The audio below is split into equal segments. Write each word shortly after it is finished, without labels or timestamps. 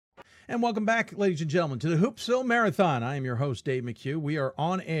And welcome back, ladies and gentlemen, to the Hoopsville Marathon. I am your host, Dave McHugh. We are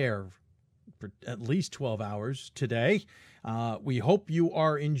on air for at least 12 hours today. We hope you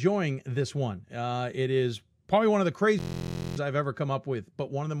are enjoying this one. It is probably one of the craziest I've ever come up with,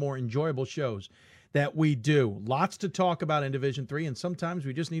 but one of the more enjoyable shows that we do. Lots to talk about in Division III, and sometimes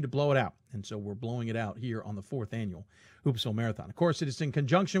we just need to blow it out. And so we're blowing it out here on the 4th annual Hoopsville Marathon. Of course, it is in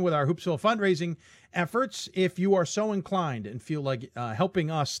conjunction with our Hoopsville fundraising efforts. If you are so inclined and feel like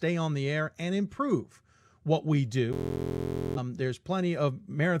helping us stay on the air and improve what we do, there's plenty of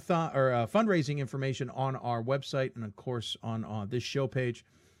marathon or fundraising information on our website and, of course, on this show page.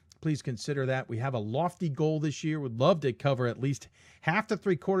 Please consider that. We have a lofty goal this year. We'd love to cover at least half to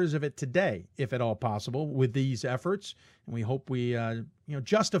three-quarters of it today, if at all possible, with these efforts. And we hope we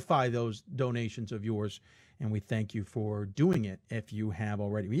justify those donations of yours. And we thank you for doing it if you have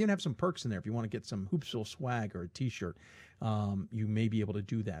already. We even have some perks in there. If you want to get some Hoopsville swag or a T-shirt, you may be able to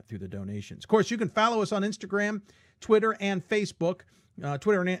do that through the donations. Of course, you can follow us on Instagram, Twitter, and Facebook.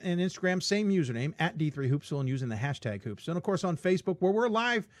 Twitter and Instagram, same username, at D3Hoopsville, and using the hashtag Hoopsville. And, of course, on Facebook, where we're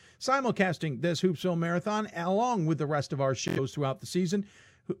live simulcasting this Hoopsville Marathon, along with the rest of our shows throughout the season,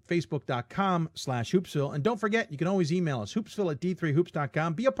 Facebook.com/Hoopsville. And don't forget, you can always email us,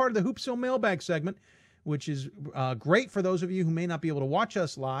 hoopsville@d3hoops.com. Be a part of the Hoopsville mailbag segment, which is great for those of you who may not be able to watch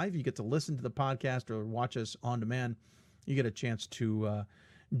us live. You get to listen to the podcast or watch us on demand. You get a chance to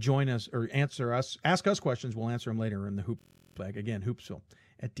join us or ask us questions. We'll answer them later in the Hoop Bag. Again,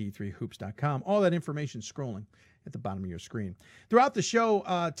 hoopsville@d3hoops.com. All that information scrolling at the bottom of your screen. Throughout the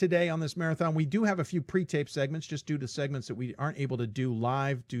show today on this marathon, we do have a few pre-tape segments just due to segments that we aren't able to do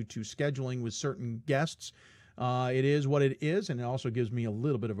live due to scheduling with certain guests. It is what it is, and it also gives me a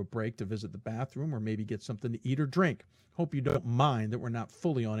little bit of a break to visit the bathroom or maybe get something to eat or drink. Hope you don't mind that we're not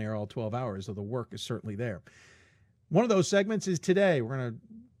fully on air all 12 hours, though the work is certainly there. One of those segments is today. We're going to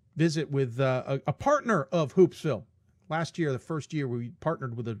visit with a partner of Hoopsville. Last year, the first year, we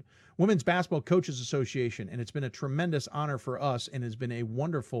partnered with the Women's Basketball Coaches Association, and it's been a tremendous honor for us and has been a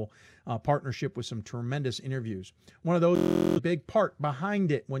wonderful partnership with some tremendous interviews. One of those, a big part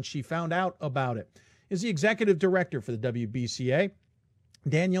behind it when she found out about it, is the executive director for the WBCA,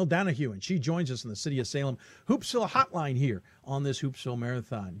 Danielle Donahue, and she joins us in the City of Salem Hoopsville hotline here on this Hoopsville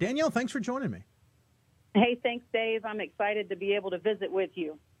Marathon. Danielle, thanks for joining me. Hey, thanks, Dave. I'm excited to be able to visit with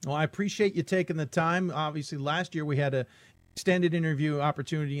you. Well, I appreciate you taking the time. Obviously, last year we had an extended interview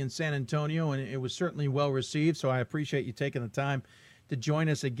opportunity in San Antonio, and it was certainly well received, so I appreciate you taking the time to join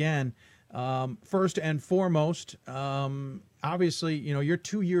us again. First and foremost, obviously, you're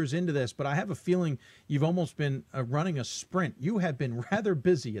 2 years into this, but I have a feeling you've almost been running a sprint. You have been rather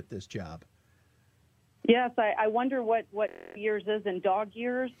busy at this job. Yes, I wonder what years is in dog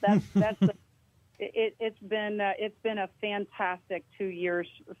years. That's It's been a fantastic 2 years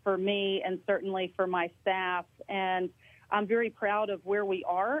for me and certainly for my staff, and I'm very proud of where we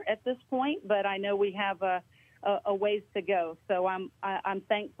are at this point. But I know we have a ways to go. So I'm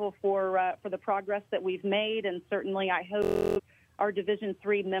thankful for the progress that we've made, and certainly I hope our Division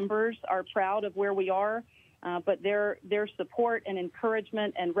III members are proud of where we are. But their support and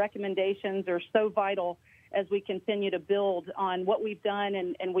encouragement and recommendations are so vital as we continue to build on what we've done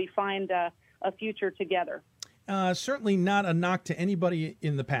and we find a future together. Certainly not a knock to anybody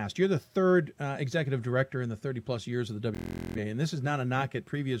in the past. You're the third executive director in the 30-plus years of the WBA, and this is not a knock at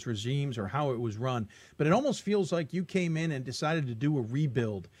previous regimes or how it was run, but it almost feels like you came in and decided to do a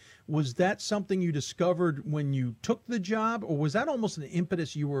rebuild. Was that something you discovered when you took the job, or was that almost an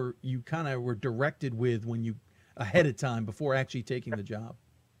impetus you kind of were directed with when you ahead of time before actually taking the job?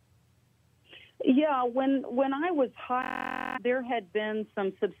 Yeah, when I was hired, there had been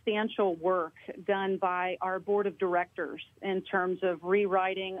some substantial work done by our board of directors in terms of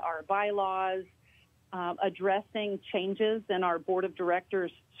rewriting our bylaws, addressing changes in our board of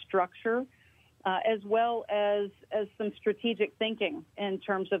directors structure, as well as some strategic thinking in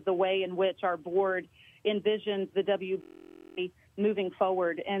terms of the way in which our board envisioned the WBA moving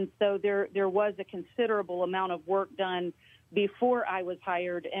forward. And so there was a considerable amount of work done before I was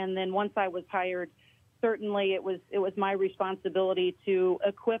hired, and then once I was hired, certainly it was my responsibility to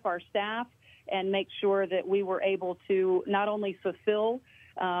equip our staff and make sure that we were able to not only fulfill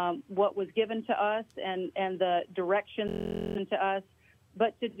what was given to us and the direction to us,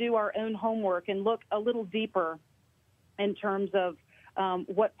 but to do our own homework and look a little deeper in terms of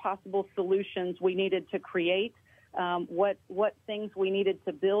what possible solutions we needed to create, what things we needed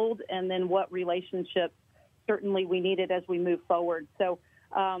to build, and then what relationships certainly we needed as we move forward. So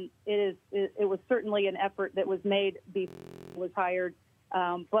it was certainly an effort that was made before I was hired,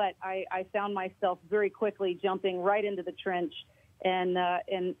 but I found myself very quickly jumping right into the trench and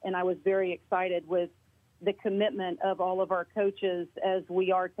I was very excited with the commitment of all of our coaches as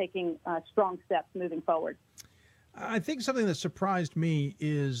we are taking strong steps moving forward. I think something that surprised me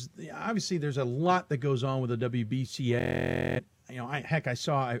is obviously there's a lot that goes on with the WBCA.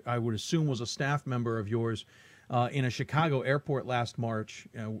 I would assume was a staff member of yours in a Chicago airport last March.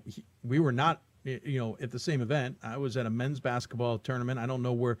 We were not, at the same event. I was at a men's basketball tournament. I don't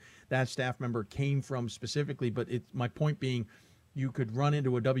know where that staff member came from specifically, but my point being, you could run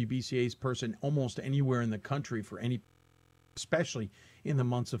into a WBCA's person almost anywhere in the country especially in the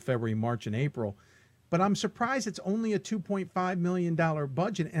months of February, March, and April. But I'm surprised it's only a $2.5 million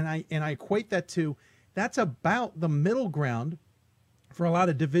budget, and I equate that to that's about the middle ground for a lot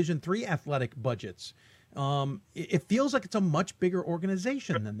of Division III athletic budgets. It feels like it's a much bigger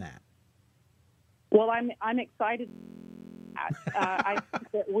organization than that. Well, I'm excited. I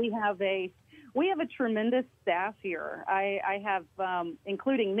think that we have a tremendous staff here. I have,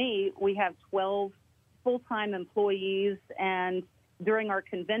 including me, we have 12 full-time employees, and during our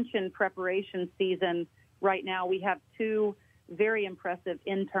convention preparation season right now, we have 2 very impressive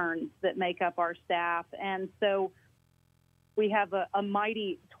interns that make up our staff. And so we have a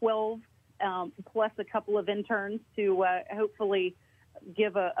mighty 12 plus a couple of interns to hopefully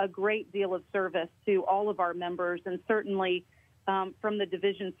give a great deal of service to all of our members. And certainly from the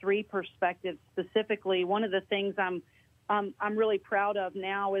Division III perspective specifically, one of the things I'm really proud of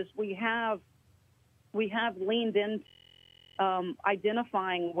now is we have leaned into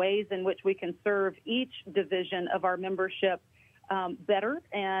identifying ways in which we can serve each division of our membership better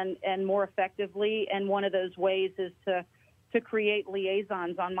and more effectively. And one of those ways is to create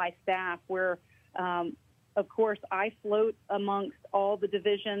liaisons on my staff where, of course, I float amongst all the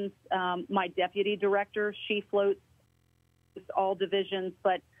divisions. My deputy director, she floats all divisions.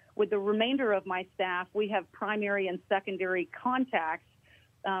 But with the remainder of my staff, we have primary and secondary contacts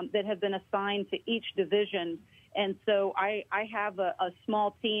that have been assigned to each division. And so I have a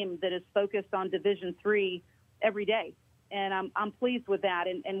small team that is focused on Division III every day. And I'm pleased with that.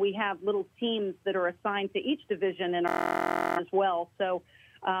 And we have little teams that are assigned to each division as well. So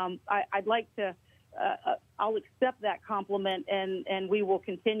I'd like to, I'll accept that compliment, and we will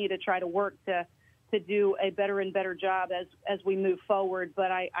continue to try to work to do a better and better job as we move forward.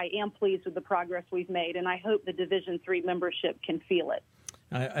 But I am pleased with the progress we've made, and I hope the Division III membership can feel it.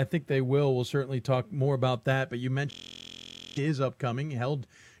 I think they will. We'll certainly talk more about that. But you mentioned it is upcoming, held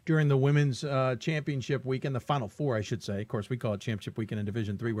during the women's championship weekend, the Final Four, I should say. Of course, we call it championship weekend in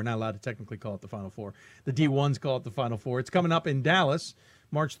Division III. We're not allowed to technically call it the Final Four. The D1s call it the Final Four. It's coming up in Dallas,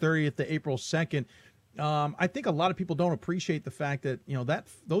 March 30th to April 2nd. I think a lot of people don't appreciate the fact that,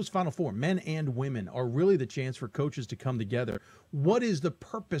 those Final Four, men and women, are really the chance for coaches to come together. What is the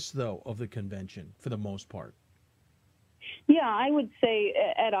purpose, though, of the convention for the most part? Yeah, I would say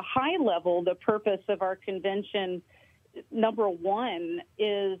at a high level, the purpose of our convention, number one,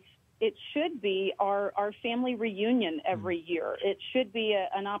 is it should be our family reunion every year. It should be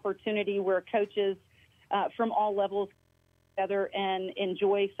an opportunity where coaches from all levels get together and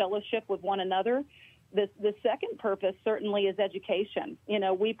enjoy fellowship with one another. The second purpose certainly is education.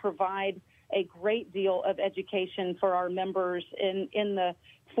 We provide a great deal of education for our members in the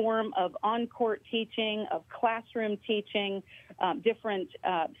form of on-court teaching, of classroom teaching, different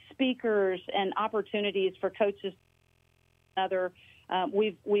speakers and opportunities for coaches.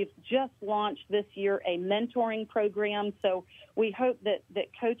 We've just launched this year a mentoring program, so we hope that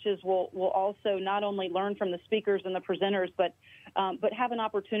coaches will also not only learn from the speakers and the presenters, but have an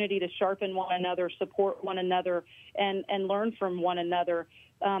opportunity to sharpen one another, support one another, and learn from one another.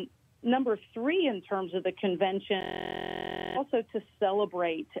 Number three, in terms of the convention, also to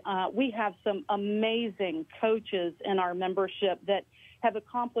celebrate. We have some amazing coaches in our membership that have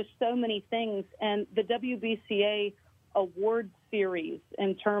accomplished so many things, and the WBCA award series,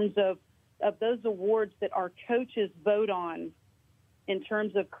 in terms of those awards that our coaches vote on in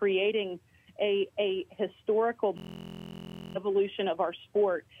terms of creating a historical evolution of our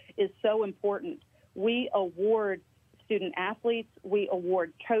sport, is so important. We award student athletes, we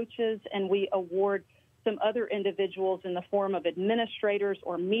award coaches, and we award some other individuals in the form of administrators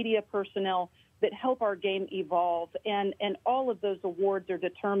or media personnel that help our game evolve. And all of those awards are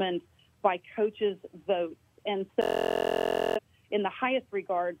determined by coaches' votes. And so in the highest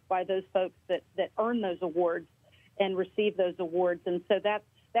regards by those folks that earn those awards and receive those awards. And so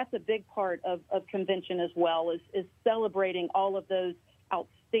that's a big part of convention as well, is celebrating all of those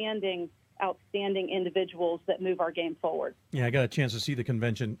outstanding individuals that move our game forward. Yeah, I got a chance to see the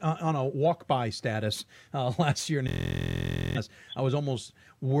convention on a walk-by status last year. I was almost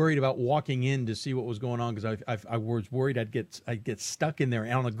worried about walking in to see what was going on because I was worried I'd get stuck in there,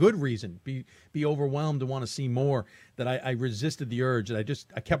 and on a good reason, be overwhelmed to want to see more. That I resisted the urge, and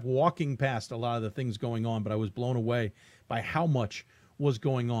I kept walking past a lot of the things going on, but I was blown away by how much was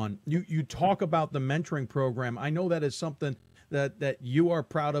going on. You talk about the mentoring program. I know that is something that you are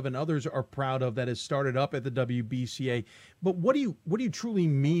proud of and others are proud of that has started up at the WBCA. But what do you truly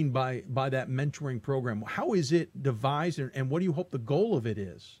mean by that mentoring program? How is it devised, and what do you hope the goal of it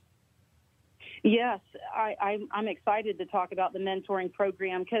is? Yes, I'm excited to talk about the mentoring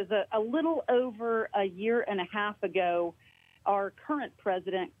program because a little over a year and a half ago, our current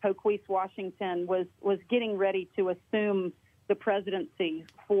president, Coquese Washington, was getting ready to assume the presidency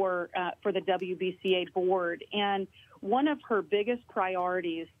for the WBCA board. And one of her biggest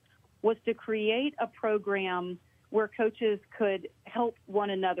priorities was to create a program where coaches could help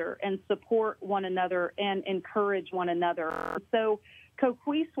one another and support one another and encourage one another. So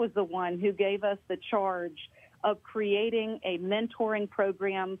Coquese was the one who gave us the charge of creating a mentoring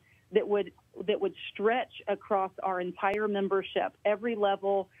program that would stretch across our entire membership, every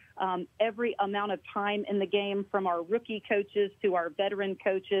level, every amount of time in the game, from our rookie coaches to our veteran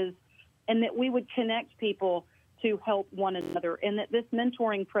coaches, and that we would connect people to help one another, and that this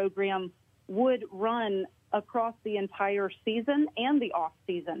mentoring program would run across the entire season and the off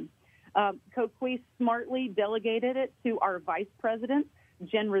season. Coquese smartly delegated it to our vice president,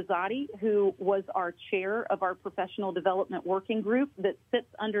 Jen Rosati, who was our chair of our professional development working group that sits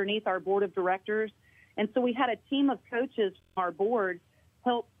underneath our board of directors. And so we had a team of coaches from our board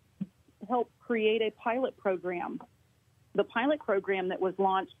help create a pilot program. The pilot program that was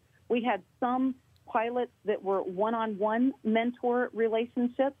launched, we had some pilots that were one-on-one mentor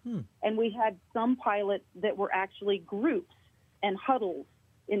relationships, and we had some pilots that were actually groups and huddles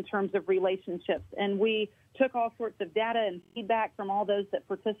in terms of relationships. And we took all sorts of data and feedback from all those that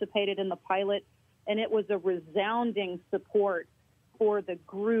participated in the pilot, and it was a resounding support for the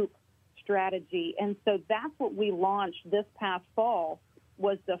group strategy. And so that's what we launched this past fall,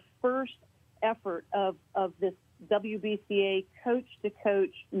 was the first effort of this WBCA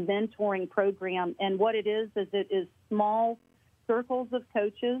coach-to-coach mentoring program. And what it is it is small circles of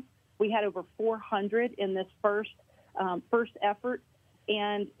coaches. We had over 400 in this first effort,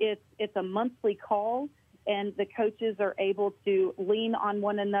 and it's a monthly call, and the coaches are able to lean on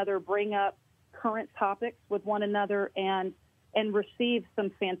one another, bring up current topics with one another, and receive some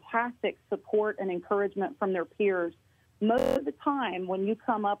fantastic support and encouragement from their peers. Most of the time, when you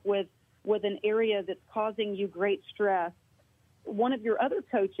come up with an area that's causing you great stress, one of your other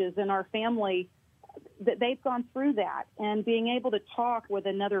coaches in our family, that they've gone through that, and being able to talk with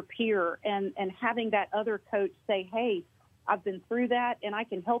another peer and having that other coach say, hey, I've been through that and I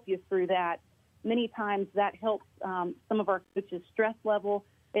can help you through that. Many times that helps some of our coaches' stress level.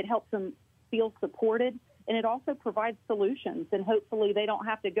 It helps them feel supported, and it also provides solutions. And hopefully they don't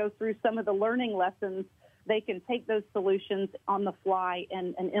have to go through some of the learning lessons. They can take those solutions on the fly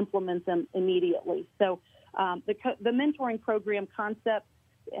and implement them immediately. So the mentoring program concept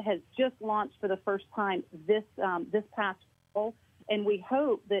has just launched for the first time this past fall, and we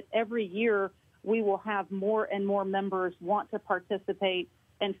hope that every year we will have more and more members want to participate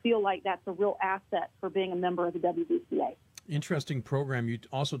and feel like that's a real asset for being a member of the WBCA. Interesting program. You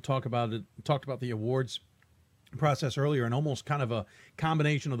also talked about the awards process earlier, and almost kind of a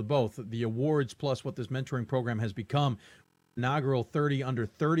combination of the both, the awards plus what this mentoring program has become. Inaugural 30 under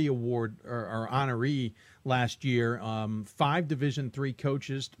 30 award or honoree last year. 5 Division III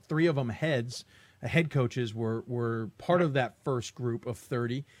coaches, 3 of them head coaches were part of that first group of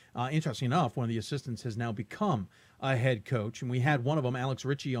 30. Interesting enough, one of the assistants has now become a head coach, and we had one of them, Alex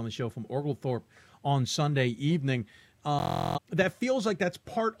Ritchie, on the show from Oglethorpe on Sunday evening. That feels like that's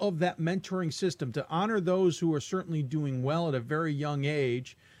part of that mentoring system, to honor those who are certainly doing well at a very young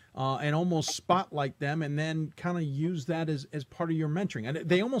age, and almost spotlight them, and then kind of use that as part of your mentoring. And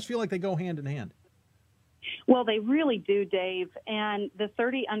they almost feel like they go hand in hand. Well, they really do, Dave. And the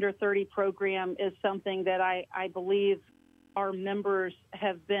 30 under 30 program is something that I believe our members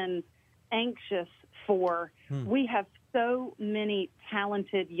have been anxious for. We have so many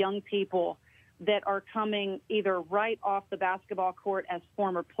talented young people that are coming either right off the basketball court as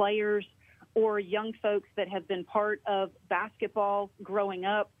former players, or young folks that have been part of basketball growing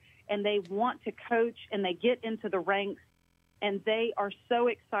up, and they want to coach, and they get into the ranks, and they are so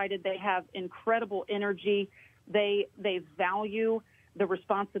excited. They have incredible energy. They value the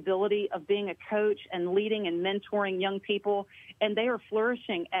responsibility of being a coach and leading and mentoring young people, and they are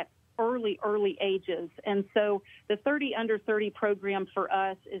flourishing at early ages. And so the 30 under 30 program for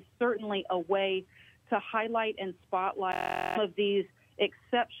us is certainly a way highlight and spotlight some of these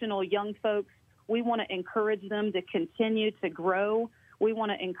exceptional young folks. We want to encourage them to continue to grow. We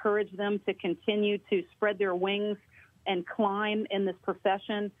want to encourage them to continue to spread their wings and climb in this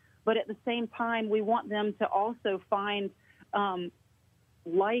profession. But at the same time, we want them to also find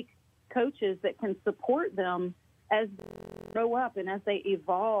like coaches that can support them as they grow up and as they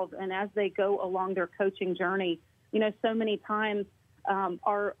evolve and as they go along their coaching journey. You know, so many times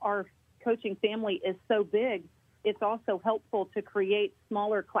our coaching family is so big, it's also helpful to create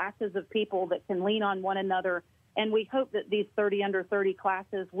smaller classes of people that can lean on one another. And we hope that these 30 under 30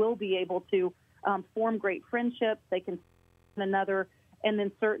 classes will be able to form great friendships. They can one another. And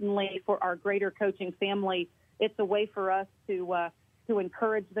then certainly for our greater coaching family, it's a way for us to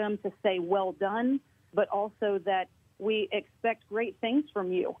encourage them to say well done, but also that we expect great things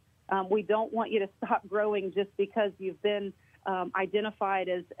from you. We don't want you to stop growing just because you've been identified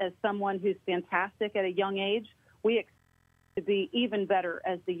as someone who's fantastic at a young age. We expect to be even better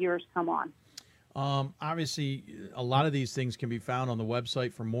as the years come on. Obviously, a lot of these things can be found on the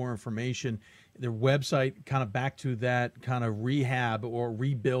website for more information. Their website, kind of back to that kind of rehab or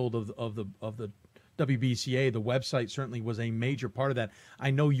rebuild of the WBCA. The website certainly was a major part of that.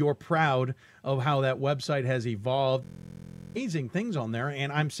 I know you're proud of how that website has evolved. Amazing things on there,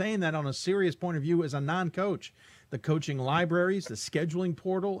 and I'm saying that on a serious point of view as a non-coach. The coaching libraries, the scheduling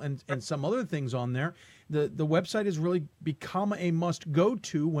portal, and some other things on there. The website has really become a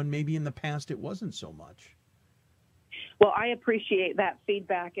must-go-to when maybe in the past it wasn't so much. Well, I appreciate that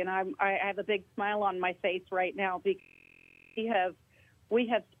feedback, and I have a big smile on my face right now because we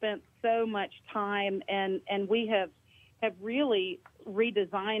have spent so much time and we have really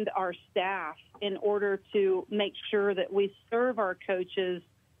redesigned our staff in order to make sure that we serve our coaches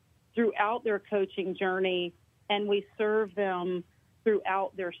throughout their coaching journey and we serve them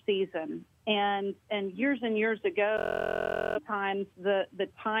throughout their season. And years ago, times the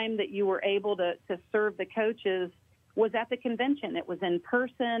time that you were able to serve the coaches was at the convention. It was in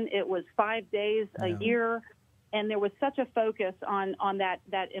person. It was 5 days a year. And there was such a focus on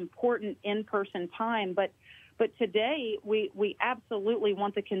that important in-person time. But today, we absolutely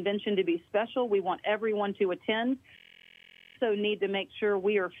want the convention to be special. We want everyone to attend. So need to make sure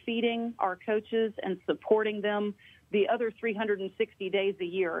we are feeding our coaches and supporting them the other 360 days a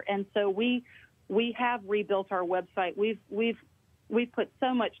year. And so we have rebuilt our website. We've put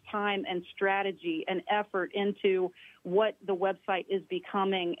so much time and strategy and effort into what the website is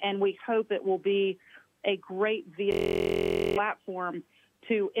becoming, and we hope it will be a great platform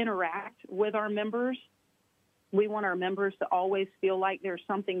to interact with our members. We want our members to always feel like there's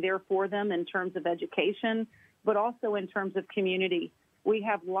something there for them in terms of education, but also in terms of community. We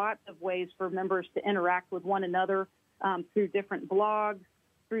have lots of ways for members to interact with one another through different blogs,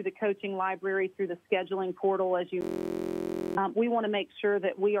 through the coaching library, through the scheduling portal. We want to make sure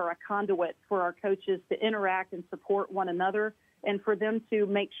that we are a conduit for our coaches to interact and support one another, and for them to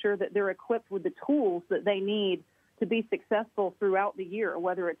make sure that they're equipped with the tools that they need to be successful throughout the year,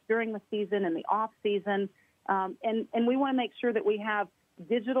 whether it's during the season and the off season. And we want to make sure that we have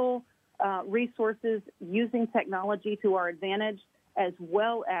digital resources using technology to our advantage, as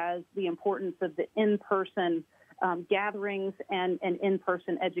well as the importance of the in-person gatherings and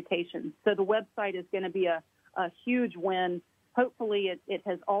in-person education. So the website is going to be a huge win. Hopefully it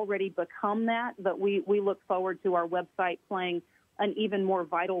has already become that, but we look forward to our website playing an even more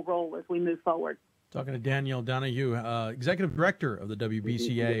vital role as we move forward. Talking to Danielle Donahue, Executive Director of the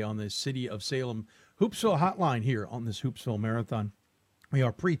WBCA on the City of Salem Hoopsville Hotline here on this Hoopsville Marathon. We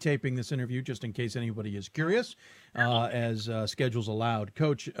are pre-taping this interview just in case anybody is curious, as schedules allowed.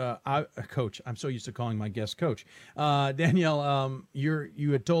 Coach, I'm so used to calling my guest Coach. Danielle,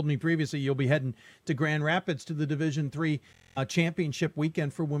 you had told me previously you'll be heading to Grand Rapids to the Division III championship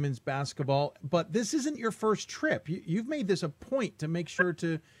weekend for women's basketball, but this isn't your first trip. You've made this a point to make sure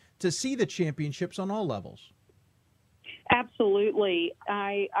to see the championships on all levels. Absolutely.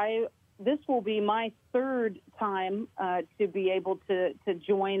 This will be my third time to be able to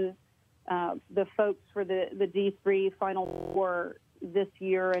join the folks for the D3 Final Four this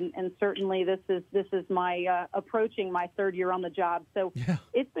year, and certainly this is my approaching my third year on the job. So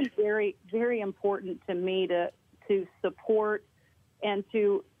It's been very, very important to me to support and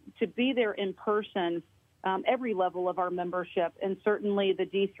to be there in person, every level of our membership, and certainly the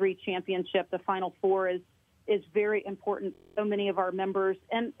D3 championship, the Final Four is very important to so many of our members.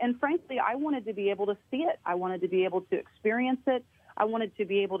 And frankly, I wanted to be able to see it. I wanted to be able to experience it. I wanted to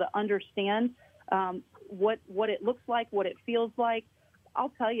be able to understand what it looks like, what it feels like.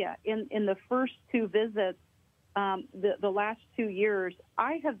 I'll tell you, in the first two visits, the last 2 years,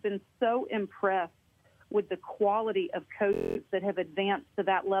 I have been so impressed with the quality of coaches that have advanced to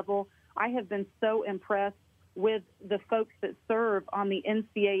that level. I have been so impressed with the folks that serve on the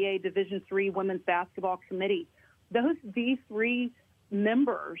NCAA Division III Women's Basketball Committee. Those D3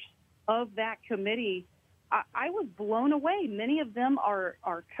 members of that committee, I was blown away. Many of them are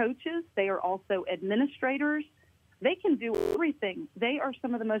coaches. They are also administrators. They can do everything. They are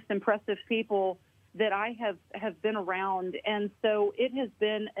some of the most impressive people that I have been around. And so it has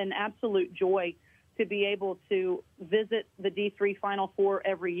been an absolute joy to be able to visit the D3 Final Four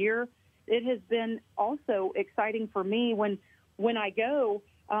every year. It has been also exciting for me when I go,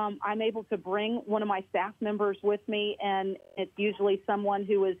 I'm able to bring one of my staff members with me, and it's usually someone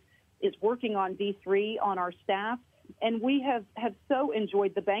who is working on D3 on our staff. And we have so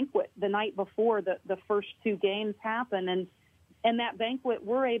enjoyed the banquet the night before the first two games happen. And that banquet,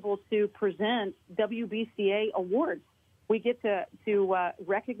 we're able to present WBCA awards. We get to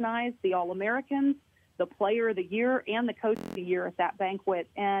recognize the All-Americans, the Player of the Year, and the Coach of the Year at that banquet.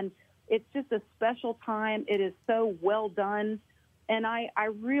 And it's just a special time. It is so well done. And I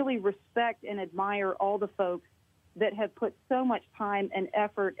really respect and admire all the folks that have put so much time and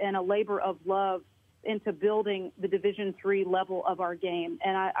effort and a labor of love into building the Division III level of our game.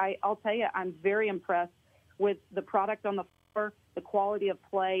 And I'll tell you, I'm very impressed with the product on the floor, the quality of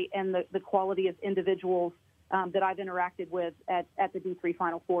play, and the quality of individuals that I've interacted with at the D3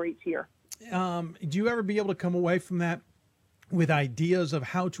 Final Four each year. Do you ever be able to come away from that with ideas of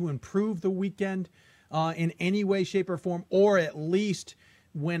how to improve the weekend in any way, shape, or form, or at least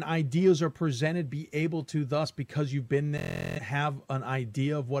when ideas are presented, be able to thus, because you've been there, have an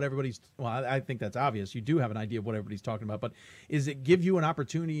idea of what everybody's, well, I think that's obvious. You do have an idea of what everybody's talking about, but is it give you an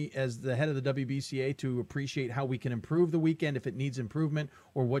opportunity as the head of the WBCA to appreciate how we can improve the weekend if it needs improvement,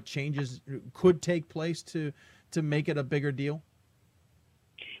 or what changes could take place to make it a bigger deal?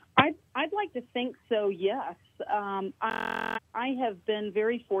 I'd like to think so, yes. I have been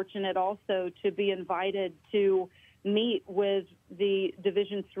very fortunate also to be invited to meet with the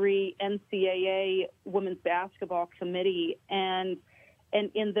Division III NCAA Women's Basketball Committee, and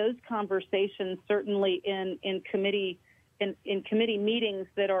in those conversations, certainly in committee meetings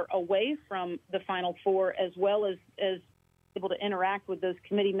that are away from the Final Four, as well as able to interact with those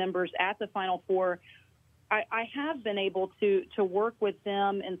committee members at the Final Four, I have been able to work with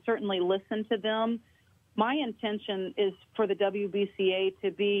them and certainly listen to them. My intention is for the WBCA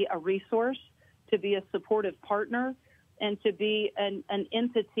to be a resource, to be a supportive partner, and to be an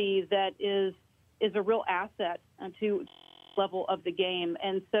entity that is a real asset to the level of the game.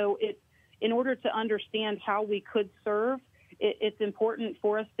 And so in order to understand how we could serve, it's important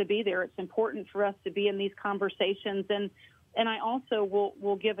for us to be there. It's important for us to be in these conversations. And I also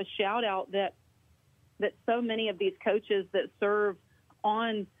will give a shout out that so many of these coaches that serve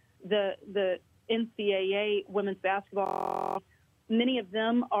on the NCAA women's basketball, many of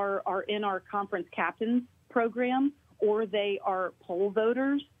them are in our conference captains program, or they are poll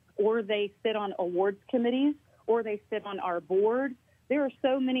voters, or they sit on awards committees, or they sit on our board. There are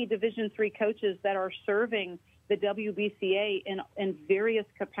so many Division III coaches that are serving the WBCA in various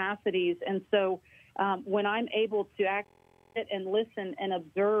capacities. And so when I'm able to act and listen and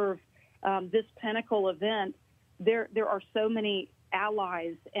observe this pinnacle event, there are so many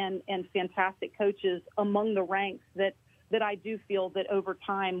allies and fantastic coaches among the ranks that I do feel that over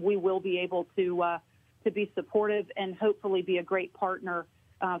time we will be able to be supportive and hopefully be a great partner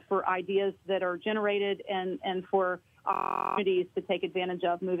for ideas that are generated and for opportunities to take advantage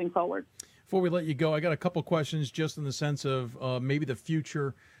of moving forward. Before we let you go, I got a couple questions just in the sense of maybe the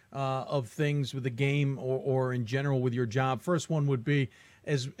future of things with the game or in general with your job. First one would be,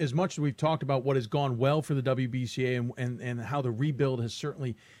 as much as we've talked about what has gone well for the WBCA and how the rebuild has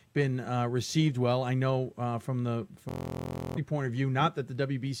certainly been received well, I know from the point of view, not that the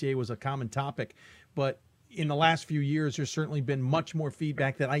WBCA was a common topic, but in the last few years, there's certainly been much more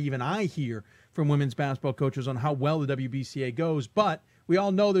feedback that I hear from women's basketball coaches on how well the WBCA goes. But we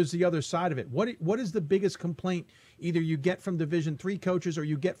all know there's the other side of it. What is the biggest complaint either you get from Division III coaches or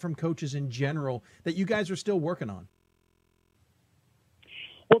you get from coaches in general that you guys are still working on?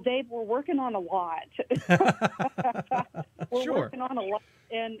 Well, Dave, we're working on a lot. We're working on a lot,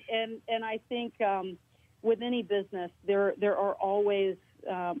 and I think with any business, there are always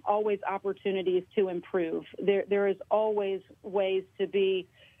opportunities to improve. There is always ways to be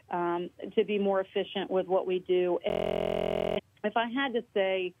more efficient with what we do. And if I had to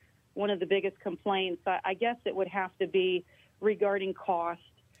say one of the biggest complaints, I guess it would have to be regarding cost.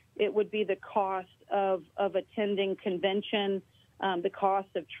 It would be the cost of attending convention, the cost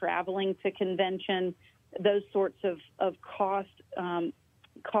of traveling to convention, those sorts of cost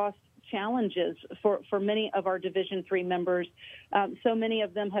challenges for many of our Division III members. So many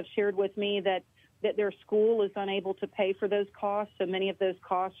of them have shared with me that their school is unable to pay for those costs, so many of those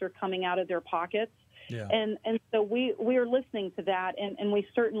costs are coming out of their pockets. Yeah. And so we are listening to that, and we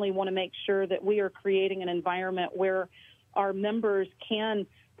certainly want to make sure that we are creating an environment where our members can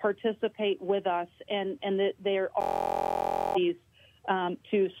participate with us and that they're all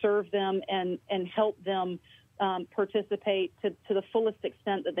to serve them and help them participate to the fullest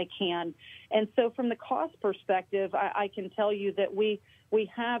extent that they can. And so from the cost perspective, I can tell you that we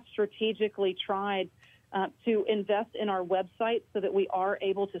have strategically tried to invest in our website so that we are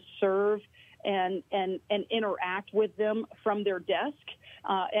able to serve and interact with them from their desk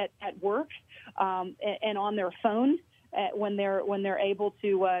at work and on their phone when they're able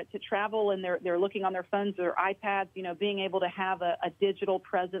to travel and they're looking on their phones or iPads. Being able to have a digital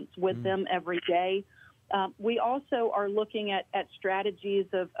presence with them every day. We also are looking at strategies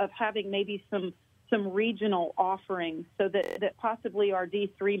of having maybe some regional offerings so that possibly our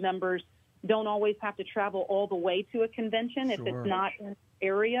D3 members don't always have to travel all the way to a convention Sure. if it's not in the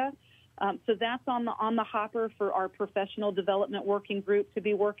area. So that's on the hopper for our professional development working group to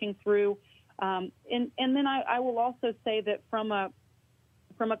be working through. And then I will also say that from a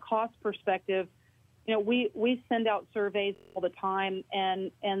cost perspective, we send out surveys all the time,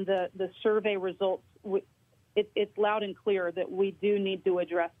 and the survey results, it's loud and clear that we do need to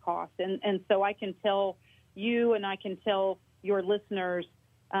address costs. And so I can tell you and I can tell your listeners,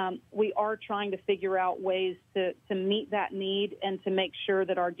 we are trying to figure out ways to meet that need and to make sure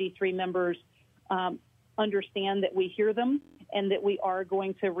that our D3 members understand that we hear them and that we are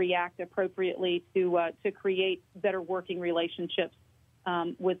going to react appropriately to create better working relationships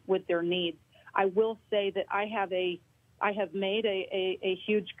with their needs. I will say that I have made a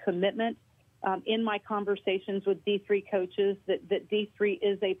huge commitment in my conversations with D3 coaches that D3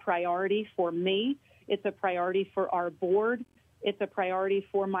 is a priority for me. It's a priority for our board. It's a priority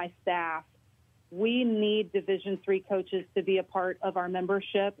for my staff. We need Division III coaches to be a part of our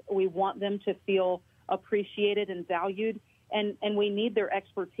membership. We want them to feel appreciated and valued, and we need their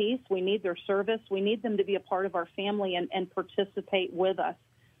expertise. We need their service. We need them to be a part of our family and participate with us.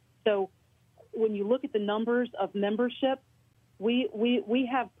 So when you look at the numbers of membership, we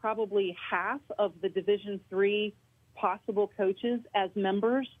have probably half of the Division III possible coaches as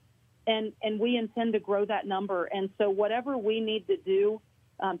members, and we intend to grow that number. And so whatever we need to do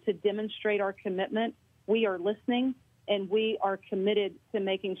to demonstrate our commitment, we are listening, and we are committed to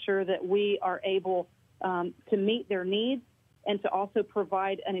making sure that we are able to meet their needs and to also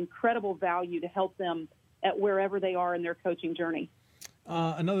provide an incredible value to help them at wherever they are in their coaching journey.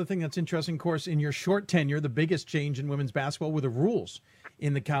 Another thing that's interesting, of course, in your short tenure, the biggest change in women's basketball were the rules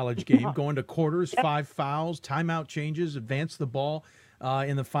in the college game, going to quarters, 5 fouls, timeout changes, advance the ball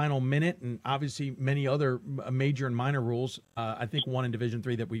in the final minute, and obviously many other major and minor rules. I think one in Division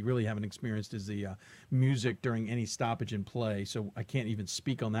III that we really haven't experienced is the music during any stoppage in play. So I can't even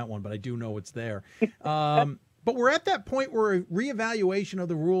speak on that one, but I do know it's there. But we're at that point where a reevaluation of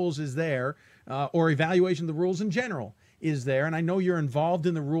the rules is there, or evaluation of the rules in general is there. And I know you're involved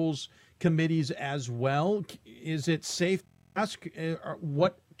in the rules committees as well. Is it safe to ask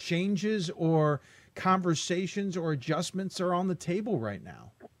what changes or conversations or adjustments are on the table right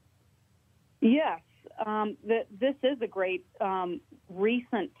now? Yes, this is a great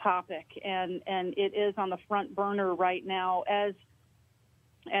recent topic, and it is on the front burner right now.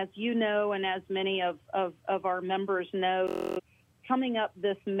 As you know, and as many of our members know, coming up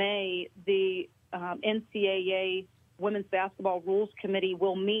this May, the NCAA Women's Basketball Rules Committee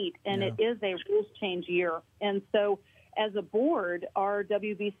will meet, and it is a rules change year. And so as a board, our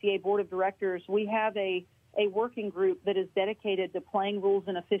WBCA Board of Directors, we have a working group that is dedicated to playing rules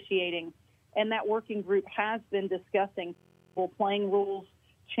and officiating. And that working group has been discussing playing rules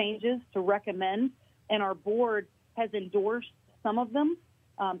changes to recommend, and our board has endorsed some of them,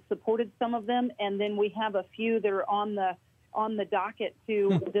 supported some of them, and then we have a few that are on the docket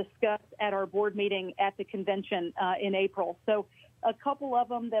to discuss at our board meeting at the convention in April. So a couple of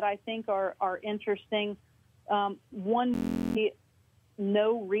them that I think are interesting. One,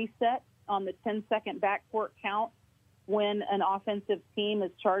 no reset on the 10-second backcourt count when an offensive team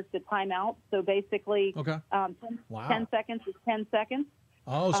is charged a timeout. So basically, 10 seconds is 10 seconds.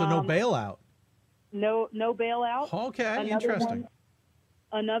 Oh, so no bailout. No bailout. Okay, interesting.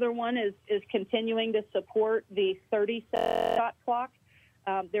 Another one is continuing to support the 30-second shot clock.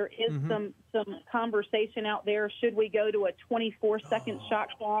 There is some conversation out there. Should we go to a 24-second shot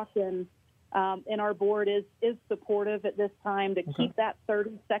clock? And our board is supportive at this time to keep that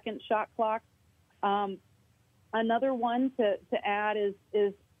 30-second shot clock. Another one to add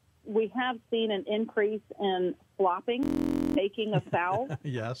is we have seen an increase in flopping, taking a foul.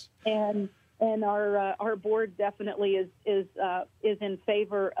 Yes. And our board definitely is in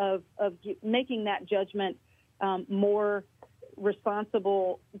favor of making that judgment more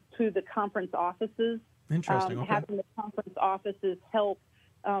responsible to the conference offices. Interesting. Okay. Having the conference offices help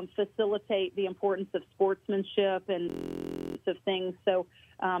facilitate the importance of sportsmanship and of things. So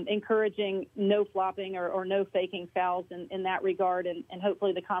encouraging no flopping or no faking fouls in that regard, and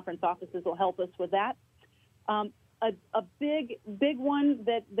hopefully the conference offices will help us with that. A big one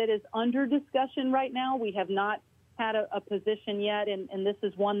that is under discussion right now, we have not had a position yet, and this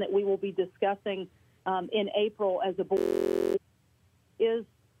is one that we will be discussing in April as a board, is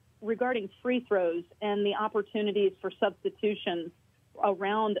regarding free throws and the opportunities for substitutions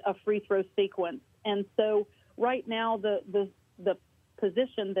around a free throw sequence. And so right now the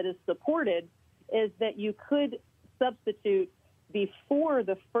position that is supported is that you could substitute before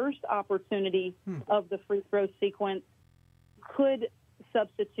the first opportunity of the free throw sequence, could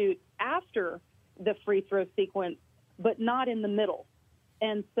substitute after the free throw sequence, but not in the middle.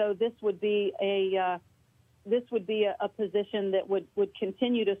 And so this would be a position that would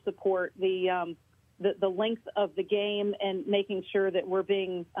continue to support the length of the game and making sure that we're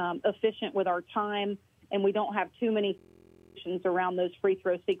being efficient with our time and we don't have too many substitutions around those free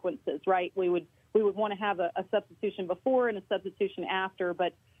throw sequences, right? We would want to have a substitution before and a substitution after,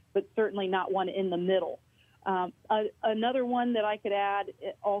 but certainly not one in the middle. Another one that I could add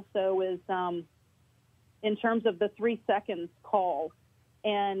also is in terms of the 3 seconds call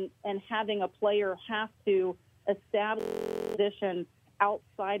and having a player have to establish a position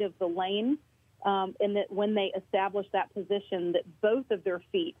outside of the lane, and that when they establish that position, that both of their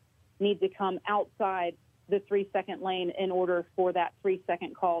feet need to come outside the 3-second lane in order for that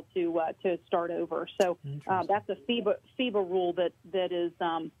 3-second call to start over. So that's a FIBA rule that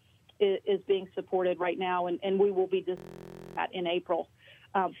is being supported right now, and we will be discussing that in April.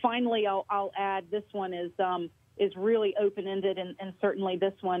 Finally, I'll add this one is really open-ended, and certainly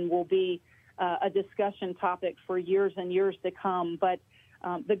this one will be a discussion topic for years and years to come. But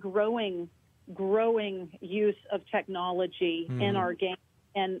the growing use of technology in our game,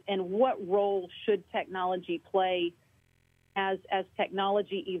 and what role should technology play as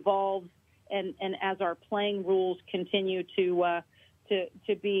technology evolves and as our playing rules continue to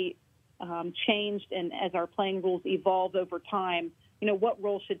be changed, and as our playing rules evolve over time. What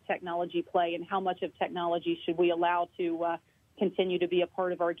role should technology play, and how much of technology should we allow to continue to be a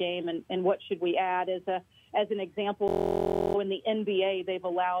part of our game, and what should we add? As an example, in the NBA, they've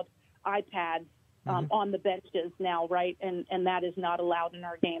allowed iPads on the benches now, right? And that is not allowed in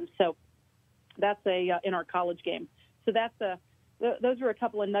our game. So that's in our college game. So those are a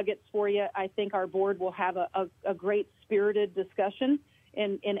couple of nuggets for you. I think our board will have a great spirited discussion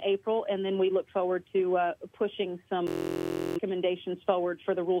in April, and then we look forward to pushing some recommendations forward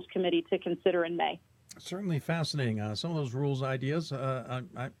for the Rules Committee to consider in May. Certainly fascinating. Some of those rules ideas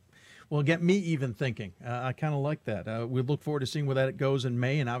will get me even thinking. I kind of like that. We look forward to seeing where that goes in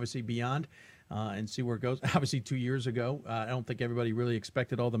May and obviously beyond. And see where it goes. Obviously, 2 years ago, I don't think everybody really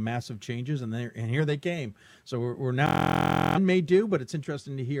expected all the massive changes, and here they came. So we're now may do, but it's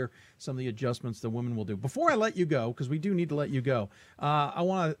interesting to hear some of the adjustments the women will do. Before I let you go, because we do need to let you go, I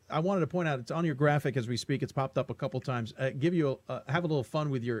wanted to point out, it's on your graphic as we speak. It's popped up a couple times. Have a little fun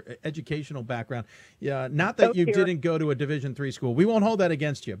with your educational background. Yeah, not that you didn't go to a Division III school. We won't hold that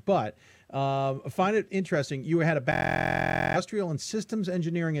against you, but find it interesting. You had a industrial and systems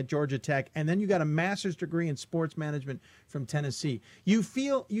engineering at Georgia Tech, and then you got a master's degree in sports management from Tennessee. You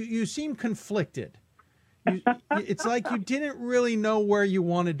seem conflicted. It's like you didn't really know where you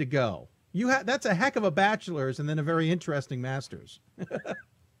wanted to go. That's a heck of a bachelor's and then a very interesting master's.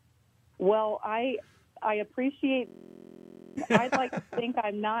 Well, I appreciate. I'd like to think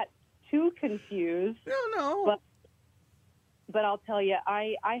I'm not too confused. No. But I'll tell you,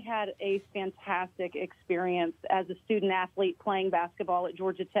 I had a fantastic experience as a student athlete playing basketball at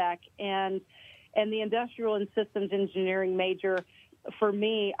Georgia Tech, and the industrial and systems engineering major. For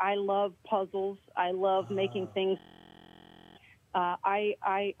me, I love puzzles. I love making things. I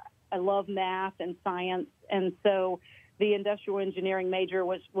love math and science, and so the industrial engineering major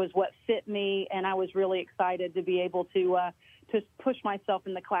was what fit me, and I was really excited to be able to push myself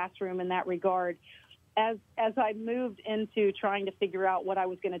in the classroom in that regard. As I moved into trying to figure out what I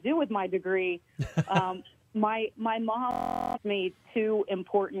was going to do with my degree, my mom asked me two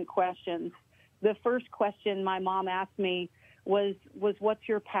important questions. The first question my mom asked me was what's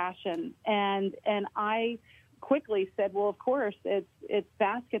your passion? And I quickly said, well, of course, it's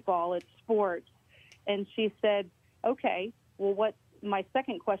basketball, it's sports. And she said, okay, well, my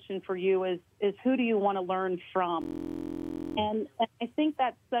second question for you is who do you want to learn from? And I think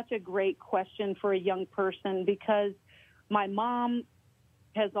that's such a great question for a young person, because my mom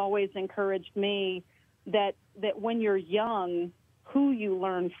has always encouraged me that when you're young, who you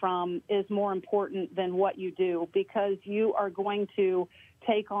learn from is more important than what you do, because you are going to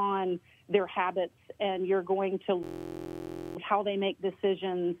take on their habits and you're going to how they make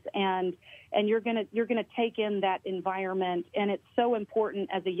decisions, and you're going to take in that environment. And it's so important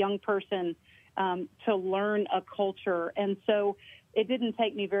as a young person to learn a culture. And so it didn't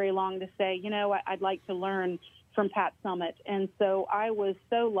take me very long to say, I'd like to learn from Pat Summitt. And so I was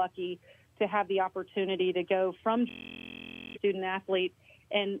so lucky to have the opportunity to go from student athlete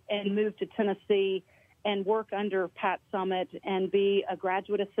and move to Tennessee and work under Pat Summitt and be a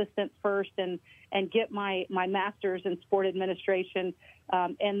graduate assistant first and get my master's in sport administration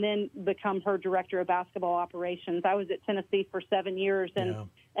and then become her director of basketball operations. I was at Tennessee for 7 years,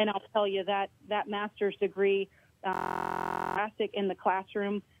 and I'll tell you that master's degree, fantastic in the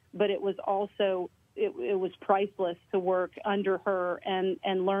classroom, but it was also it was priceless to work under her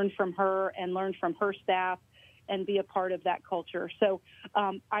and learn from her and learn from her staff and be a part of that culture. So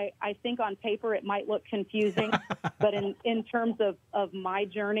I think on paper it might look confusing, but in terms of my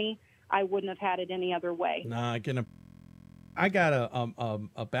journey, I wouldn't have had it any other way. No, I got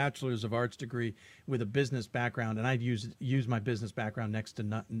a bachelor's of arts degree with a business background, and I've used my business background next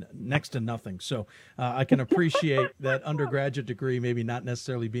to nothing. So I can appreciate that undergraduate degree maybe not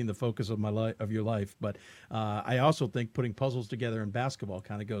necessarily being the focus of your life, but I also think putting puzzles together in basketball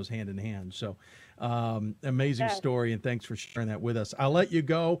kind of goes hand in hand. So amazing story, and thanks for sharing that with us. I'll let you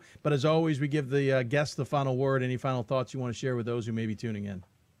go, but as always, we give the guests the final word. Any final thoughts you want to share with those who may be tuning in?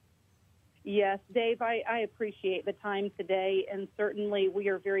 Yes, Dave, I appreciate the time today, and certainly we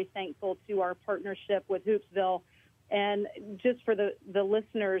are very thankful to our partnership with Hoopsville. And just for the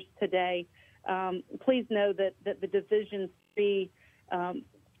listeners today, please know that the Division III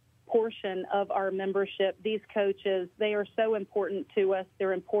portion of our membership, these coaches, they are so important to us.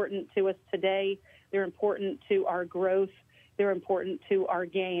 They're important to us today. They're important to our growth. They're important to our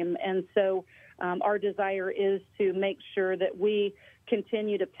game. And so our desire is to make sure that we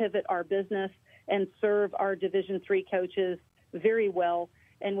continue to pivot our business and serve our Division III coaches very well.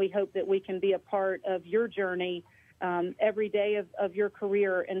 And we hope that we can be a part of your journey every day of your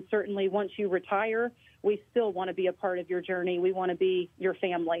career. And certainly once you retire, we still want to be a part of your journey. We want to be your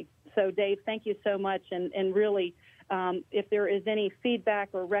family. So, Dave, thank you so much. And really, if there is any feedback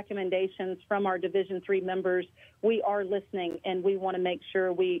or recommendations from our Division III members, we are listening, and we want to make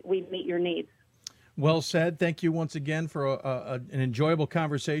sure we meet your needs. Well said. Thank you once again for an enjoyable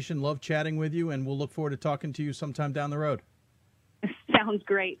conversation. Love chatting with you, and we'll look forward to talking to you sometime down the road. Sounds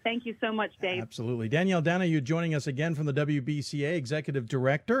great. Thank you so much, Dave. Absolutely. Danielle Donahue joining us again from the WBCA, Executive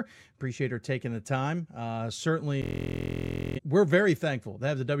Director. Appreciate her taking the time. Certainly, we're very thankful to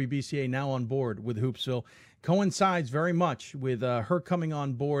have the WBCA now on board with Hoopsville. Coincides very much with her coming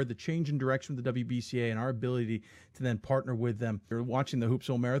on board, the change in direction with the WBCA, and our ability to then partner with them. You're watching the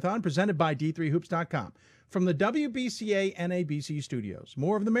Hoopsville Marathon, presented by D3Hoops.com. From the WBCA NABC studios,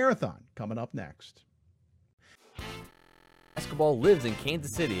 more of the marathon coming up next. Basketball lives in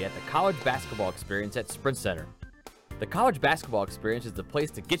Kansas City at the College Basketball Experience at Sprint Center. The College Basketball Experience is the place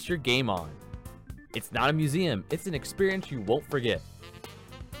to get your game on. It's not a museum, it's an experience you won't forget.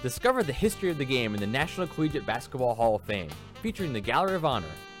 Discover the history of the game in the National Collegiate Basketball Hall of Fame, featuring the Gallery of Honor,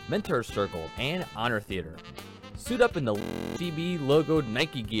 Mentor Circle, and Honor Theater. Suit up in the CBE logoed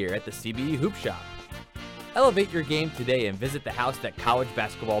Nike gear at the CBE Hoop Shop. Elevate your game today and visit the house that college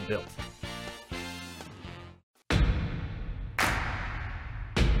basketball built.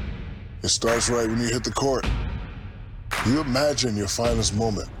 It starts right when you hit the court. You imagine your finest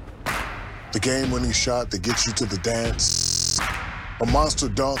moment. The game-winning shot that gets you to the dance. A monster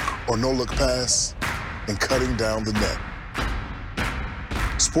dunk or no-look pass. And cutting down the net.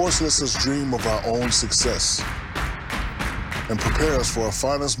 Sports lets us dream of our own success. And prepare us for our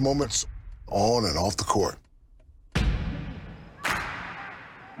finest moments on and off the court.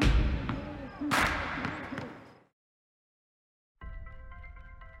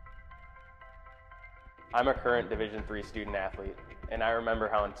 I'm a current Division III student athlete, and I remember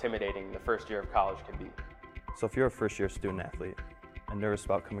how intimidating the first year of college can be. So if you're a first-year student athlete and nervous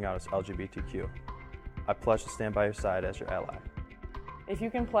about coming out as LGBTQ, I pledge to stand by your side as your ally. If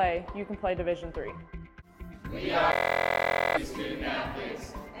you can play Division III. We are student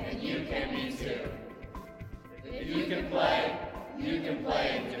athletes, and you can be too. If you can play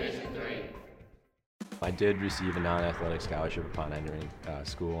in Division III. I did receive a non-athletic scholarship upon entering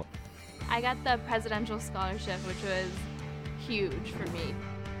school. I got the presidential scholarship, which was huge for me.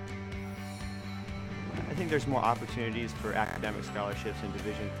 I think there's more opportunities for academic scholarships in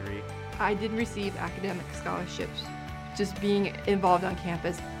Division III. I did receive academic scholarships. Just being involved on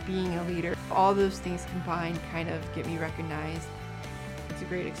campus, being a leader, all those things combined kind of get me recognized. It's a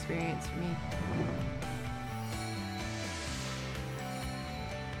great experience for me.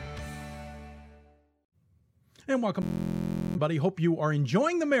 And welcome, everybody. Hope you are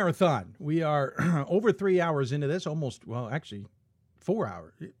enjoying the marathon. We are over 3 hours into this, almost, well, actually 4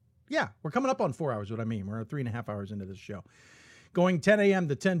 hours. Yeah, we're coming up on 4 hours, what I mean. We're 3.5 hours into this show. Going 10 a.m.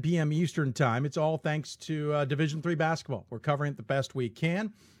 to 10 p.m. Eastern time. It's all thanks to Division III basketball. We're covering it the best we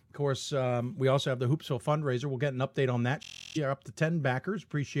can. Of course, we also have the Hoopsville fundraiser. We'll get an update on that. We're up to 10 backers.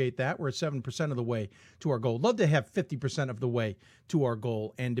 Appreciate that. We're 7% of the way to our goal. Love to have 50% of the way to our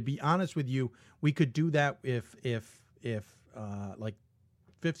goal. And to be honest with you, we could do that if like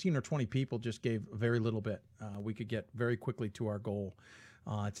 15 or 20 people just gave very little bit. We could get very quickly to our goal.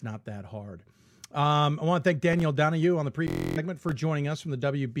 It's not that hard. I want to thank Danielle Donahue on the previous segment for joining us from the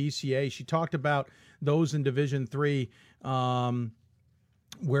WBCA. She talked about those in Division III.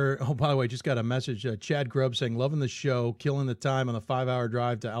 Where, oh, by the way, just got a message. Chad Grubb saying, loving the show, killing the time on the 5-hour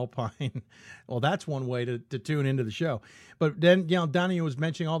drive to Alpine. Well, that's one way to tune into the show. But then, Donahue was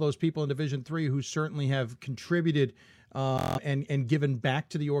mentioning all those people in Division III who certainly have contributed and given back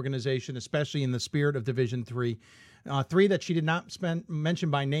to the organization, especially in the spirit of Division III. 3 that she did not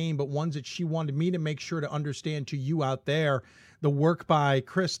mention by name, but ones that she wanted me to make sure to understand to you out there. The work by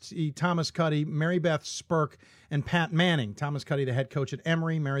Christy Thomas Cuddy, Mary Beth Spurk, and Pat Manning. Thomas Cuddy, the head coach at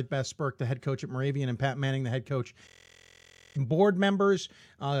Emory, Mary Beth Spurk, the head coach at Moravian, and Pat Manning, the head coach. Board members,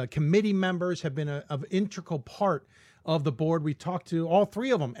 committee members have been an integral part of the board. We talked to all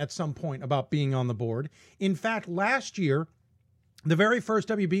 3 of them at some point about being on the board. In fact, last year, the very first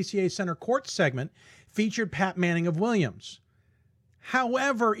WBCA Center Court segment featured Pat Manning of Williams.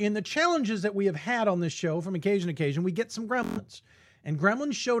 However, in the challenges that we have had on this show from occasion to occasion, we get some gremlins. And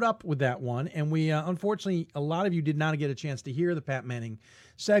gremlins showed up with that one, and we, unfortunately, a lot of you did not get a chance to hear the Pat Manning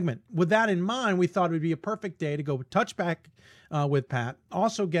segment. With that in mind, we thought it would be a perfect day to go touch back with Pat,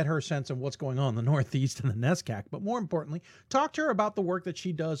 also get her sense of what's going on in the Northeast and the NESCAC, but more importantly, talk to her about the work that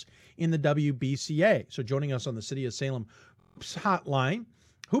she does in the WBCA. So joining us on the City of Salem Hoopsville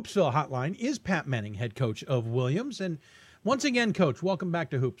Hotline is Pat Manning, head coach of Williams. And once again, Coach, welcome back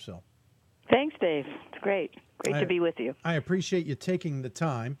to Hoopsville. Thanks, Dave. It's great. Great to be with you. I appreciate you taking the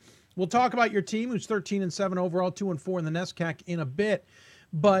time. We'll talk about your team, who's 13-7 overall, 2-4 in the NESCAC in a bit.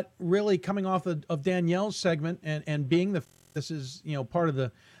 But really coming off of Danielle's segment and being this is part of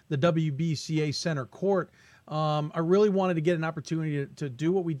the WBCA Center Court, I really wanted to get an opportunity to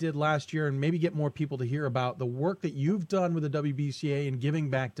do what we did last year and maybe get more people to hear about the work that you've done with the WBCA and giving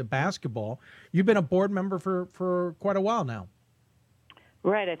back to basketball. You've been a board member for quite a while now.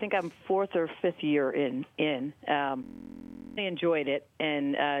 Right. I think I'm 4th or 5th year in. I enjoyed it,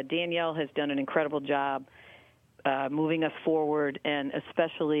 and Danielle has done an incredible job moving us forward, and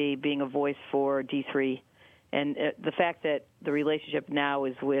especially being a voice for D3. And the fact that the relationship now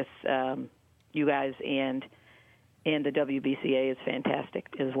is with you guys and the WBCA is fantastic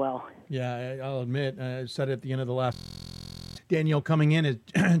as well. Yeah, I'll admit, I said at the end of the last, Danielle coming in has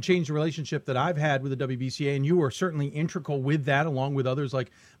changed the relationship that I've had with the WBCA, and you were certainly integral with that, along with others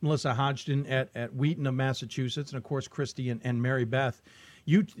like Melissa Hodgson at Wheaton of Massachusetts, and of course Christy and Mary Beth.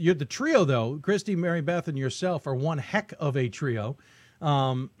 You're the trio, though. Christy, Mary Beth, and yourself are one heck of a trio.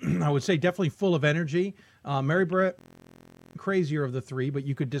 I would say definitely full of energy. Mary Beth, crazier of the 3, but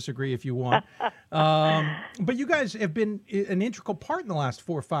you could disagree if you want. But you guys have been an integral part in the last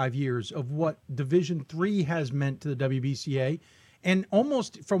 4 or 5 years of what Division III has meant to the WBCA, and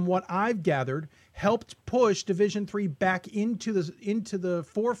almost from what I've gathered, helped push Division III back into the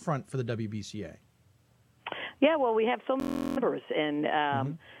forefront for the WBCA. Yeah, well, we have so many members, and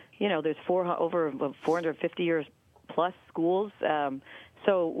there's over 450 years plus schools.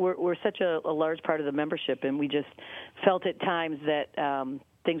 So we're such a large part of the membership, and we just felt at times that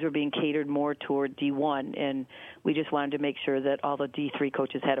things were being catered more toward D1, and we just wanted to make sure that all the D3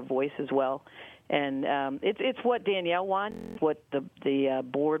 coaches had a voice as well. And it's what Danielle wants, what the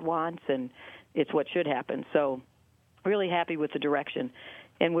board wants, and it's what should happen. So really happy with the direction.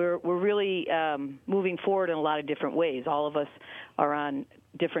 And we're really moving forward in a lot of different ways. All of us are on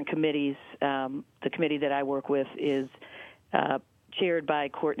different committees. The committee that I work with is chaired by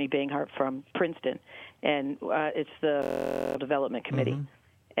Courtney Banghart from Princeton, and it's the Development Committee. Mm-hmm.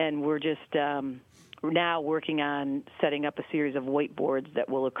 And we're just now working on setting up a series of whiteboards that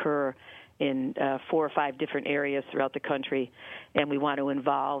will occur in 4 or 5 different areas throughout the country, and we want to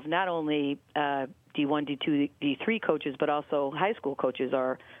involve not only D1, D2, D3 coaches, but also high school coaches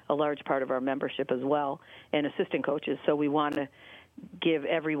are a large part of our membership as well, and assistant coaches. So we want to give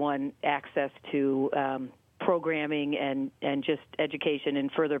everyone access to programming and just education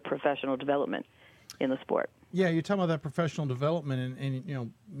and further professional development in the sport. Yeah, you're talking about that professional development, and you know,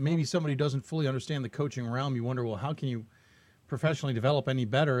 maybe somebody doesn't fully understand the coaching realm. You wonder, well, how can you professionally develop any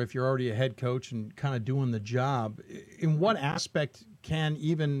better if you're already a head coach and kind of doing the job? In what aspect can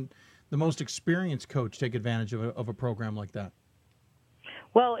even the most experienced coach take advantage of a program like that?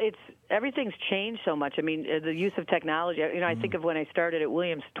 Well, everything's changed so much. I mean, the use of technology. You know, I think of when I started at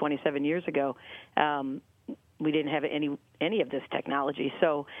Williams 27 years ago. We didn't have any of this technology.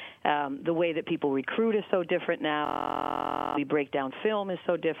 So the way that people recruit is so different now. We break down film is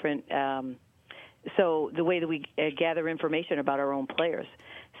so different. So the way that we gather information about our own players.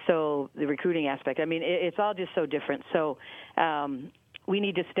 So the recruiting aspect. I mean, it's all just so different. So we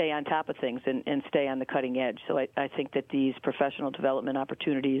need to stay on top of things and stay on the cutting edge. So I think that these professional development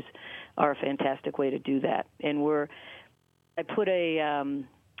opportunities are a fantastic way to do that. And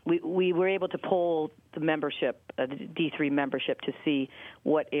we were able to poll the membership, the D3 membership, to see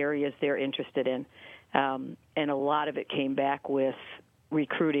what areas they're interested in. And a lot of it came back with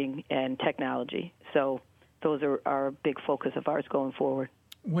recruiting and technology. So those are a big focus of ours going forward.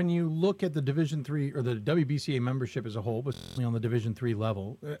 When you look at the Division III or the WBCA membership as a whole, but on the Division III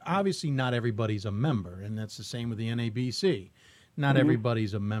level, obviously not everybody's a member, and that's the same with the NABC. Not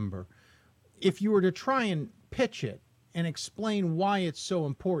everybody's a member. If you were to try and pitch it and explain why it's so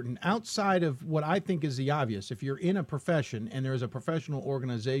important, outside of what I think is the obvious, if you're in a profession and there's a professional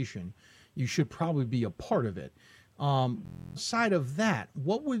organization, you should probably be a part of it. Side of that,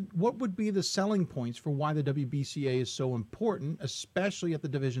 what would be the selling points for why the WBCA is so important, especially at the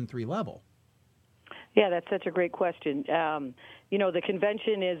Division III level? Yeah, that's such a great question. You know, the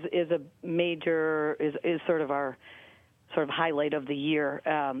convention is a major is sort of our sort of highlight of the year,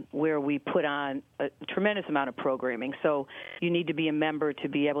 where we put on a tremendous amount of programming. So you need to be a member to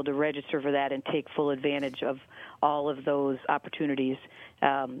be able to register for that and take full advantage of all of those opportunities.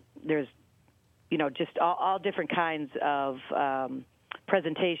 There's just all different kinds of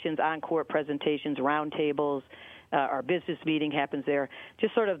presentations, on-court presentations, roundtables. Our business meeting happens there.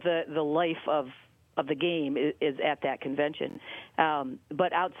 Just sort of the life of the game is at that convention.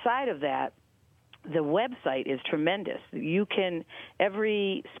 But outside of that, the website is tremendous.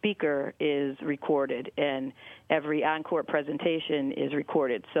 Every speaker is recorded, and every on-court presentation is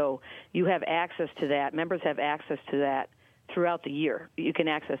recorded. So you have access to that. Members have access to that throughout the year. You can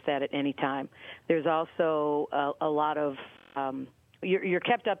access that at any time. There's also a lot of you're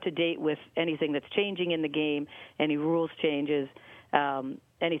kept up to date with anything that's changing in the game, any rules changes,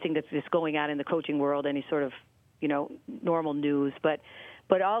 anything that's just going on in the coaching world, any sort of normal news, but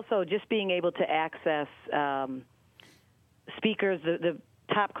also just being able to access speakers, the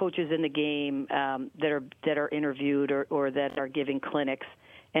top coaches in the game that are interviewed or that are giving clinics.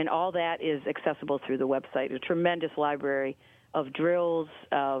 And all that is accessible through the website. A tremendous library of drills,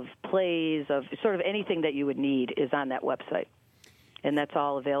 of plays, of sort of anything that you would need is on that website. And that's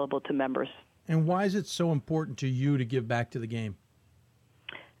all available to members. And why is it so important to you to give back to the game?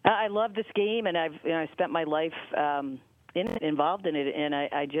 I love this game, and I spent my life involved in it, and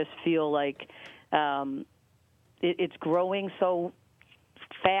I just feel like it's growing so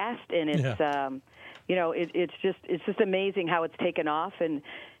fast, and it's it's just amazing how it's taken off, and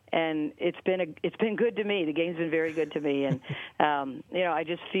it's been good to me. The game's been very good to me, and I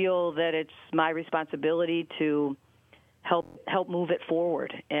just feel that it's my responsibility to help move it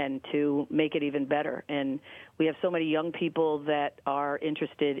forward and to make it even better. And we have so many young people that are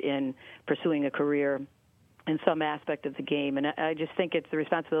interested in pursuing a career in some aspect of the game, and I just think it's the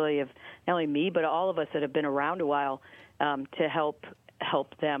responsibility of not only me but all of us that have been around a while to help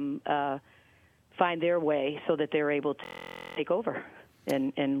them find their way so that they're able to take over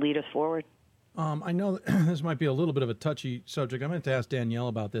and lead us forward. I know this might be a little bit of a touchy subject. I meant to ask Danielle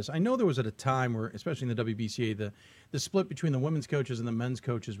about this. I know there was at a time where, especially in the WBCA, the split between the women's coaches and the men's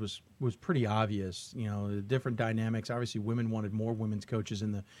coaches was pretty obvious. The different dynamics. Obviously, women wanted more women's coaches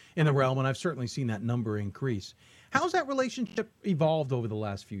in the realm, and I've certainly seen that number increase. How's that relationship evolved over the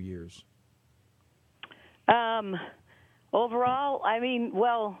last few years? Overall, I mean,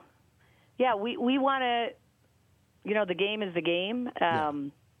 well, yeah, we want to, the game is the game.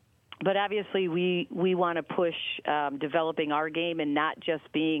 But obviously, we want to push developing our game and not just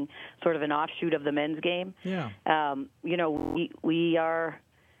being sort of an offshoot of the men's game. Yeah. We are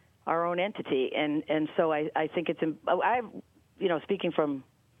our own entity, and so I think it's speaking from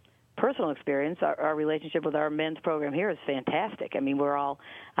personal experience, our relationship with our men's program here is fantastic. I mean, we're all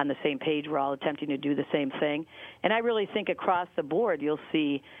on the same page. We're all attempting to do the same thing. And I really think across the board, you'll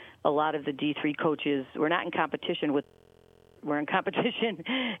see a lot of the D3 coaches. We're not in competition with. We're in competition,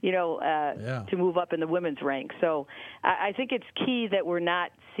 to move up in the women's ranks. So I think it's key that we're not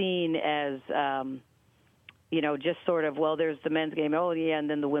seen as, just sort of, well, there's the men's game, oh, yeah, and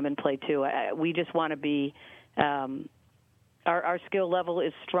then the women play too. We just want to be, our skill level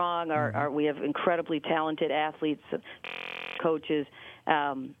is strong. We have incredibly talented athletes, coaches.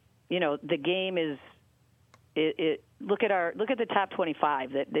 The game is, look at the top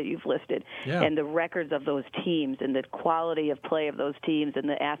 25 that you've listed, and the records of those teams, and the quality of play of those teams, and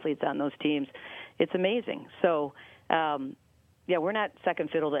the athletes on those teams. It's amazing. So, we're not second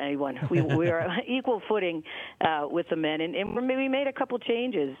fiddle to anyone. We are equal footing with the men, and we made a couple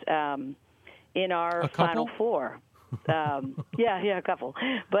changes in our Final Four. A couple.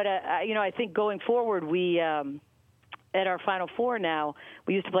 But I think going forward, we. At our Final Four now,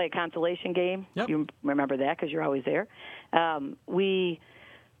 we used to play a consolation game. Yep. You remember that because you're always there. We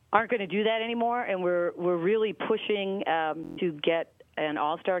aren't going to do that anymore, and we're really pushing to get an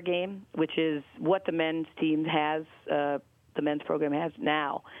all-star game, which is what the men's team has, the men's program has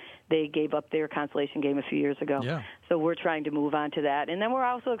now. They gave up their consolation game a few years ago. Yeah. So we're trying to move on to that. And then we're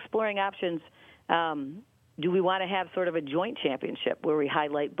also exploring options. Do we want to have sort of a joint championship where we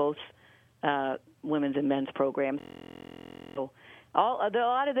highlight both women's and men's programs? So a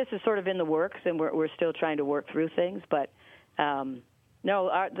lot of this is sort of in the works, and we're still trying to work through things. But I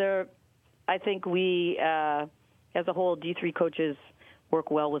think we, as a whole, D3 coaches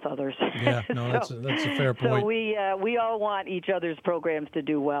work well with others. Yeah, no, that's a fair point. So we all want each other's programs to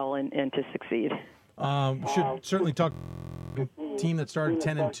do well and to succeed. Should certainly talk about a team that started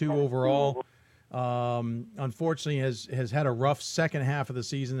 10-2 overall. Unfortunately has had a rough second half of the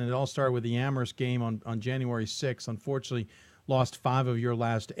season, and it all started with the Amherst game on January 6th. Unfortunately, lost 5 of your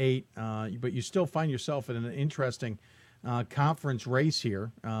last 8, but you still find yourself in an interesting conference race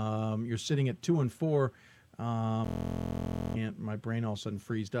here. You're sitting at 2-4. And my brain all of a sudden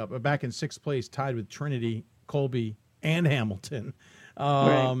freezed up. Back in 6th place, tied with Trinity, Colby, and Hamilton.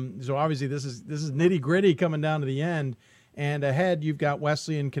 Right. So obviously this is nitty gritty coming down to the end. And ahead, you've got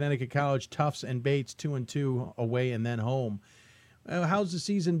Wesleyan, Connecticut College, Tufts, and Bates, 2-2 away and then home. How's the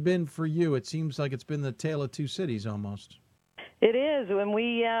season been for you? It seems like it's been the tale of two cities almost. It is, and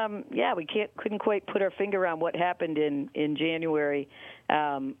we couldn't quite put our finger on what happened in January.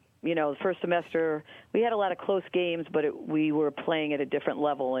 The first semester we had a lot of close games, but we were playing at a different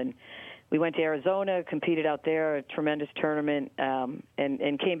level, and we went to Arizona, competed out there, a tremendous tournament,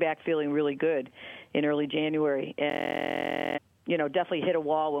 and came back feeling really good in early January. And, definitely hit a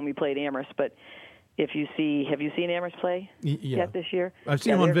wall when we played Amherst. But have you seen Amherst play yet this year? I've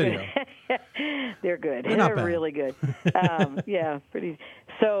seen them on video. They're good. They're really good. Pretty.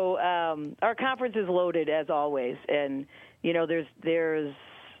 So our conference is loaded as always. And, there's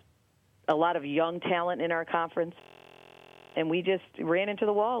a lot of young talent in our conference. And we just ran into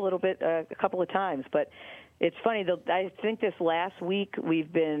the wall a little bit a couple of times. But it's funny, I think this last week we've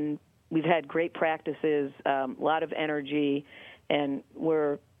had great practices, a lot of energy, and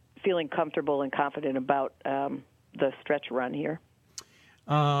we're feeling comfortable and confident about the stretch run here.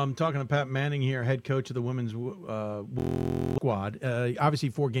 Talking to Pat Manning here, head coach of the women's squad. Obviously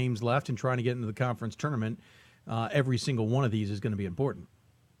 4 games left and trying to get into the conference tournament. Every single one of these is going to be important.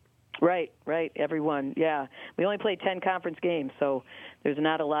 Right. Everyone, yeah. We only played 10 conference games, so there's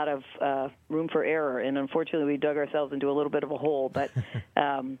not a lot of room for error. And unfortunately, we dug ourselves into a little bit of a hole. But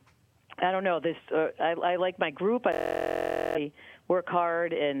I don't know. I like my group. I work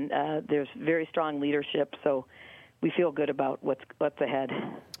hard, and there's very strong leadership. So we feel good about what's ahead.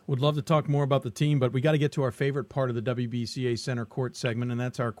 Would love to talk more about the team, but we got to get to our favorite part of the WBCA Center Court segment, and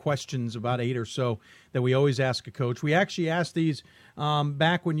that's our questions, about 8 or so, that we always ask a coach. We actually asked these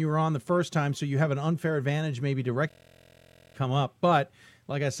back when you were on the first time, so you have an unfair advantage maybe to come up. But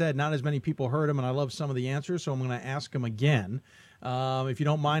like I said, not as many people heard them, and I love some of the answers, so I'm going to ask them again. If you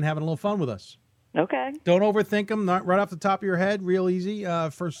don't mind having a little fun with us. Okay. Don't overthink them. Not right off the top of your head. Real easy.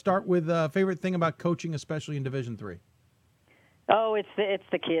 First, start with favorite thing about coaching, especially in Division III. Oh, it's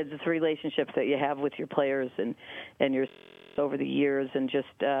the kids. It's the relationships that you have with your players and your over the years, and just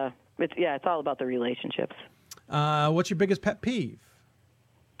it's all about the relationships. What's your biggest pet peeve?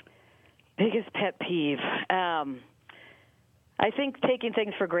 Biggest pet peeve. I think taking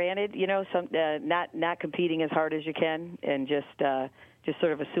things for granted. Not competing as hard as you can, and just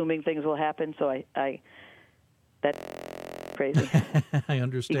sort of assuming things will happen. So that's crazy. I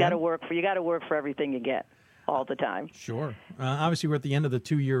understand. You got to work for everything you get. all the time. Sure. Obviously, we're at the end of the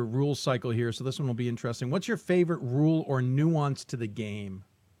 2-year rule cycle here, so this one will be interesting. What's your favorite rule or nuance to the game?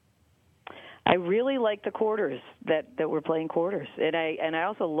 I really like the quarters, that we're playing quarters, and I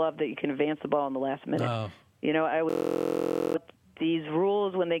also love that you can advance the ball in the last minute. Oh. You know, these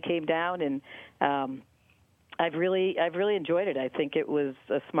rules when they came down, and I've really enjoyed it. I think it was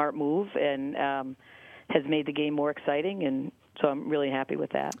a smart move and has made the game more exciting, and so I'm really happy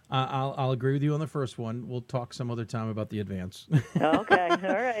with that. I'll agree with you on the first one. We'll talk some other time about the advance. Okay,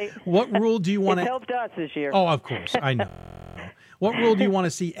 all right. What rule do you want to? It helped us this year. Oh, of course, I know. What rule do you want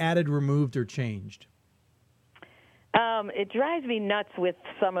to see added, removed, or changed? It drives me nuts with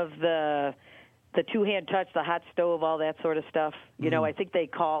some of the two-hand touch, the hot stove, all that sort of stuff. You know, I think they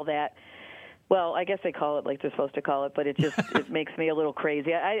call that. Well, I guess they call it like they're supposed to call it, but it just it makes me a little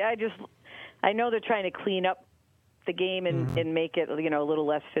crazy. I know they're trying to clean up the game and make it, you know, a little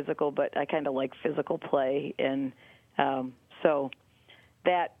less physical, but I kind of like physical play, and so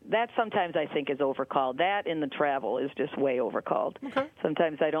that sometimes I think is overcalled. That in the travel is just way overcalled. Okay.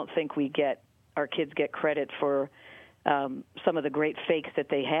 Sometimes I don't think our kids get credit for some of the great fakes that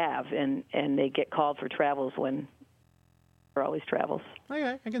they have, and they get called for travels when they're always travels.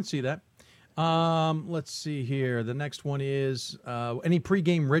 Okay, I can see that. Let's see here. The next one is any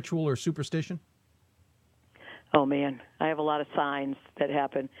pregame ritual or superstition? Oh man, I have a lot of signs that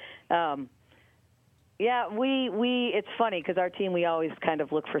happen. Yeah, we it's funny because our team, we always kind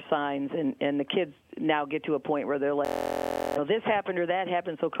of look for signs, and the kids now get to a point where they're like, oh, this happened or that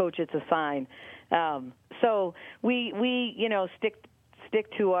happened, so coach, it's a sign. So we you know stick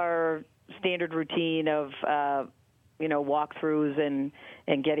to our standard routine of you know, walkthroughs and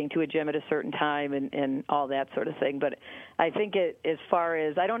getting to a gym at a certain time and all that sort of thing. But I think as far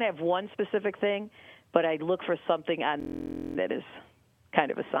as, I don't have one specific thing, but I look for something on that is kind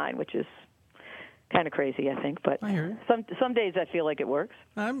of a sign, which is kind of crazy, I think. But I hear you. Some days I feel like it works.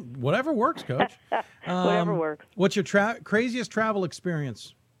 Whatever works, Coach. Whatever works. What's your craziest travel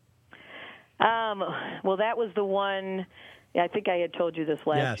experience? Well, that was the one, I think I had told you this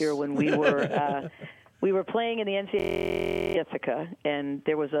last year when we were we were playing in the NCAA Ithaca, and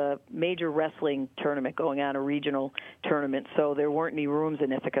there was a major wrestling tournament going on, a regional tournament, so there weren't any rooms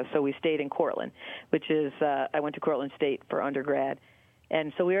in Ithaca, so we stayed in Cortland, which is, I went to Cortland State for undergrad.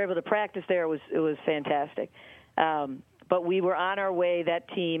 And so we were able to practice there. It was fantastic. But we were on our way, that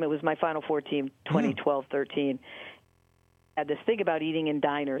team, it was my Final Four team, 2012-13, had this thing about eating in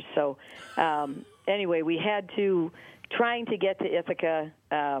diners. So anyway, we had to, trying to get to Ithaca,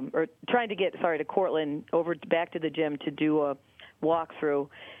 to Cortland, back to the gym to do a walkthrough,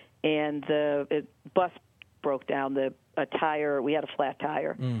 and the bus broke down. A tire, we had a flat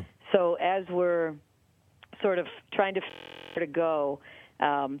tire. So as we're sort of trying to go,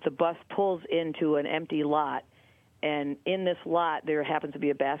 the bus pulls into an empty lot, and in this lot there happens to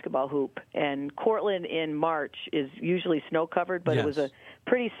be a basketball hoop. And Cortland in March is usually snow covered, but it was a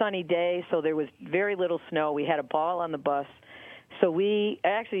pretty sunny day, so there was very little snow. We had a ball on the bus, so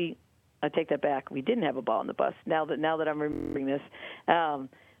I take that back. We didn't have a ball on the bus. Now that I'm remembering this,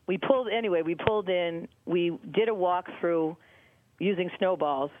 we pulled in. We did a walkthrough using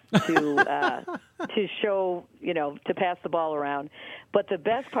snowballs to show, to pass the ball around. But the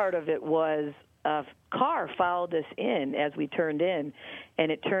best part of it was a car followed us in as we turned in,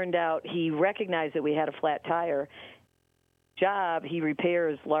 and it turned out he recognized that we had a flat tire. He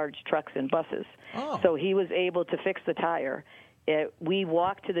repairs large trucks and buses. Oh. So he was able to fix the tire. We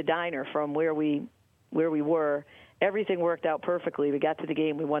walked to the diner from where we were. Everything worked out perfectly. We got to the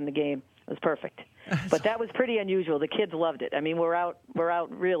game. We won the game. It was perfect. But that was pretty unusual. The kids loved it. I mean, we're out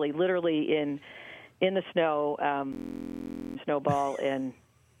literally in the snow, snowball, and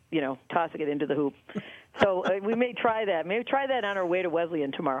tossing it into the hoop. So we may try that. Maybe try that on our way to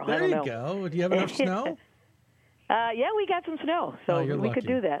Wesleyan tomorrow. There I don't know. you go. Do you have enough snow? Yeah, we got some snow, so we could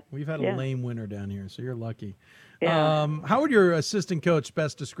do that. We've had a lame winter down here, so you're lucky. Yeah. How would your assistant coach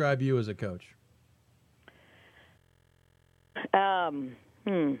best describe you as a coach?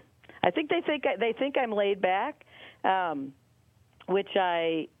 I think they think I'm laid back, which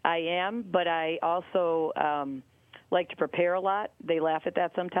I am, but I also like to prepare a lot. They laugh at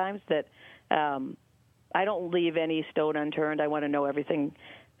that sometimes, that I don't leave any stone unturned. I want to know everything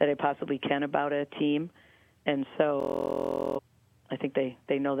that I possibly can about a team, and so I think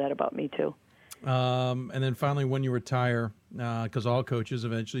they know that about me too. And then finally, when you retire, because all coaches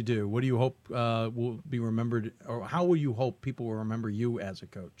eventually do, what do you hope will be remembered, or how will you hope people will remember you as a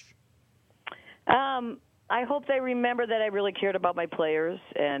coach? I hope they remember that I really cared about my players,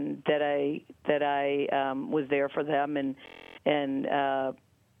 and that I was there for them, and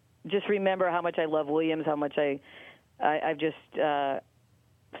just remember how much I love Williams, how much I've just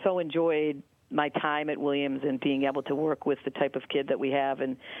so enjoyed my time at Williams and being able to work with the type of kid that we have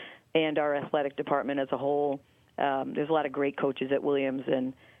and our athletic department as a whole. There's a lot of great coaches at Williams,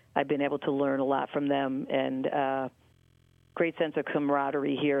 and I've been able to learn a lot from them, and great sense of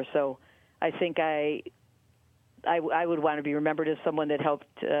camaraderie here. So I think I would want to be remembered as someone that helped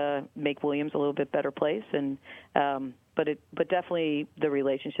make Williams a little bit better place, and but definitely the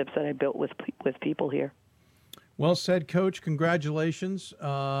relationships that I built with people here. Well said, Coach. Congratulations.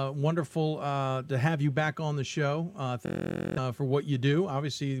 Wonderful to have you back on the show for what you do.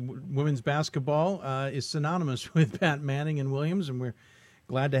 Obviously, women's basketball is synonymous with Pat Manning and Williams, and we're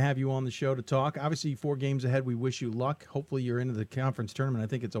glad to have you on the show to talk. Obviously, 4 games ahead. We wish you luck. Hopefully, you're into the conference tournament. I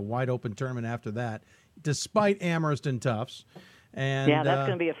think it's a wide-open tournament after that, despite Amherst and Tufts. And, yeah, that's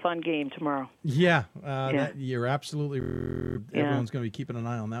going to be a fun game tomorrow. Yeah, you're absolutely. Everyone's going to be keeping an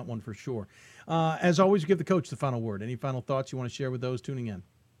eye on that one for sure. As always, give the coach the final word. Any final thoughts you want to share with those tuning in?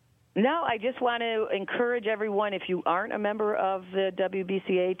 No, I just want to encourage everyone, if you aren't a member of the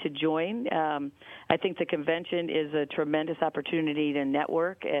WBCA, to join. I think the convention is a tremendous opportunity to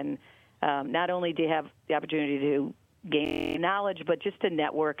network, and not only do you have the opportunity to gain knowledge, but just to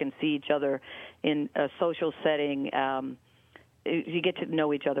network and see each other in a social setting. You get to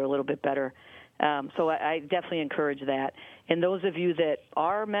know each other a little bit better. So I definitely encourage that. And those of you that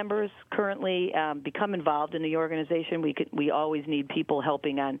are members currently, become involved in the organization. We always need people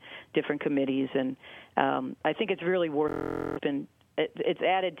helping on different committees, and I think it's really worked, and it's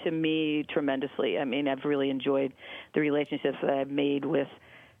added to me tremendously. I mean, I've really enjoyed the relationships that I've made with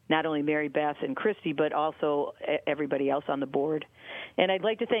not only Mary Beth and Christy, but also everybody else on the board. And I'd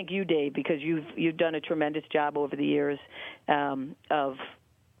like to thank you, Dave, because you've done a tremendous job over the years of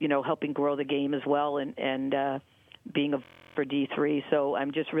helping grow the game as well, and being for D3. So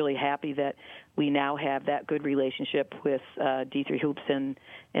I'm just really happy that we now have that good relationship with D3 Hoops and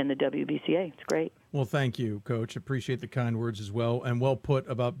the WBCA. It's great. Well, thank you, Coach. Appreciate the kind words as well, and well put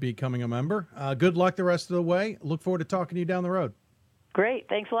about becoming a member. Good luck the rest of the way. Look forward to talking to you down the road. Great.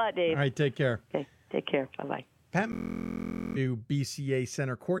 Thanks a lot, Dave. All right, take care. Okay, take care. Bye-bye. Pat, new BCA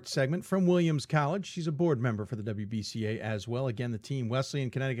Center Court segment from Williams College. She's a board member for the WBCA as well. Again, the team, Wesleyan,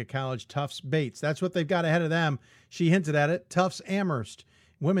 Connecticut College, Tufts, Bates. That's what they've got ahead of them. She hinted at it. Tufts, Amherst,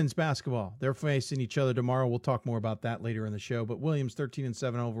 women's basketball. They're facing each other tomorrow. We'll talk more about that later in the show. But Williams,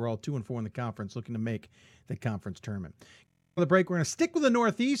 13-7 overall, 2-4 in the conference, looking to make the conference tournament. For the break, we're going to stick with the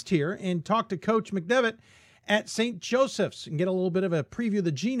Northeast here and talk to Coach McDevitt at St. Joseph's and get a little bit of a preview of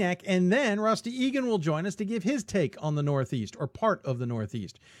the GNAC, and then Rusty Egan will join us to give his take on the Northeast, or part of the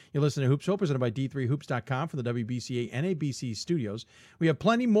Northeast. You listen to Hoops Hope, presented by D3Hoops.com for the WBCA NABC studios. We have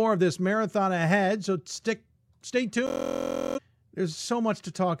plenty more of this marathon ahead, so stay tuned. There's so much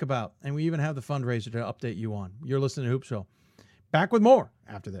to talk about, and we even have the fundraiser to update you on. You're listening to Hoops Hope. Back with more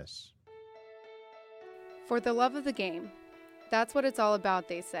after this. For the love of the game. That's what it's all about,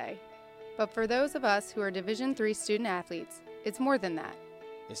 they say. But for those of us who are Division III student athletes, it's more than that.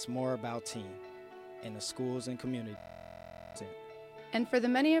 It's more about team and the schools and community. And for the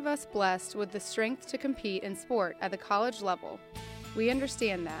many of us blessed with the strength to compete in sport at the college level, we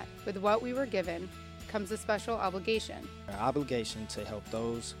understand that with what we were given comes a special obligation. Our obligation to help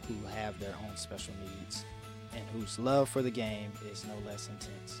those who have their own special needs and whose love for the game is no less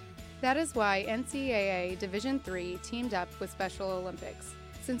intense. That is why NCAA Division III teamed up with Special Olympics.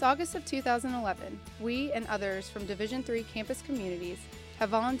 Since August of 2011, we and others from Division III campus communities have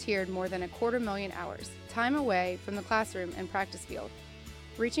volunteered more than 250,000 hours, time away from the classroom and practice field,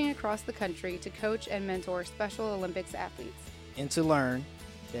 reaching across the country to coach and mentor Special Olympics athletes. And to learn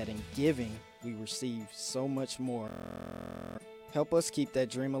that in giving, we receive so much more. Help us keep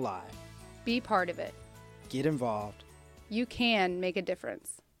that dream alive. Be part of it. Get involved. You can make a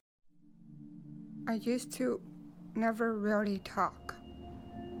difference. I used to never really talk.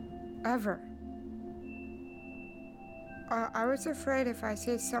 Ever. I was afraid if I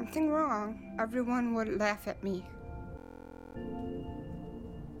said something wrong, everyone would laugh at me.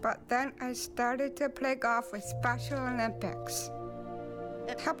 But then I started to play golf with Special Olympics.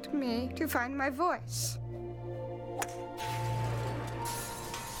 It helped me to find my voice.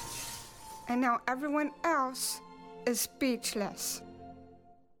 And now everyone else is speechless.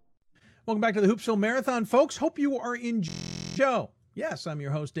 Welcome back to the Hoopsville Marathon, folks. Hope you are enjoying the show. Yes, I'm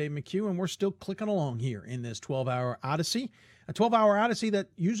your host, Dave McHugh, and we're still clicking along here in this 12-hour odyssey. A 12-hour odyssey that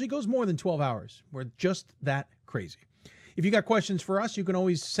usually goes more than 12 hours. We're just that crazy. If you got questions for us, you can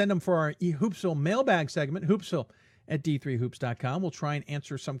always send them for our Hoopsville mailbag segment, at d3hoops.com. We'll try and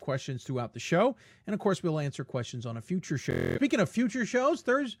answer some questions throughout the show. And, of course, we'll answer questions on a future show. Speaking of future shows,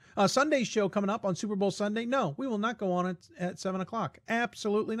 Sunday's show coming up on Super Bowl Sunday. No, we will not go on at 7 o'clock.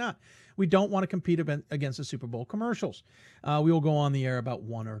 Absolutely not. We don't want to compete against the Super Bowl commercials. We will go on the air about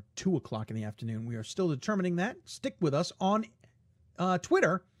 1 or 2 o'clock in the afternoon. We are still determining that. Stick with us on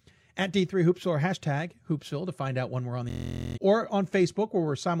Twitter at D3Hoopsville or hashtag Hoopsville to find out when we're on the air. Or on Facebook, where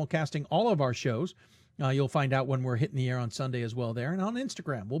we're simulcasting all of our shows. You'll find out when we're hitting the air on Sunday as well there. And on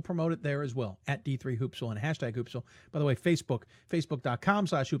Instagram, we'll promote it there as well, at D3Hoopsville and hashtag Hoopsville. By the way,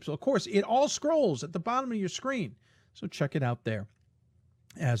 Facebook.com/Hoopsville. Of course, it all scrolls at the bottom of your screen, so check it out there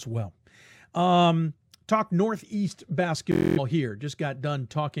as well. Talk Northeast basketball here. Just got done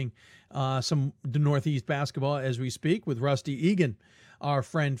talking some Northeast basketball as we speak with Rusty Egan, our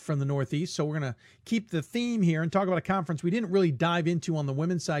friend from the Northeast. So we're going to keep the theme here and talk about a conference we didn't really dive into on the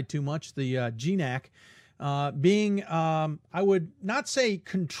women's side too much, the GNAC, being, I would not say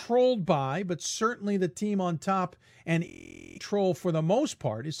controlled by, but certainly the team on top and control for the most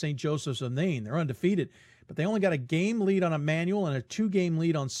part is St. Joseph's of Nain. They're undefeated, but they only got a game lead on Emmanuel and a 2-game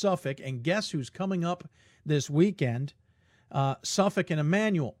lead on Suffolk. And guess who's coming up this weekend? Suffolk and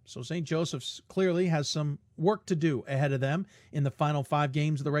Emmanuel. So St. Joseph's clearly has some work to do ahead of them in the final 5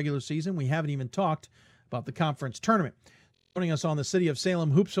 games of the regular season. We haven't even talked about the conference tournament. Joining us on the City of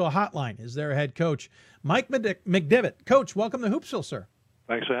Salem Hoopsville hotline is their head coach, Mike McDivitt. Coach, welcome to Hoopsville, sir.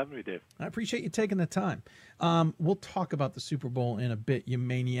 Thanks for having me, Dave. I appreciate you taking the time. We'll talk about the Super Bowl in a bit, you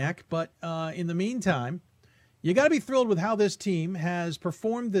maniac. But in the meantime, you got to be thrilled with how this team has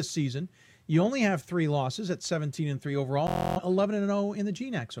performed this season. You only have 3 losses at 17-3 overall, 11-0 in the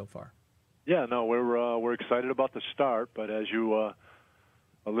GNAC so far. Yeah, no, we're excited about the start, but as you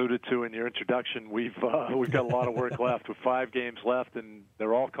alluded to in your introduction, we've got a lot of work left with 5 games left, and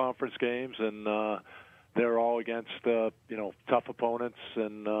they're all conference games, and they're all against tough opponents,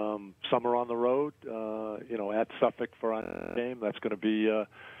 and some are on the road. At Suffolk for a game, that's going to be a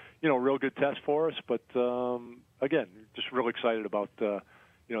real good test for us. But again, just real excited about the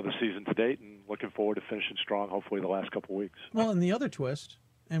season to date, and looking forward to finishing strong, hopefully the last couple of weeks. Well, and the other twist,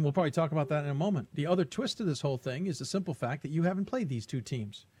 and we'll probably talk about that in a moment, the other twist to this whole thing is the simple fact that you haven't played these 2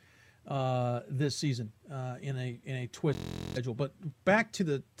 teams this season in a twist schedule. But back to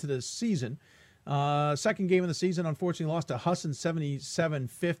the season, second game of the season, unfortunately lost to Husson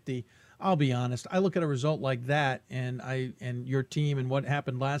 77-50. I'll be honest, I look at a result like that and your team and what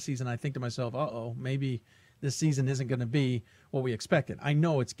happened last season, I think to myself, maybe this season isn't going to be what we expected. I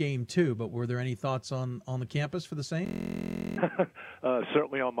know it's game 2, but were there any thoughts on the campus for the same?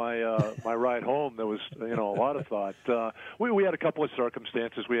 Certainly on my ride home, there was a lot of thought. We had a couple of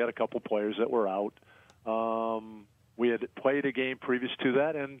circumstances. We had a couple players that were out. We had played a game previous to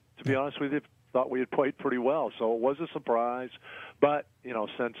that, and to be honest with you, thought we had played pretty well. So it was a surprise. But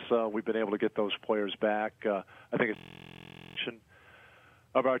since we've been able to get those players back, I think it's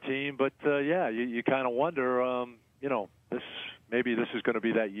of our team. But you kind of wonder, maybe this is going to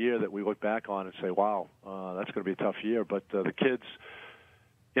be that year that we look back on and say, wow, that's going to be a tough year. But the kids,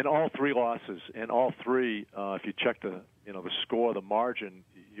 in all 3 losses, in all 3, if you check the score, the margin,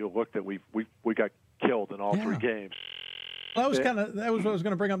 you'll look that we got killed in all 3 games. Well, that was what I was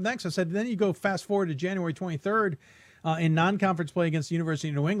going to bring up next. I said, then you go fast forward to January 23rd in non-conference play against the University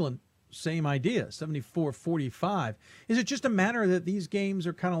of New England. Same idea, 74-45. Is it just a matter that these games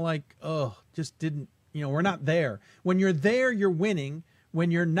are kind of like, just didn't, we're not there. When you're there, you're winning. When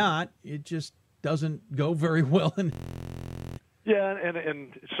you're not, it just doesn't go very well. Yeah,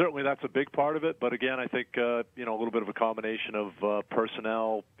 and certainly that's a big part of it. But again, I think a little bit of a combination of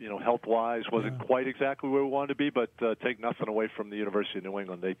personnel, health-wise, wasn't quite exactly where we wanted to be. But take nothing away from the University of New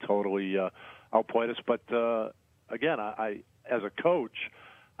England, they totally outplayed us. But again, I as a coach,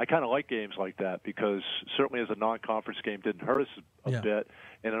 I kind of like games like that because certainly as a non-conference game didn't hurt us a bit,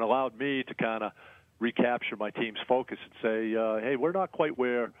 and it allowed me to kind of recapture my team's focus and say, hey, we're not quite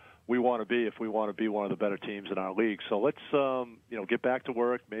where we want to be if we want to be one of the better teams in our league. So let's get back to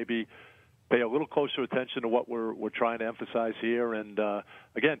work, maybe pay a little closer attention to what we're trying to emphasize here. And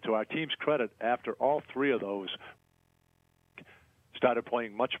again, to our team's credit, after all 3 of those, started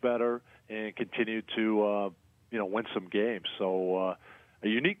playing much better and continued to win some games. So a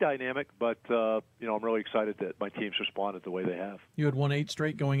unique dynamic, but I'm really excited that my team's responded the way they have. You had won 8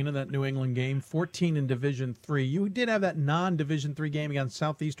 straight going into that New England game, 14 in Division III. You did have that non-Division III game against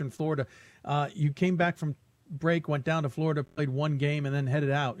Southeastern Florida. You came back from break, went down to Florida, played 1 game, and then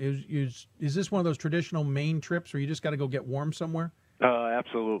headed out. Is this one of those traditional Maine trips where you just got to go get warm somewhere?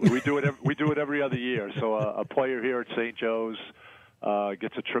 Absolutely. We do it every other year. So a player here at St. Joe's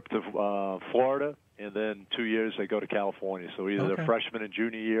gets a trip to Florida, and then 2 years they go to California. So either they're freshman and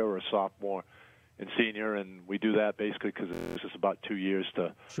junior year or a sophomore and senior, and we do that basically because it's just about 2 years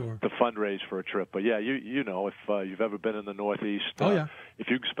to fundraise for a trip. But yeah, you know, if you've ever been in the Northeast, if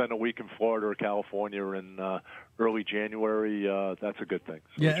you can spend a week in Florida or California in early January, that's a good thing.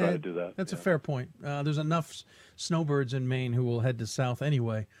 So we try to do that. That's a fair point. There's enough snowbirds in Maine who will head to South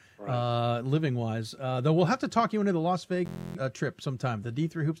anyway, living wise. Though we'll have to talk you into the Las Vegas trip sometime, the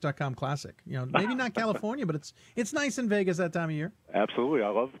D3Hoops.com Classic. You know, maybe not California, but it's nice in Vegas that time of year. Absolutely, I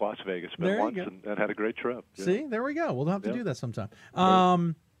love Las Vegas. Been once and had a great trip. Yeah. See, there we go. We'll have to do that sometime.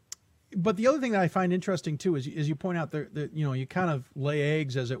 But the other thing that I find interesting too is you point out that you know, you kind of lay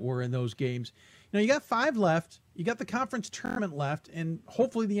eggs, as it were, in those games. You know, you got 5 left. You got the conference tournament left, and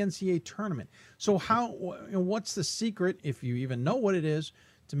hopefully the NCAA tournament. So what's the secret, if you even know what it is,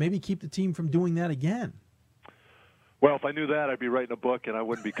 to maybe keep the team from doing that again? Well, if I knew that, I'd be writing a book, and I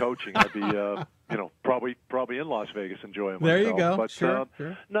wouldn't be coaching. I'd be, you know, probably in Las Vegas enjoying myself. There you go. But, sure.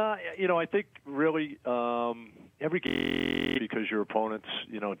 No, you know, I think really every game, because your opponent's,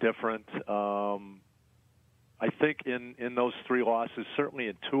 you know, different. I think in those 3 losses, certainly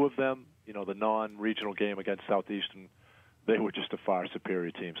in 2 of them, you know, the non-regional game against Southeastern, they were just a far superior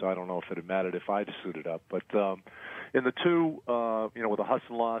team. So I don't know if it had mattered if I'd suited up. But in the 2, you know, with the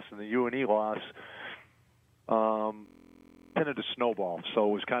Hudson loss and the UNE loss, tended to snowball. So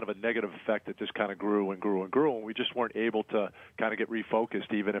it was kind of a negative effect that just kind of grew and grew and grew, and we just weren't able to kind of get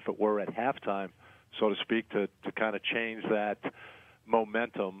refocused, even if it were at halftime, so to speak, to kind of change that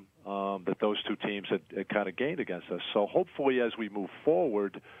momentum that those 2 teams had kind of gained against us. So hopefully as we move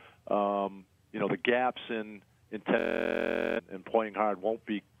forward, you know, the gaps in and playing hard won't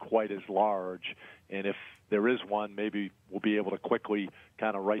be quite as large, and if there is one, maybe we'll be able to quickly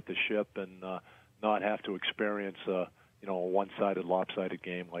kind of right the ship and not have to experience you know, a one-sided, lopsided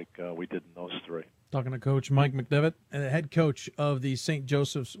game like we did in those 3. Talking to Coach Mike McDevitt, and the head coach of the St.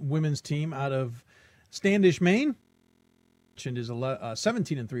 Joseph's women's team out of Standish, Maine. And is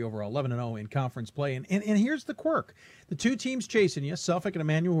 17-3 overall, 11-0 in conference play. And here's the quirk. The 2 teams chasing you, Suffolk and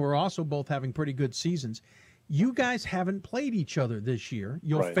Emmanuel, who are also both having pretty good seasons, you guys haven't played each other this year.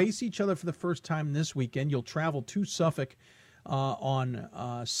 You'll face each other for the first time this weekend. You'll travel to Suffolk on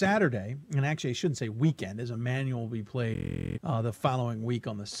Saturday, and actually I shouldn't say weekend, as Emmanuel will be played the following week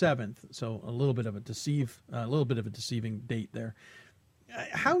on the 7th. So a little bit of a deceiving date there.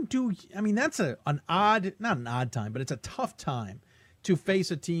 That's not an odd time, but it's a tough time to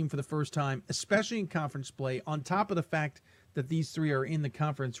face a team for the first time, especially in conference play, on top of the fact that these 3 are in the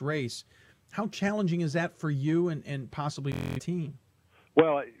conference race. How challenging is that for you and possibly the team?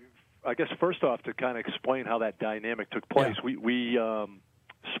 Well, I guess first off, to kind of explain how that dynamic took place, we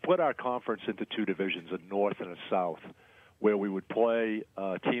split our conference into 2 divisions, a North and a South, where we would play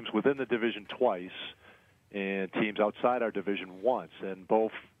teams within the division twice and teams outside our division once. And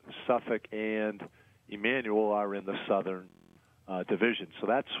both Suffolk and Emmanuel are in the Southern division. So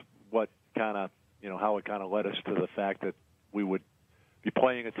that's what kind of, you know, how it kind of led us to the fact that we would be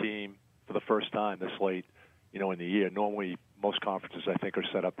playing a team for the first time this late, you know, in the year. Normally, most conferences, I think, are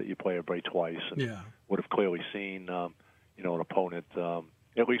set up that you play everybody twice, and would have clearly seen, you know, an opponent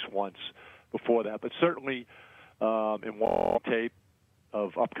at least once before that. But certainly, in one tape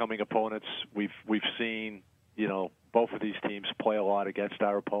of upcoming opponents, we've seen, you know, both of these teams play a lot against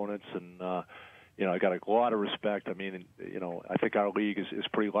our opponents, and you know, I got a lot of respect. I mean, you know, I think our league is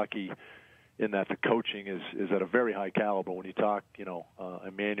pretty lucky in that the coaching is at a very high caliber. When you talk, you know,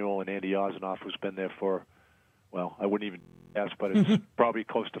 Emmanuel and Andy Ozanoff, who's been there for, well, I wouldn't even guess, but it's probably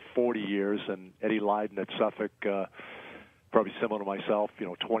close to 40 years, and Eddie Leiden at Suffolk, probably similar to myself, you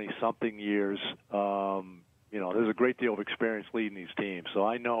know, 20-something years. You know, there's a great deal of experience leading these teams. So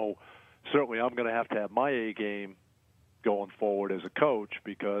I know certainly I'm going to have my A game going forward as a coach,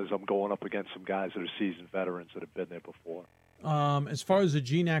 because I'm going up against some guys that are seasoned veterans that have been there before. As far as the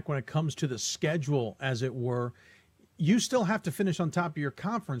GNAC, when it comes to the schedule, as it were, you still have to finish on top of your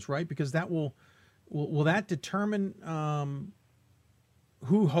conference, right? Because that will that determine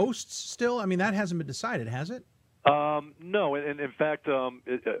who hosts still? I mean, that hasn't been decided, has it? No, and in fact,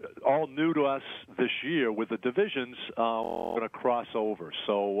 all new to us this year with the divisions going to cross over.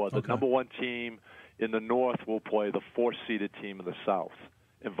 So the number 1 team in the North will play the 4th-seeded team in the South,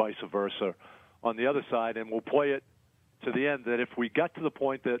 and vice versa on the other side, and we'll play it to the end that if we got to the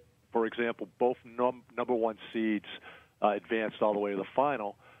point that, for example, both number 1 seeds advanced all the way to the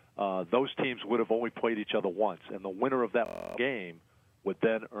final, those teams would have only played each other once, and the winner of that game would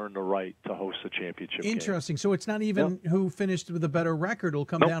then earn the right to host the championship Interesting. game. So it's not even who finished with a better record. It'll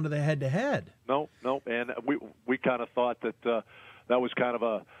come down to the head-to-head. No. And we kind of thought that that was kind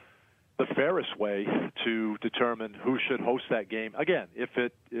of the fairest way to determine who should host that game. Again, if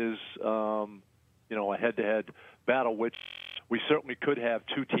it is a head-to-head battle, which we certainly could have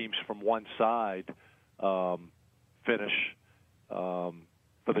two teams from one side finish for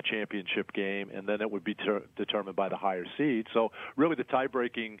the championship game, and then it would be determined by the higher seed. So really the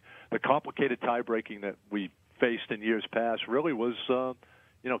complicated tie-breaking that we faced in years past really was,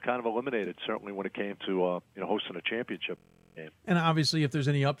 kind of eliminated, certainly when it came to, hosting a championship game. And obviously, if there's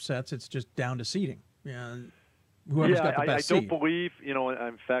any upsets, it's just down to seeding. Yeah. Whoever's got the best I don't seed. believe,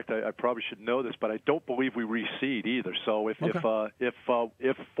 in fact, I probably should know this, but I don't believe we reseed either. So if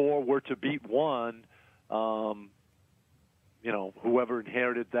 4 were to beat 1, whoever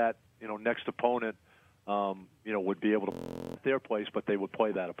inherited that, next opponent, would be able to their place, but they would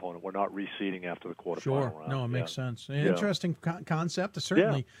play that opponent. We're not reseeding after the quarterfinal round. No, it makes sense. Interesting concept.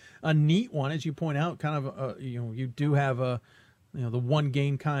 Certainly a neat one, as you point out. Kind of, you do have the one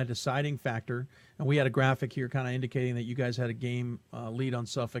game kind of deciding factor. And we had a graphic here kind of indicating that you guys had a game lead on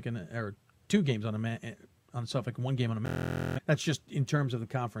Suffolk or 2 games on Suffolk, 1 game on a man. That's just in terms of the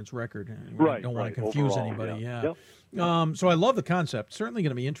conference record. Right. Don't want to confuse anybody. So I love the concept. Certainly going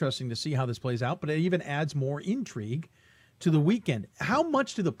to be interesting to see how this plays out, but it even adds more intrigue to the weekend. How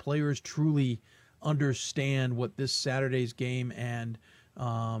much do the players truly understand what this Saturday's game and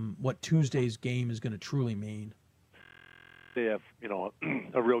what Tuesday's game is going to truly mean? They have,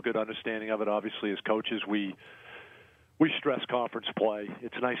 a real good understanding of it. Obviously, as coaches, we stress conference play.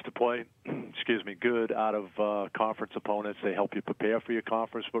 It's nice to play, good out of conference opponents. They help you prepare for your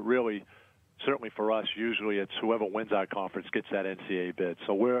conference, but really, certainly for us, usually it's whoever wins our conference gets that NCAA bid.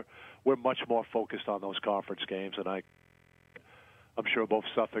 So we're much more focused on those conference games, and I'm sure both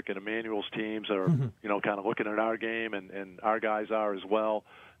Suffolk and Emmanuel's teams are, kind of looking at our game, and our guys are as well.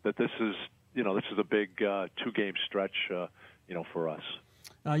 That this is a big 2-game stretch, for us.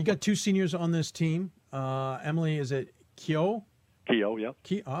 You got 2 seniors on this team. Emily, is it Keogh? Keogh, yeah.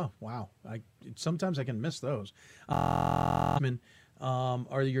 Oh, wow. Sometimes I can miss those. Are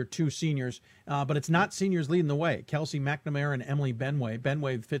your 2 seniors, but it's not seniors leading the way. Kelsey McNamara and Emily Benway.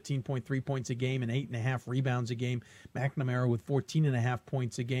 Benway with 15.3 points a game and 8.5 rebounds a game. McNamara with 14.5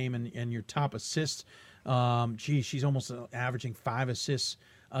 points a game, and your top assists. She's almost averaging 5 assists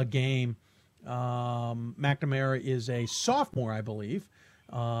a game. McNamara is a sophomore, I believe,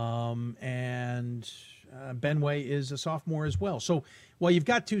 and Benway is a sophomore as well. So while you've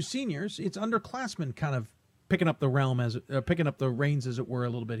got 2 seniors, it's underclassmen kind of picking up the reins, as it were, a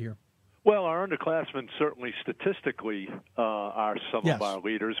little bit here. Well, our underclassmen certainly statistically are some of our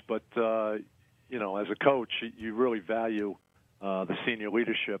leaders, but as a coach, you really value the senior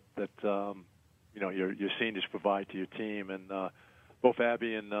leadership that your seniors provide to your team, and both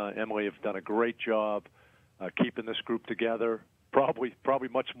Abby and Emily have done a great job keeping this group together. Probably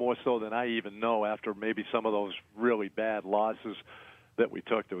much more so than I even know after maybe some of those really bad losses that we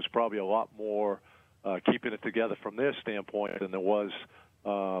took. There was probably a lot more keeping it together from their standpoint than there was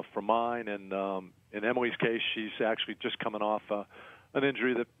from mine. And in Emily's case, she's actually just coming off an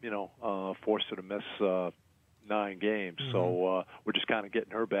injury that forced her to miss 9 games. Mm-hmm. So we're just kind of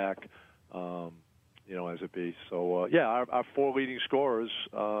getting her back. As it be. So, our 4 leading scorers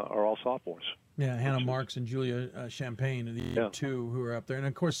are all sophomores. Yeah, Hannah Marks and Julia Champagne, the 2 who are up there. And,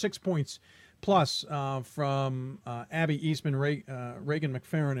 of course, 6 points plus from Abby Eastman, Reagan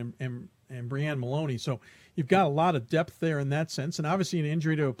McFerrin, and Brianne Maloney. So you've got a lot of depth there in that sense. And obviously an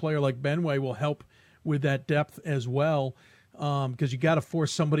injury to a player like Benway will help with that depth as well, because you got to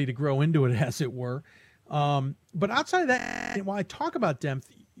force somebody to grow into it, as it were. But outside of that, while I talk about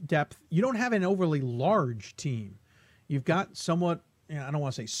depth, you don't have an overly large team. You've got somewhat, I don't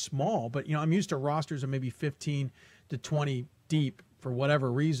want to say small, but I'm used to rosters of maybe 15 to 20 deep for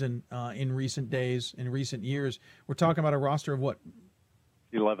whatever reason in recent days, in recent years. We're talking about a roster of what?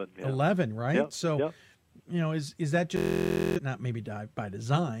 11. Yeah. 11, right? Yep. So, is that just not maybe by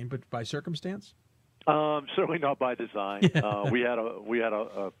design, but by circumstance? Certainly not by design. We had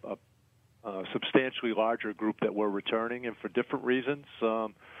a substantially larger group that were returning, and for different reasons.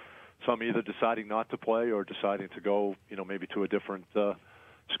 Some either deciding not to play or deciding to go, maybe to a different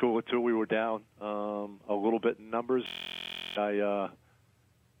school or 2. We were down a little bit in numbers. For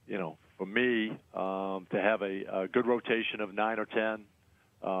me, to have a good rotation of 9 or 10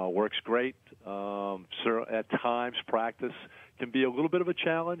 works great. At times, practice can be a little bit of a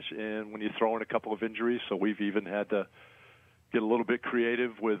challenge, and when you throw in a couple of injuries, so we've even had to get a little bit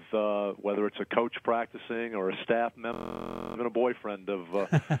creative with whether it's a coach practicing or a staff member, even a boyfriend of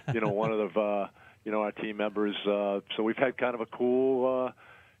one of our team members. So we've had kind of a cool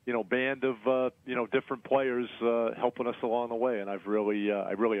band of different players helping us along the way, and I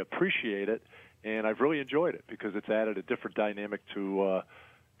really appreciate it, and I've really enjoyed it because it's added a different dynamic to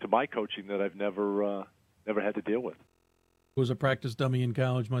my coaching that I've never had to deal with. Was a practice dummy in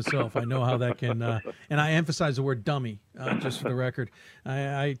college myself. I know how that can, and I emphasize the word dummy, just for the record.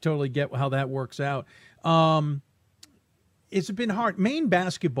 I totally get how that works out. It's been hard. Maine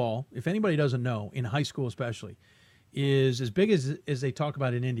basketball, if anybody doesn't know, in high school especially, is as big as they talk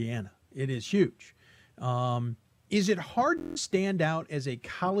about in Indiana. It is huge. Is it hard to stand out as a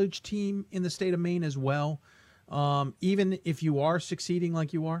college team in the state of Maine as well, even if you are succeeding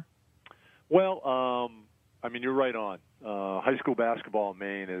like you are? Well, you're right on. High school basketball in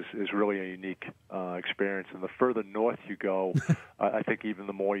Maine is really a unique experience, and the further north you go, I think even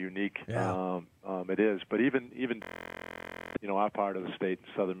the more unique it is. But even our part of the state in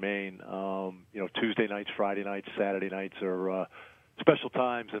southern Maine, Tuesday nights, Friday nights, Saturday nights are special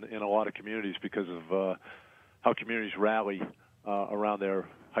times in a lot of communities because of how communities rally around their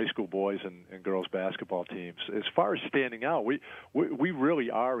high school boys and girls basketball teams. As far as standing out, we really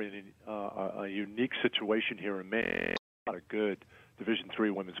are in a unique situation here in Maine. A lot of good Division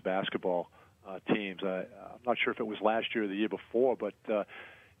III women's basketball teams. I'm not sure if it was last year or the year before, but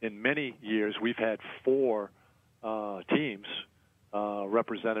in many years we've had 4 teams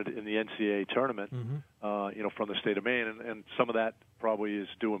represented in the NCAA tournament, from the state of Maine, and some of that probably is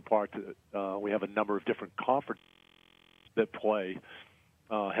due in part to we have a number of different conferences that play.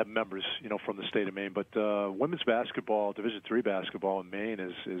 Have members, from the state of Maine. But women's basketball, Division III basketball in Maine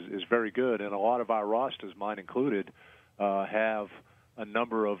is very good, and a lot of our rosters, mine included, have a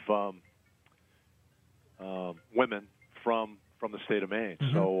number of women from the state of Maine.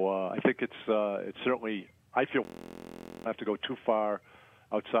 So I think it's certainly. I feel I don't have to go too far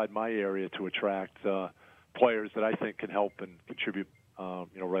outside my area to attract players that I think can help and contribute,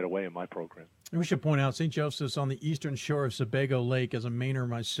 right away in my program. And we should point out St. Joseph's on the eastern shore of Sebago Lake. As a Mainer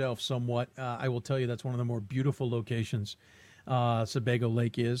myself somewhat, I will tell you that's one of the more beautiful locations Sebago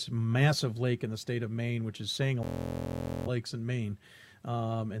Lake is. Massive lake in the state of Maine, which is saying lakes in Maine.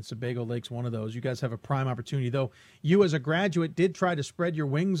 And Sebago Lake's one of those. You guys have a prime opportunity, though. You, as a graduate, did try to spread your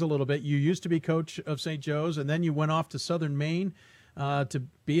wings a little bit. You used to be coach of St. Joe's, and then you went off to Southern Maine to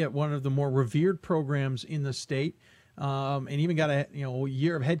be at one of the more revered programs in the state, and even got a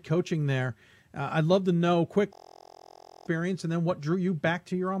year of head coaching there. I'd love to know quick experience, and then what drew you back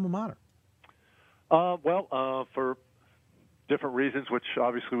to your alma mater. For different reasons, which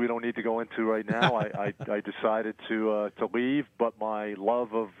obviously we don't need to go into right now, I decided to leave. But my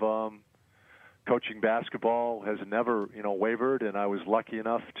love of coaching basketball has never wavered, and I was lucky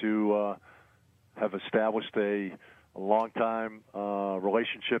enough to have established a long-time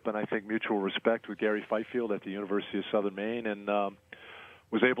relationship and I think mutual respect with Gary Fifield at the University of Southern Maine, and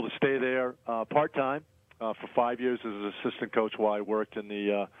was able to stay there part-time for 5 years as an assistant coach while I worked in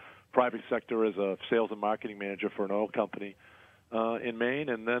the private sector as a sales and marketing manager for an oil company in Maine,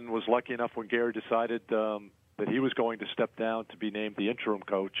 and then was lucky enough when Gary decided that he was going to step down to be named the interim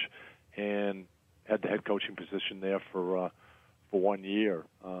coach, and had the head coaching position there for 1 year.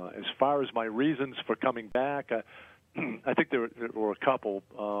 As far as my reasons for coming back, I think there were a couple.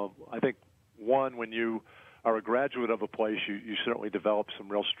 I think one, when you are a graduate of a place, you certainly develop some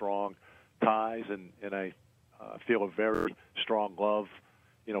real strong ties, and I feel a very strong love,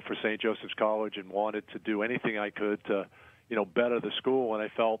 for St. Joseph's College, and wanted to do anything I could to, better the school. And I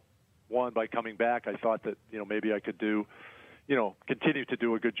felt, one, by coming back, I thought that, maybe I could do, continue to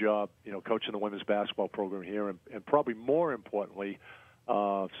do a good job, coaching the women's basketball program here, and probably more importantly,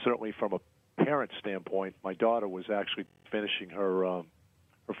 certainly from a parent standpoint, my daughter was actually finishing her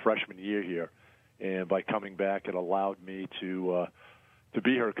freshman year here, and by coming back, it allowed me to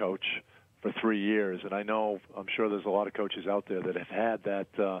be her coach for 3 years. And I'm sure there's a lot of coaches out there that have had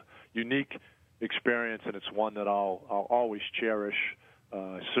that unique experience, and it's one that I'll always cherish.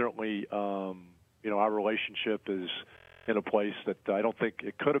 Certainly, our relationship is in a place that I don't think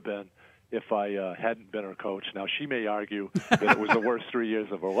it could have been if I hadn't been her coach. Now, she may argue that it was the worst 3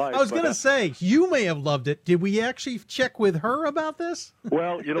 years of her life. I was going to say, you may have loved it. Did we actually check with her about this?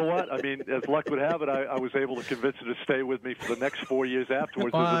 Well, you know what? I mean, as luck would have it, I was able to convince her to stay with me for the next 4 years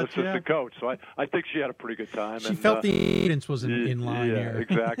afterwards as an assistant coach. So I think she had a pretty good time. She felt the cadence was in line here.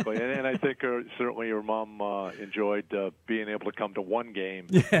 Exactly. and I think certainly her mom enjoyed being able to come to one game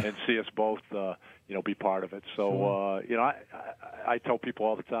and see us both be part of it. So, I tell people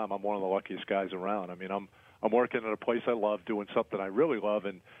all the time I'm one of the luckiest guys around. I mean, I'm working at a place I love, doing something I really love,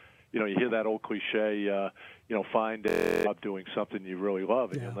 and, you hear that old cliche, find a job doing something you really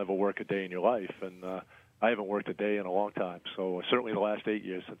love, and you'll never work a day in your life. And I haven't worked a day in a long time. So certainly the last 8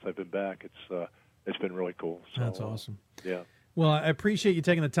 years since I've been back, it's been really cool. So, that's awesome. Yeah. Well, I appreciate you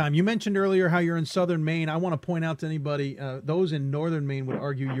taking the time. You mentioned earlier how you're in southern Maine. I want to point out to anybody, those in northern Maine would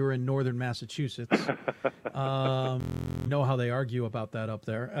argue you're in northern Massachusetts. Know how they argue about that up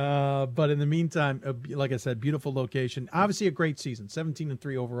there. But in the meantime, like I said, beautiful location. Obviously a great season,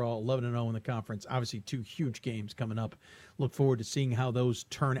 17-3 overall, 11-0 in the conference. Obviously 2 huge games coming up. Look forward to seeing how those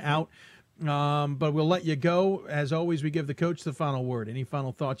turn out. But we'll let you go. As always, we give the coach the final word. Any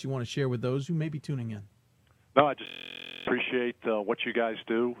final thoughts you want to share with those who may be tuning in? No, I just appreciate what you guys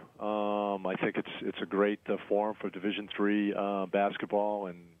do. I think it's a great forum for Division III basketball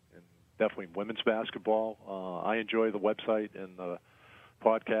and definitely women's basketball. I enjoy the website and the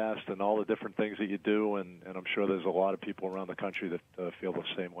podcast and all the different things that you do, and I'm sure there's a lot of people around the country that feel the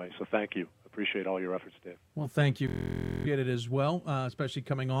same way. So thank you. Appreciate all your efforts, Dave. Well, thank you. Get it as well, especially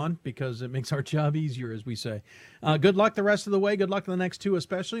coming on, because it makes our job easier, as we say. Good luck the rest of the way. Good luck to the next 2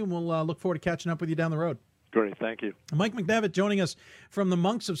 especially, and we'll look forward to catching up with you down the road. Great, thank you. Mike McDevitt joining us from the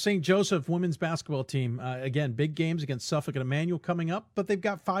Monks of St. Joseph women's basketball team. Again, big games against Suffolk and Emmanuel coming up, but they've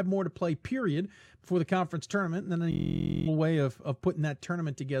got 5 more to play, period, before the conference tournament, and then a way of putting that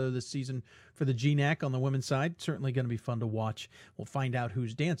tournament together this season for the GNAC on the women's side. Certainly going to be fun to watch. We'll find out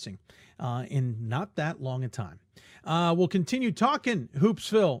who's dancing in not that long a time. We'll continue talking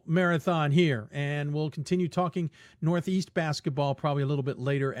Hoopsville Marathon here, and we'll continue talking Northeast basketball probably a little bit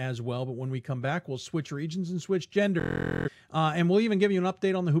later as well. But when we come back, we'll switch regions and switch gender. And we'll even give you an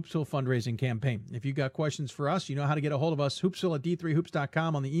update on the Hoopsville fundraising campaign. If you've got questions for us, you know how to get a hold of us. Hoopsville at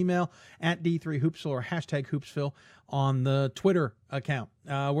d3hoops.com on the email, at d3hoopsville, or hashtag Hoopsville on the Twitter account.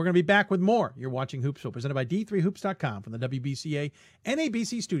 We're going to be back with more. You're watching Hoopsville, presented by d3hoops.com from the WBCA and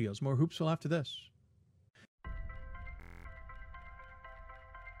ABC studios. More Hoopsville after this.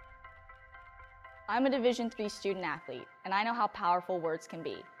 I'm a Division III student athlete, and I know how powerful words can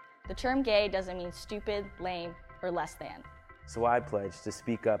be. The term gay doesn't mean stupid, lame, or less than. So I pledge to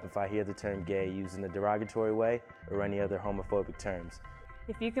speak up if I hear the term gay used in a derogatory way or any other homophobic terms.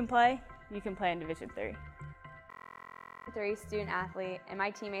 If you can play in Division III. III student athlete, and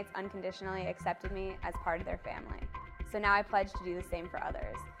my teammates unconditionally accepted me as part of their family. So now I pledge to do the same for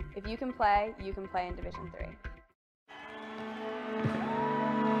others. If you can play in Division III.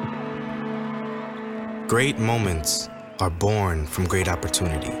 Great moments are born from great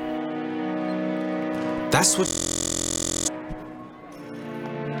opportunity. That's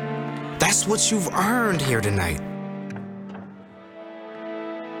what you've earned here tonight.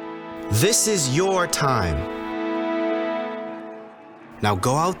 This is your time. Now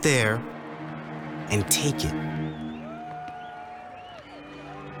go out there and take it.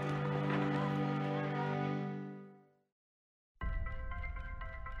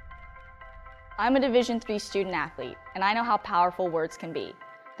 I'm a Division III student athlete, and I know how powerful words can be.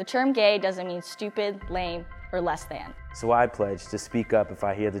 The term gay doesn't mean stupid, lame, or less than. So I pledge to speak up if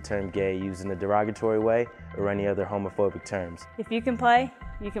I hear the term gay used in a derogatory way or any other homophobic terms. If you can play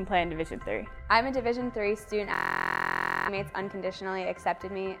in Division III. I'm a Division III student athlete. My teammates unconditionally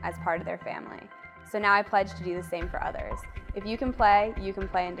accepted me as part of their family. So now I pledge to do the same for others. If you can play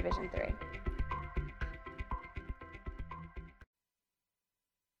in Division III.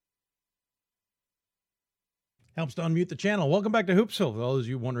 Helps to unmute the channel. Welcome back to Hoopsville. For those of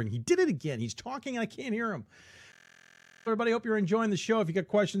you wondering, he did it again. He's talking and I can't hear him. Everybody, hope you're enjoying the show. If you got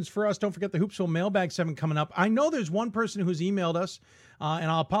questions for us, don't forget the Hoopsville mailbag segment coming up. I know there's one person who's emailed us, and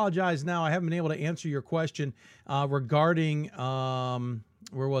I'll apologize now. I haven't been able to answer your question regarding,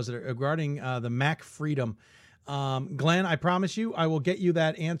 regarding the Mac Freedom. Glenn, I promise you, I will get you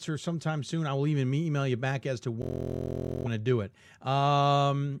that answer sometime soon. I will even email you back as to when I want to do it.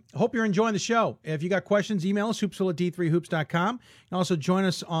 Hope you're enjoying the show. If you got questions, email us, hoopsville at d3hoops.com. You can also join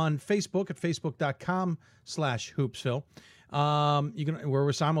us on Facebook at facebook.com/hoopsville. Where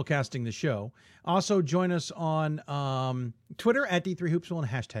we're simulcasting the show. Also join us on Twitter at D3Hoopsville and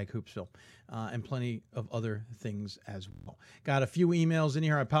hashtag Hoopsville, and plenty of other things as well. Got a few emails in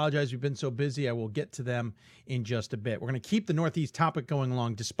here. I apologize. We've been so busy. I will get to them in just a bit. We're going to keep the Northeast topic going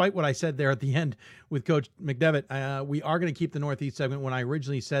along, despite what I said there at the end with Coach McDevitt. We are going to keep the Northeast segment. When I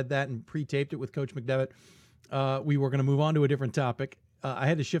originally said that and pre-taped it with Coach McDevitt, we were going to move on to a different topic. I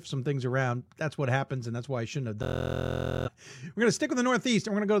had to shift some things around. That's what happens, and that's why I shouldn't have done. We're going to stick with the Northeast,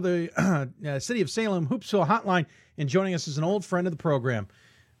 and we're going to go to the City of Salem Hoopsville Hotline, and joining us is an old friend of the program,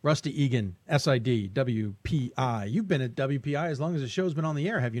 Rusty Egan, SID, WPI. You've been at WPI as long as the show's been on the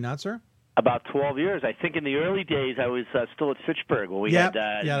air, have you not, sir? About 12 years. I think in the early days I was still at Fitchburg when we had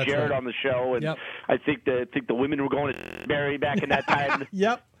Jared on the show, and I think the women were going to Mary back in that time.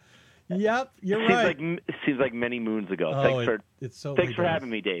 Yep. Yep, you're seems right. Seems like many moons ago. Oh, Thanks for having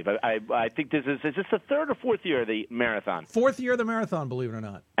me, Dave. I think is this the third or fourth year of the marathon? Fourth year of the marathon, believe it or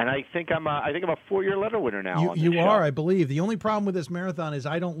not. And I think I'm a 4-year letter winner now. You are, I believe. The only problem with this marathon is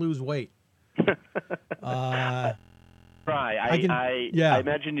I don't lose weight. Right. I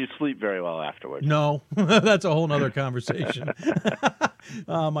imagine you sleep very well afterwards. No, that's a whole nother conversation.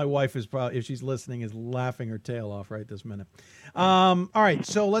 My wife is probably, if she's listening, is laughing her tail off right this minute. All right,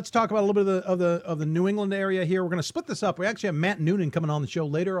 so let's talk about a little bit of the New England area here. We're going to split this up. We actually have Matt Noonan coming on the show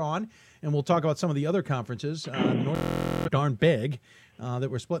later on, and we'll talk about some of the other conferences. Darn big that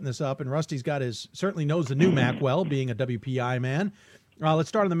we're splitting this up, and Rusty's certainly knows the NEWMAC well, being a WPI man. Let's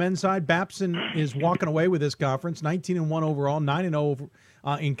start on the men's side. Babson is walking away with this conference, 19-1 overall, 9-0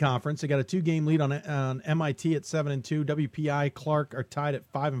 in conference. They got a 2-game lead on MIT at 7-2. WPI, Clark are tied at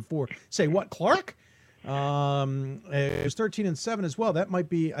 5-4. Say what, Clark? It was 13-7 as well. That might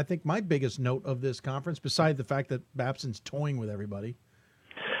be, I think, my biggest note of this conference, besides the fact that Babson's toying with everybody.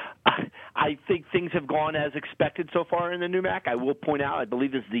 I think things have gone as expected so far in the NEWMAC. I will point out, I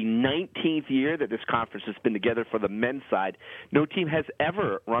believe this is the 19th year that this conference has been together for the men's side. No team has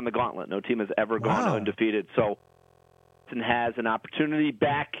ever run the gauntlet. No team has ever gone undefeated. So has an opportunity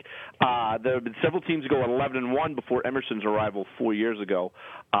back. There have been several teams go 11-1 before Emerson's arrival 4 years ago,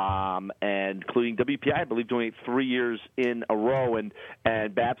 and including WPI, I believe, doing it 3 years in a row.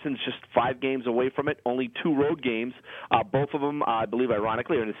 And Babson's just 5 games away from it. Only 2 road games. Both of them, I believe,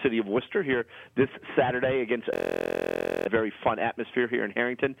 ironically, are in the city of Worcester here this Saturday against a very fun atmosphere here in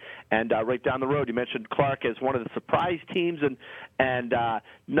Harrington. And right down the road, you mentioned Clark as one of the surprise teams, and I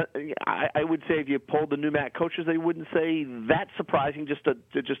would say if you polled the NEWMAC coaches, they wouldn't say that surprising. Just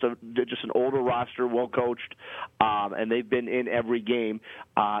an older roster, well coached, and they've been in every game.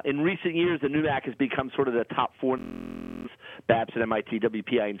 In recent years, the NEWMAC has become sort of the top 4: Babson, MIT,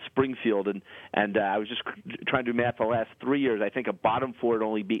 WPI, and Springfield. And I was just trying to do math the last 3 years. I think a bottom 4 had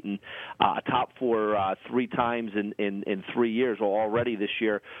only beaten a top 4 3 times in 3 years. Well, already this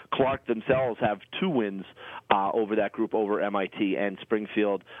year, Clark themselves have 2 wins over that group, over MIT and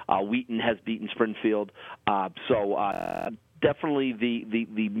Springfield. Wheaton has beaten Springfield. Definitely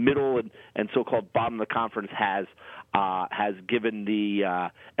the middle and so-called bottom of the conference has given the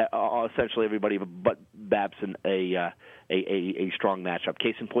essentially everybody but Babson a strong matchup.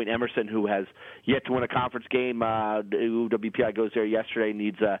 Case in point, Emerson, who has yet to win a conference game. WPI goes there yesterday.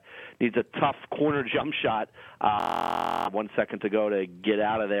 Needs a tough corner jump shot. 1 second to go to get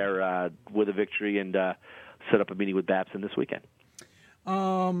out of there with a victory and set up a meeting with Babson this weekend.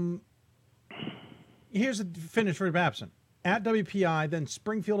 Here's a finish for Babson. At WPI, then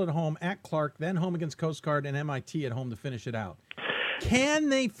Springfield at home, at Clark, then home against Coast Guard, and MIT at home to finish it out. Can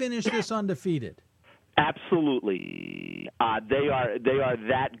they finish this undefeated? Absolutely. They are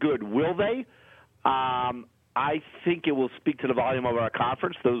that good. Will they? I think it will speak to the volume of our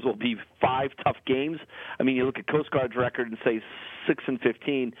conference. Those will be 5 tough games. I mean, you look at Coast Guard's record and say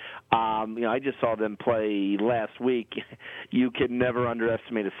 6-15. I just saw them play last week. You can never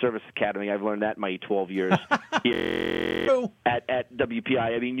underestimate a service academy. I've learned that in my 12 years at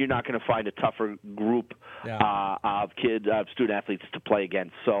WPI. I mean, you're not going to find a tougher group of student athletes to play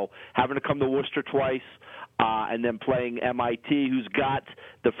against. So having to come to Worcester twice, and then playing MIT, who's got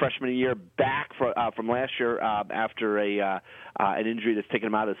the freshman year back from last year after an injury that's taken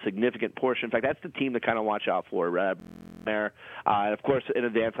him out a significant portion. In fact, that's the team to kind of watch out for there. And of course, in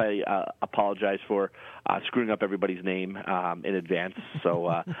advance, I apologize for screwing up everybody's name in advance.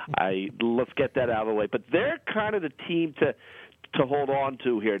 So let's get that out of the way. But they're kind of the team to hold on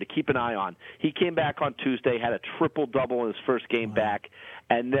to here, to keep an eye on. He came back on Tuesday, had a triple-double in his first game back,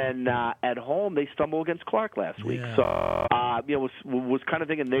 and then at home they stumbled against Clark last week. So, was kind of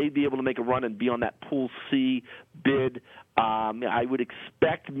thinking they'd be able to make a run and be on that Pool C bid. I would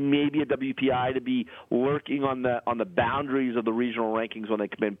expect maybe a WPI to be lurking on the boundaries of the regional rankings when they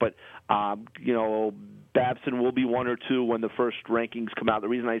come in, but Babson will be 1 or 2 when the first rankings come out. The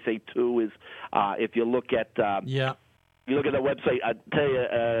reason I say 2 is if you look at you look at that website, I tell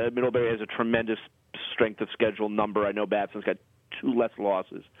you, Middlebury has a tremendous strength of schedule number. I know Babson's got 2 less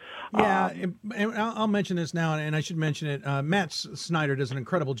losses. Yeah, and I'll mention this now, and I should mention it. Matt Snyder does an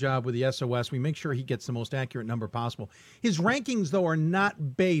incredible job with the SOS. We make sure he gets the most accurate number possible. His rankings, though, are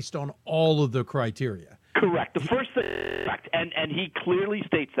not based on all of the criteria. Correct. The first thing, correct, and he clearly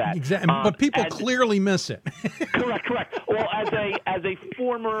states that. Exactly, but people clearly miss it. Correct. Well, as a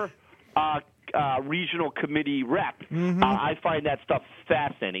former regional committee rep, I find that stuff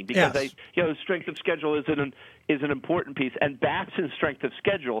fascinating because the strength of schedule is an important piece, and Babson's strength of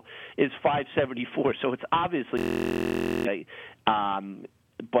schedule is 574. So it's obviously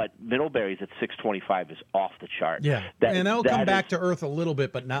but Middlebury's at 625 is off the chart. Yeah, and they'll come back to earth a little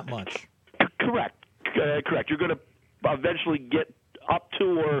bit, but not much. Correct. You're going to eventually get up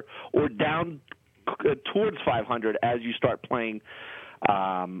to or down towards 500 as you start playing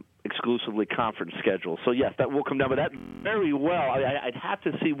exclusively conference schedule. So, yes, that will come down. But that very well, I'd have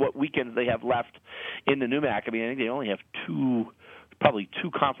to see what weekends they have left in the NUMAC. I mean, I think they only have probably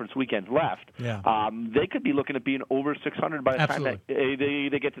two conference weekends left. Yeah. They could be looking at being over 600 by the time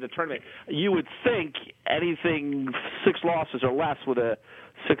they get to the tournament. You would think anything 6 losses or less with a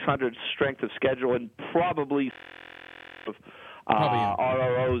 600 strength of schedule and probably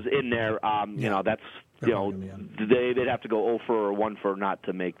RROs in there. You know, that's they'd have to go 0 for or 1 for not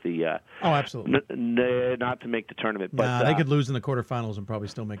to make the absolutely not to make the tournament. But they could lose in the quarterfinals and probably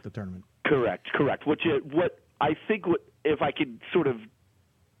still make the tournament. Correct. What I think if I could sort of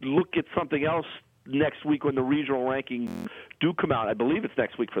look at something else next week when the regional rankings do come out. I believe it's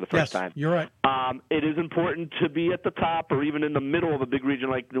next week for the first time. You're right. It is important to be at the top or even in the middle of a big region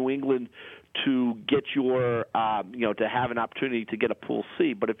like New England to get your, to have an opportunity to get a Pool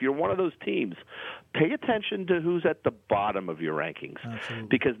C. But if you're one of those teams, pay attention to who's at the bottom of your rankings. Absolutely.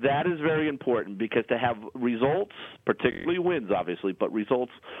 Because that is very important, because to have results, particularly wins, obviously, but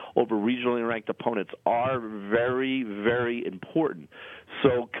results over regionally ranked opponents are very, very important.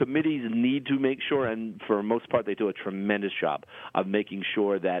 So committees need to make sure, and for the most part they do a tremendous job of making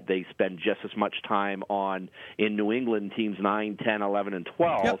sure that they spend just as much time in New England teams 9, 10, 11, and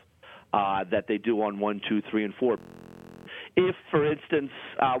 12 that they do on 1, 2, 3, and 4. If, for instance,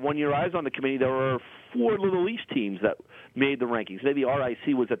 when your eyes on the committee, there were 4 Little East teams that made the rankings. Maybe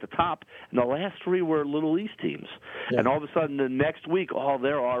RIC was at the top, and the last 3 were Little East teams. Yeah. And all of a sudden, the next week, all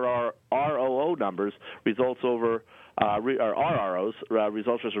there are our ROO numbers, results over RROs,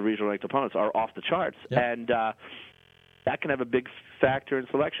 results versus regional ranked opponents, are off the charts. Yep. And that can have a big factor in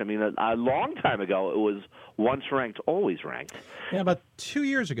selection. I mean, a long time ago, it was once ranked, always ranked. Yeah, about 2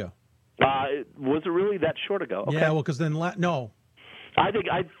 years ago. Was it really that short ago? Okay. Yeah, well, because then no. I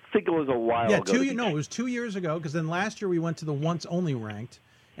think it was a while ago. It was 2 years ago, because then last year we went to the once only ranked,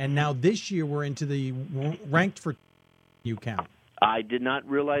 and now this year we're into the ranked for you count. I did not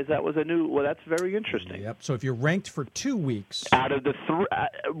realize that was a new. Well, that's very interesting. Yep. So if you're ranked for 2 weeks, out of the 3,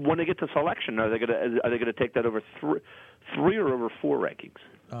 when they get to selection, are they going to take that over 3 or over 4 rankings?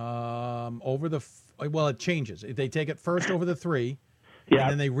 Over the it changes. They take it first over the 3. Yeah.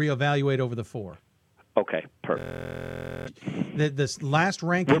 And then they reevaluate over the 4. Okay, perfect. This last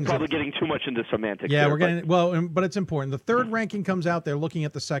ranking. We're probably getting too much into semantics. Yeah, there, we're getting but it's important. The third ranking comes out. They're looking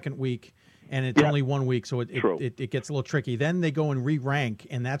at the second week, and it's only 1 week, so it gets a little tricky. Then they go and re-rank,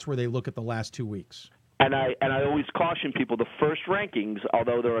 and that's where they look at the last 2 weeks. And I always caution people: the first rankings,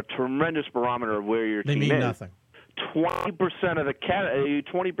 although they're a tremendous barometer of where your team is, they mean nothing.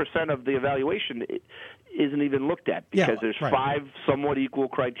 20% of the evaluation isn't even looked at, because there's 5 somewhat equal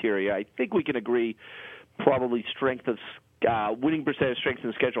criteria. I think we can agree probably strength of winning percentage, strength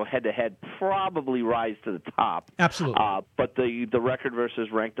and schedule head-to-head probably rise to the top. Absolutely. But the record versus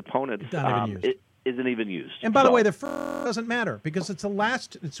ranked opponents isn't even used. And by the way, the first doesn't matter, because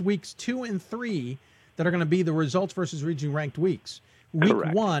it's weeks 2 and 3 that are going to be the results versus regionally ranked weeks. Week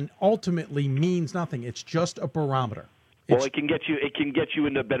Correct. 1 ultimately means nothing. It's just a barometer. Well, it can get you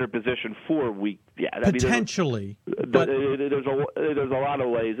into a better position for week. Yeah, potentially. But there's a lot of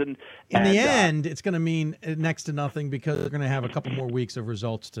ways, and in the end, it's going to mean next to nothing, because they're going to have a couple more weeks of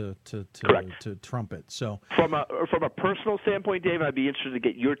results to trump it. So from a personal standpoint, Dave, I'd be interested to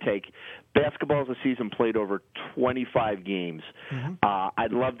get your take. Basketball is a season played over 25 games. Mm-hmm.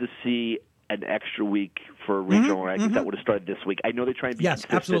 I'd love to see an extra week for regional rankings that would have started this week. I know they try and be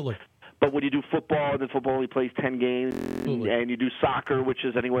consistent. Absolutely. But when you do football, and then football only plays 10 games, and you do soccer, which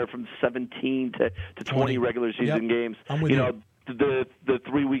is anywhere from 17 to 20 regular season games, I'm with you. The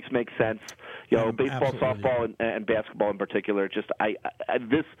 3 weeks make sense. Baseball, softball, and basketball in particular. Just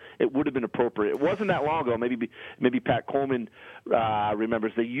it would have been appropriate. It wasn't that long ago. Maybe Pat Coleman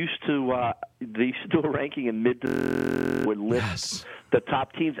remembers they used to do a ranking in would list the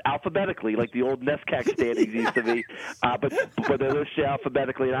top teams alphabetically, like the old NESCAC standings used to be. But they list you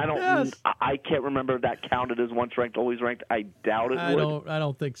alphabetically, and I can't remember if that counted as once ranked, always ranked. I doubt it would. I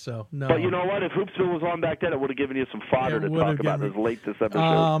don't think so. No. But you know what? If Hoopsville was on back then, it would have given you some fodder to talk about this late December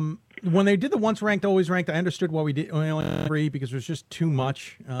show. When they did the once ranked, always ranked, I understood why we did only 3, because it was just too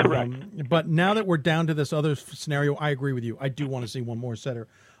much. Correct. But now that we're down to this other scenario, I agree with you. I do want to see one more setter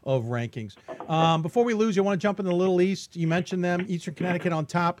of rankings. Before we lose, you want to jump in the Little East. You mentioned them, Eastern Connecticut on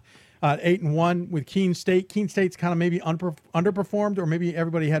top, 8-1 with Keene State. Keene State's kind of maybe underperformed, or maybe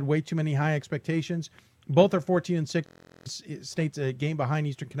everybody had way too many high expectations. Both are 14-6. State's a game behind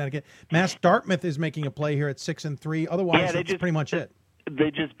Eastern Connecticut. Mass Dartmouth is making a play here at 6-3. Otherwise, that's pretty much it.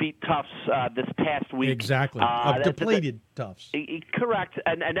 They just beat Tufts this past week. Exactly. Depleted Tufts. Correct.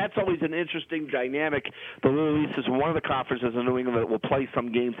 And that's always an interesting dynamic. The Little East is one of the conferences in New England that will play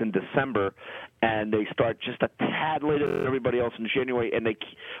some games in December, and they start just a tad later than everybody else in January. And they,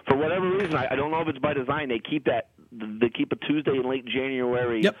 for whatever reason, I don't know if it's by design, they keep a Tuesday in late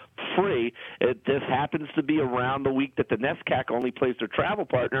January free. This happens to be around the week that the NESCAC only plays their travel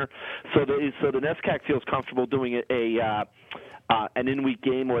partner, so the NESCAC feels comfortable doing an in-week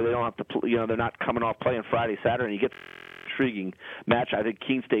game where they don't have to, they're not coming off playing Friday, Saturday, and you get an intriguing match. I think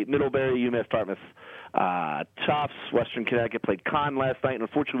Keene State, Middlebury, UMass Dartmouth, Tufts, Western Connecticut played Conn last night, and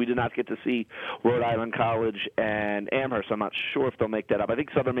unfortunately we did not get to see Rhode Island College and Amherst. I'm not sure if they'll make that up. I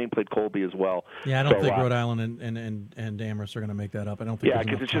think Southern Maine played Colby as well. Yeah, I don't think Rhode Island and Amherst are going to make that up. I don't think there's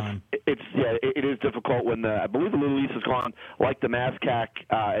enough time. It is difficult when I believe the Little East has gone like the MASCAC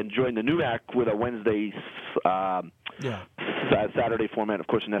and joined the NUMAC with a Wednesday Saturday format. Of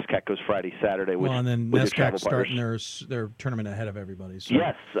course, the NESCAC goes Friday, Saturday. And then NESCAC starting their tournament ahead of everybody. So.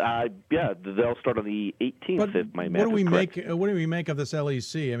 Yes, they'll start on the 18th. If my math is correct. What do we make of this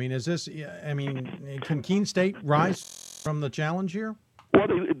LEC? I mean, can Keene State rise from the challenge here? Well,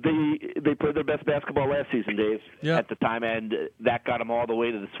 they played their best basketball last season, Dave, at the time, and that got them all the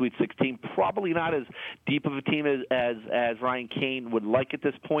way to the Sweet 16. Probably not as deep of a team as Ryan Kane would like at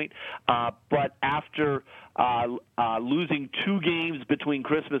this point, but after losing 2 games between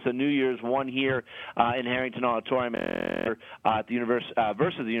Christmas and New Year's, one here in Harrington Auditorium at the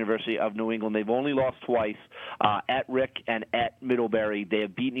versus the University of New England, they've only lost twice, at Rick and at Middlebury. They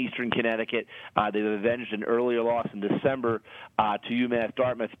have beaten Eastern Connecticut. They've avenged an earlier loss in December to UMass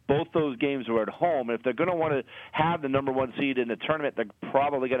Dartmouth. Both those games were at home. If they're going to want to have the number 1 seed in the tournament, they're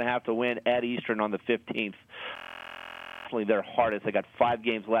probably going to have to win at Eastern on the 15th. Their hardest. They got 5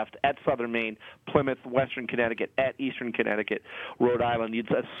 games left at Southern Maine, Plymouth, Western Connecticut, at Eastern Connecticut, Rhode Island.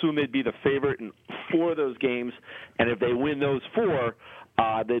 You'd assume they'd be the favorite in 4 of those games, and if they win those 4,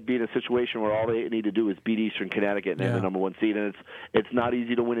 they'd be in a situation where all they need to do is beat Eastern Connecticut and have the number 1 seed. And it's not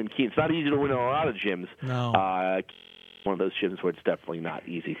easy to win in Keene. It's not easy to win in a lot of gyms. No. One of those gyms where it's definitely not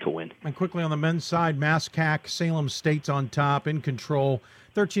easy to win. And quickly on the men's side, MASCAC, Salem State's on top, in control,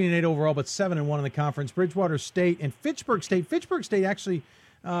 13-8 overall, but 7-1 in the conference. Bridgewater State and Fitchburg State. Fitchburg State actually,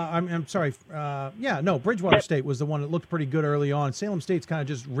 Bridgewater State was the one that looked pretty good early on. Salem State's kind of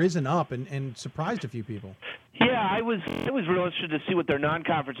just risen up and surprised a few people. Yeah, I was real interested to see what their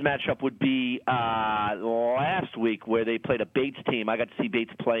non-conference matchup would be last week, where they played a Bates team. I got to see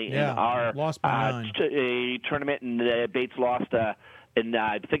Bates play in our lost by 9. A tournament, and Bates lost in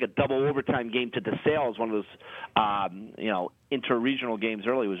I think a double overtime game to DeSales, one of those inter-regional games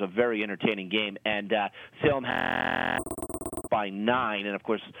early. It was a very entertaining game, and Salem had by 9, and of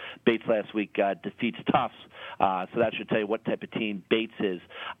course Bates last week defeats Tufts, so that should tell you what type of team Bates is.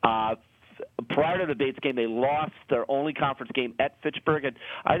 Prior to the Bates game, they lost their only conference game at Fitchburg, and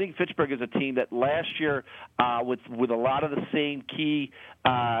I think Fitchburg is a team that last year, with a lot of the same key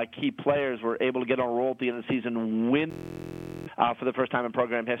players, were able to get on a roll at the end of the season, win for the first time in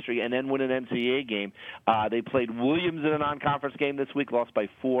program history, and then win an NCAA game. They played Williams in a non-conference game this week, lost by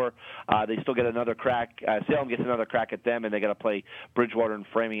 4. They still get another crack. Salem gets another crack at them, and they got to play Bridgewater and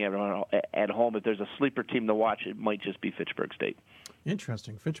Framingham at home. If there's a sleeper team to watch, it might just be Fitchburg State.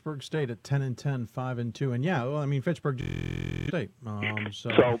 Interesting. Fitchburg State at 10-10, 5-2, and Fitchburg State. They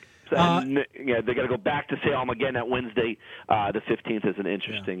got to go back to Salem again that Wednesday. The 15th is an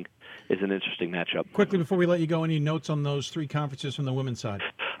interesting matchup. Quickly before we let you go, any notes on those 3 conferences from the women's side?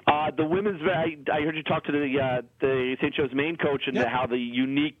 The women's, I heard you talk to the St. Joe's Maine coach and how the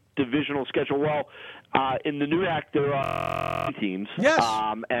unique divisional schedule. Well, in the NUAC, there are teams. Yes.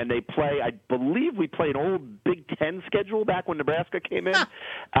 And they play, I believe we play an old Big Ten schedule back when Nebraska came in.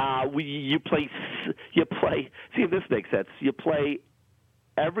 You play, see if this makes sense. You play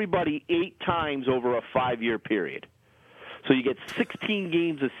everybody 8 times over a 5-year period. So you get 16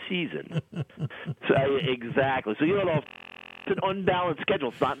 games a season. Exactly. So you know, it's an unbalanced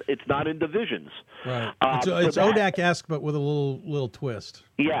schedule. It's not in divisions. Right. It's ODAC-esque, but with a little twist.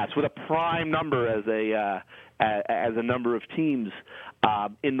 Yes, with a prime number as a number of teams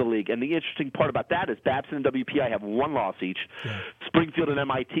in the league. And the interesting part about that is Babson and WPI have 1 loss each. Yeah. Springfield and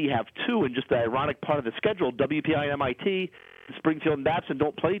MIT have 2. And just the ironic part of the schedule, WPI and MIT Springfield and Babson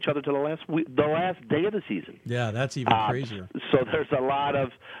don't play each other till the last day of the season. Yeah, that's even crazier. So there's a lot of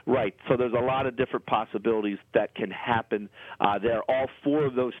So there's a lot of different possibilities that can happen there. All four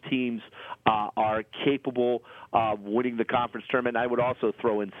of those teams are capable of winning the conference tournament. I would also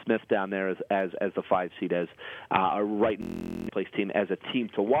throw in Smith down there as the 5 seed, as a right place team, as a team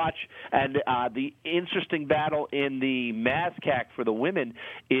to watch. And the interesting battle in the MASCAC for the women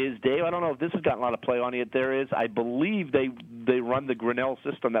is, Dave, I don't know if this has gotten a lot of play on it. There is, I believe they run the Grinnell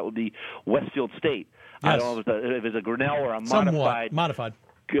system. That would be Westfield State. Yes. I don't know if it's a Grinnell or a Somewhat modified.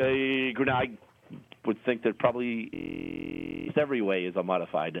 Grinnell, I would think that probably every way is a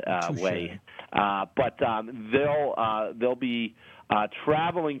modified way. But they'll be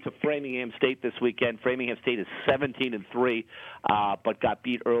traveling to Framingham State this weekend. Framingham State is 17-3, but got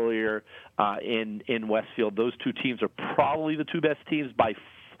beat earlier in Westfield. Those two teams are probably the two best teams by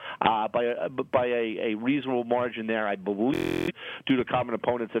a reasonable margin there, I believe. Due to common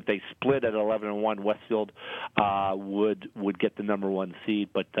opponents, if they split at 11-1, Westfield would get the number 1 seed.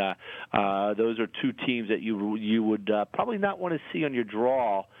 But those are two teams that you would probably not want to see on your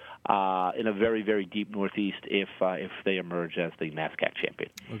draw in a very, very deep Northeast if they emerge as the NASCAC champion.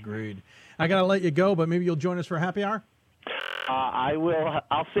 Agreed. I got to let you go, but maybe you'll join us for happy hour? I will.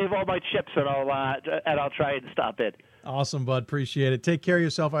 I'll save all my chips and I'll try and stop it. Awesome, bud. Appreciate it. Take care of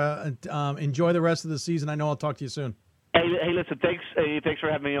yourself. Enjoy the rest of the season. I know I'll talk to you soon. Hey, listen. Thanks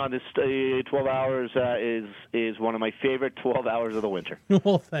for having me on. This 12 hours is one of my favorite 12 hours of the winter.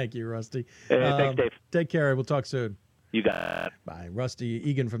 Well, thank you, Rusty. Thanks, Dave. Take care. We'll talk soon. You got it. Bye. Rusty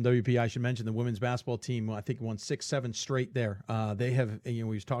Egan from WP. I should mention the women's basketball team, I think, won 6-7 straight there. They have, we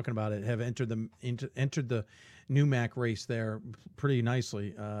was talking about it, have entered the NUMAC race there pretty nicely.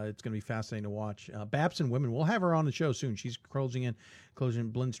 It's going to be fascinating to watch. Babson women, we'll have her on the show soon. She's closing in.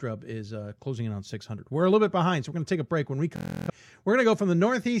 Blindstrup is closing in on 600. We're a little bit behind, so we're going to take a break. When we come, we're going to go from the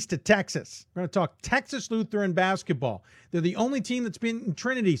Northeast to Texas. We're going to talk Texas Lutheran basketball. They're the only team that's been in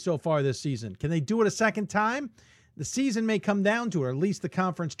Trinity so far this season. Can they do it a second time? The season may come down to it, or at least the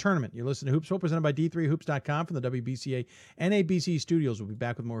conference tournament. You're listening to Hoopsville, presented by D3Hoops.com from the WBCA and ABC studios. We'll be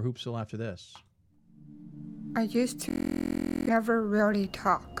back with more Hoopsville after this. I used to never really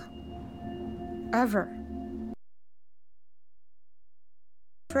talk. Ever.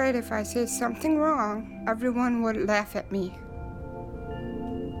 Afraid if I said something wrong, everyone would laugh at me.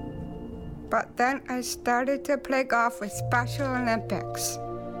 But then I started to play golf with Special Olympics.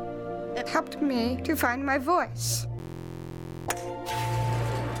 It helped me to find my voice.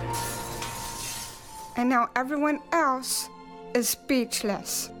 And now everyone else is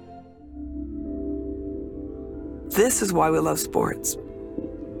speechless. This is why we love sports.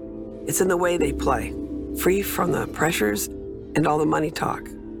 It's in the way they play, free from the pressures and all the money talk.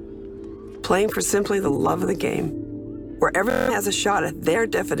 Playing for simply the love of the game, where everyone has a shot at their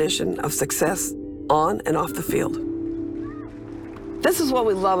definition of success on and off the field. This is what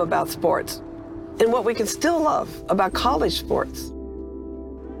we love about sports, and what we can still love about college sports.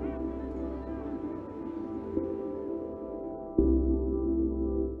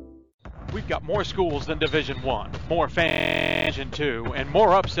 We've got more schools than Division I, more fans than Division II, and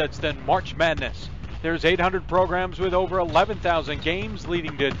more upsets than March Madness. There's 800 programs with over 11,000 games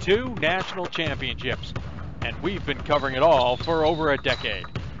leading to 2 national championships. And we've been covering it all for over a decade.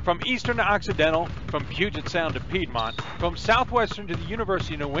 From Eastern to Occidental, from Puget Sound to Piedmont, from Southwestern to the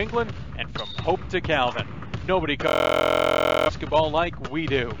University of New England, and from Hope to Calvin. Nobody covers basketball like we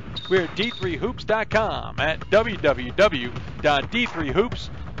do. We're at D3Hoops.com at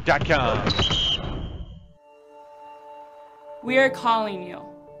www.d3hoops.com. We are calling you,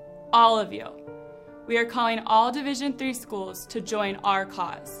 all of you. We are calling all Division III schools to join our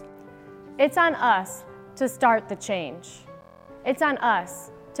cause. It's on us to start the change. It's on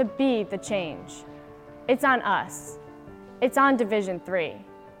us to be the change. It's on us. It's on Division III.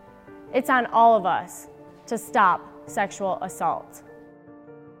 It's on all of us to stop sexual assault.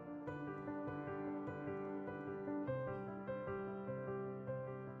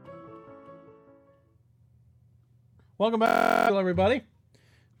 Welcome back, everybody.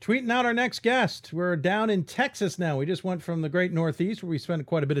 Tweeting out our next guest. We're down in Texas now. We just went from the great Northeast, where we spent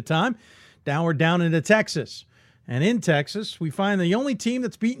quite a bit of time. Now we're down into Texas. And in Texas, we find the only team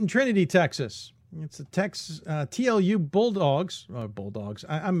that's beaten Trinity, Texas. It's the Texas TLU Bulldogs. Bulldogs.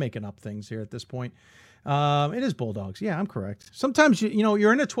 I'm making up things here at this point. It is Bulldogs. Yeah, I'm correct. Sometimes,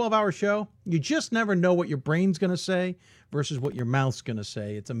 you're in a 12-hour show. You just never know what your brain's going to say versus what your mouth's going to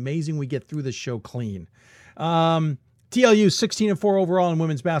say. It's amazing we get through this show clean. TLU 16-4 overall in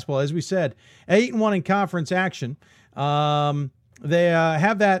women's basketball. As we said, 8-1 in conference action. They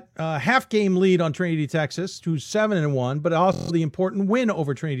have that half-game lead on Trinity, Texas, who's 7-1, but also the important win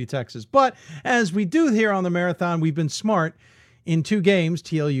over Trinity, Texas. But as we do here on the Marathon, we've been smart. In 2 games,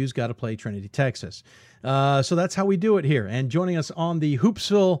 TLU's got to play Trinity, Texas. So that's how we do it here. And joining us on the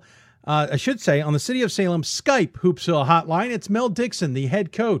Hoopsville, I should say, on the City of Salem Skype Hoopsville hotline, it's Mel Dixon, the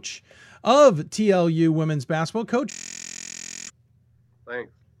head coach of TLU women's basketball. Coach.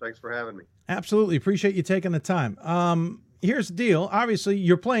 Thanks for having me. Absolutely. Appreciate you taking the time. Here's the deal. Obviously,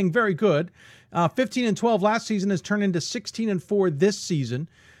 you're playing very good. 15-12 last season has turned into 16-4 this season.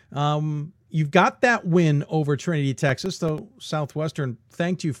 You've got that win over Trinity, Texas, though Southwestern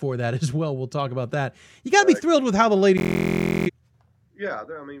thanked you for that as well. We'll talk about that. You got to be thrilled with how the ladies. Yeah,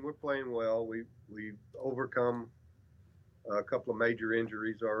 I mean, we're playing well. We've overcome a couple of major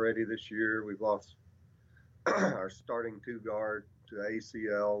injuries already this year. We've lost our starting 2 guard to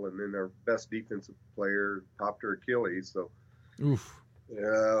ACL, and then our best defensive player popped her Achilles. So,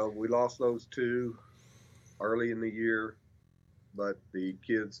 we lost those 2 early in the year, but the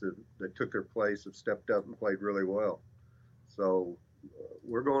kids that took their place have stepped up and played really well. So,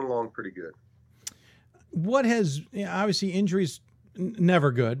 we're going along pretty good. What has obviously injuries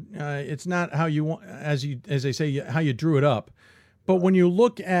never good. It's not how you want, as they say, how you drew it up. But when you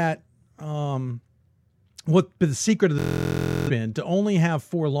look at what the secret of the been to only have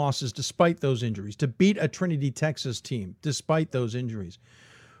 4 losses despite those injuries, to beat a Trinity, Texas team despite those injuries,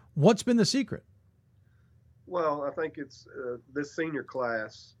 what's been the secret? Well, I think it's this senior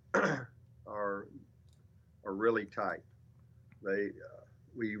class are really tight.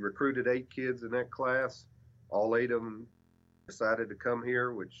 We recruited 8 kids in that class. All 8 of them decided to come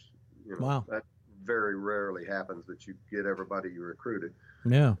here, which wow. That very rarely happens that you get everybody you recruited.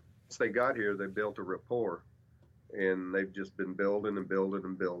 Yeah. Once they got here, they built a rapport, and they've just been building and building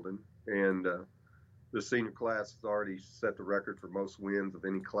and building. And the senior class has already set the record for most wins of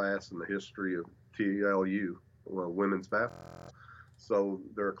any class in the history of TLU, women's basketball. So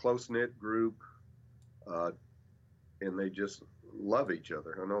they're a close-knit group, and they just love each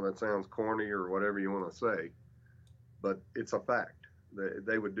other. I know that sounds corny or whatever you want to say, but it's a fact.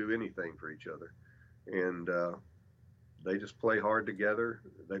 They would do anything for each other. And they just play hard together.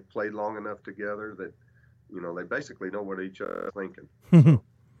 They've played long enough together that, they basically know what each other is thinking.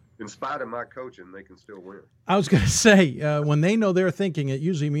 In spite of my coaching, they can still win. I was going to say, when they know they're thinking, it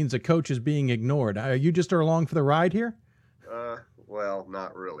usually means the coach is being ignored. Are you just along for the ride here? Well,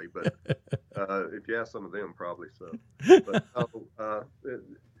 not really, but if you ask some of them, probably so. But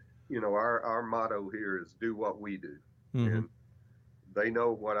our motto here is do what we do. Mm-hmm. And they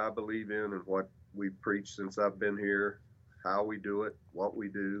know what I believe in and what we've preached since I've been here, how we do it, what we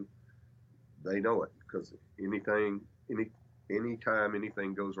do. They know it, because anytime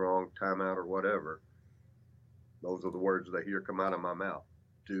anything goes wrong, timeout or whatever, those are the words they hear come out of my mouth.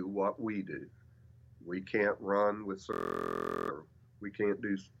 Do what we do. We can't run with we can't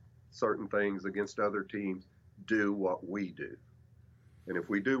do certain things against other teams. Do what we do. And if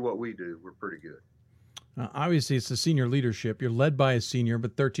we do what we do, we're pretty good. Obviously, it's the senior leadership. You're led by a senior,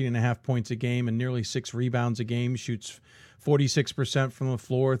 but 13.5 points a game and nearly 6 rebounds a game. Shoots 46% from the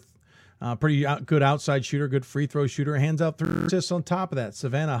floor. Pretty good outside shooter, good free throw shooter. Hands out 3 assists on top of that.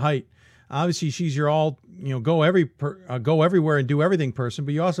 Savannah Height. Obviously, she's your go everywhere and do everything person.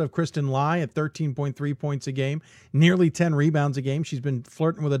 But you also have Kristen Lai at 13.3 points a game, nearly 10 rebounds a game. She's been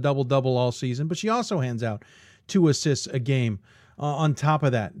flirting with a double-double all season, but she also hands out 2 assists a game. On top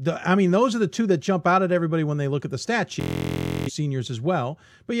of that, those are the 2 that jump out at everybody when they look at the stat sheet. Seniors as well,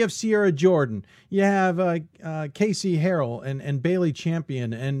 but you have Sierra Jordan, you have Casey Harrell and Bailey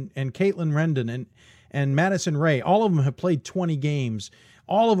Champion and Caitlin Rendon and Madison Ray. All of them have played 20 games.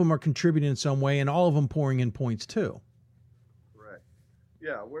 All of them are contributing in some way, and all of them pouring in points too. Right.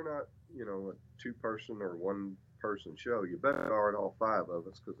 Yeah, we're not a 2-person or 1-person show. You better guard all 5 of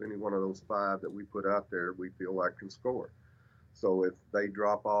us, because any one of those 5 that we put out there, we feel like can score. So if they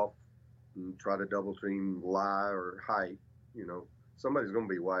drop off and try to double team Lie or Height, somebody's going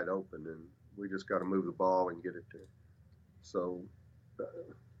to be wide open, and we just got to move the ball and get it there. So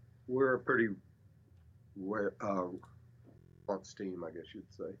we're a pretty balanced team, I guess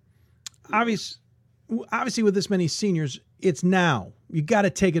you'd say. Obviously, with this many seniors, it's now. You got to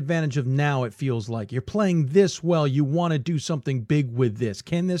take advantage of now, it feels like. You're playing this well. You want to do something big with this.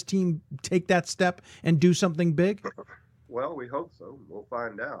 Can this team take that step and do something big? Well, we hope so. We'll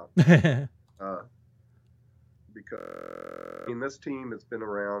find out. Because this team has been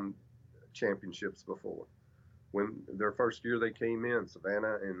around championships before. When their first year they came in,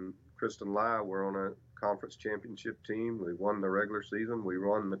 Savannah and Kristen Lai were on a conference championship team. We won the regular season. We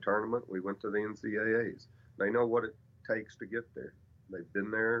won the tournament. We went to the NCAAs. They know what it takes to get there. They've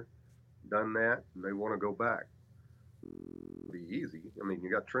been there, done that, and they want to go back. It'll be easy. I mean, you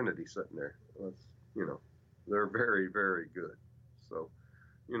got Trinity sitting there. They're very, very good. So,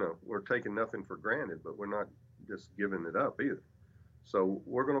 we're taking nothing for granted, but we're not just giving it up either. So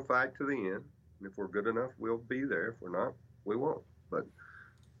we're going to fight to the end. And if we're good enough, we'll be there. If we're not, we won't. But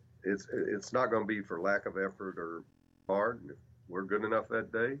it's not going to be for lack of effort or hard. If we're good enough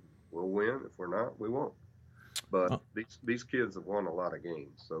that day, we'll win. If we're not, we won't. But these kids have won a lot of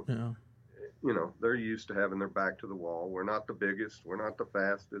games. So, they're used to having their back to the wall. We're not the biggest. We're not the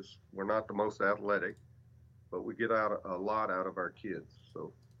fastest. We're not the most athletic. But we get out a lot out of our kids.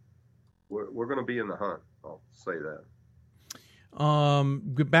 So we're going to be in the hunt. I'll say that.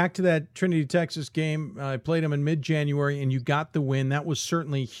 Back to that Trinity, Texas game. I played them in mid-January, and you got the win. That was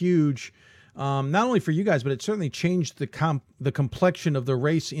certainly huge, not only for you guys, but it certainly changed the complexion of the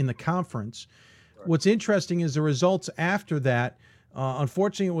race in the conference. Right. What's interesting is the results after that.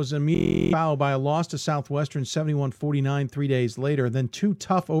 Unfortunately, it was immediately followed by a loss to Southwestern, 71-49 3 days later. Then two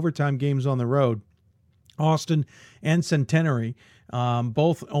tough overtime games on the road, Austin and Centenary.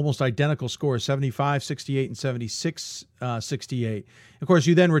 Both almost identical scores, 75-68 and 76-68. Of course,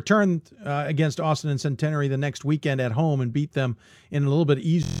 you then returned against Austin and Centenary the next weekend at home and beat them in a little bit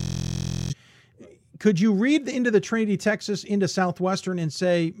easier. Could you read into the Trinity, Texas, into Southwestern and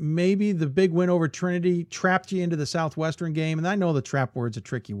say maybe the big win over Trinity trapped you into the Southwestern game? And I know the trap word's a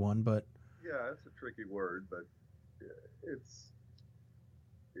tricky one, but... Yeah, it's a tricky word, but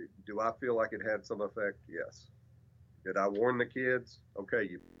do I feel like it had some effect? Yes. Did I warn the kids? Okay,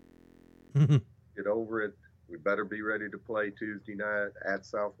 you get over it. We better be ready to play Tuesday night at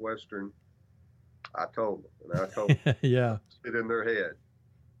Southwestern. I told them, and I told them, yeah, it in their head.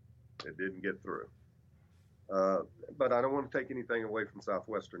 It didn't get through. But I don't want to take anything away from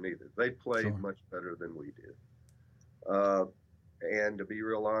Southwestern either. They played much better than we did. And to be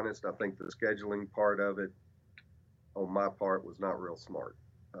real honest, I think the scheduling part of it, on my part, was not real smart.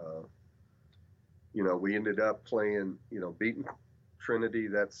 We ended up playing, beating Trinity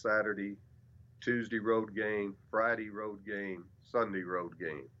that Saturday, Tuesday road game, Friday road game, Sunday road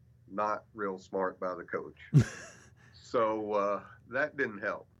game. Not real smart by the coach. So that didn't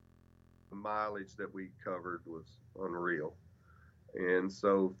help. The mileage that we covered was unreal. And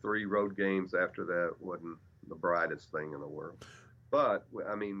so 3 road games after that wasn't the brightest thing in the world. But,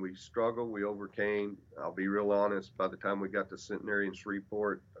 we struggled. We overcame. I'll be real honest. By the time we got to Centenary and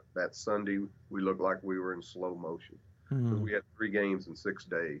Shreveport that Sunday, we looked like we were in slow motion. Because we had 3 games in 6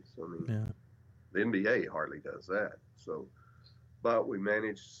 days. The NBA hardly does that. So, but we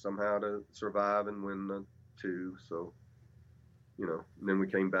managed somehow to survive and win the 2. So, and then we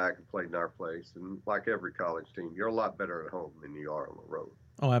came back and played in our place. And like every college team, you're a lot better at home than you are on the road.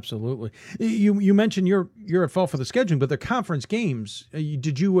 Oh, absolutely. You mentioned you're at fault for the scheduling, but the conference games,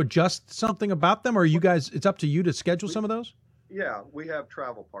 did you adjust something about them, or you guys? It's up to you to schedule some of those. Yeah, we have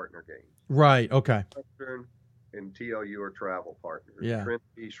travel partner games. Right. Okay. Western and TLU are travel partners. Yeah.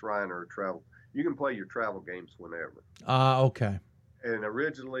 Trinity, Shriner are travel. You can play your travel games whenever. Okay. And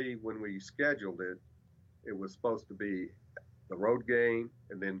originally, when we scheduled it, it was supposed to be the road game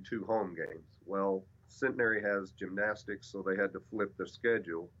and then 2 home games. Well, Centenary has gymnastics, so they had to flip their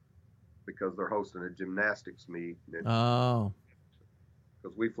schedule because they're hosting a gymnastics meet. Oh.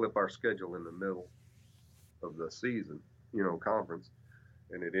 Because we flip our schedule in the middle of the season, conference,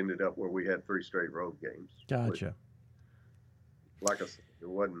 and it ended up where we had 3 straight road games. Gotcha. Like I said, it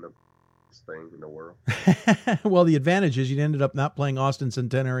wasn't the best thing in the world. Well, the advantage is you ended up not playing Austin,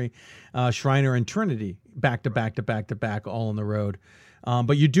 Centenary, Shriner, and Trinity back to back, all on the road.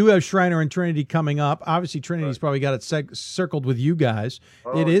 But you do have Shriner and Trinity coming up. Obviously, Trinity's probably got it circled with you guys.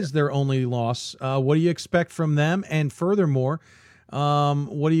 It is their only loss. What do you expect from them? And furthermore, can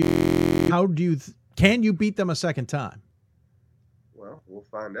you beat them a second time? Well, we'll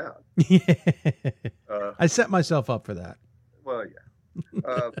find out. I set myself up for that. Well,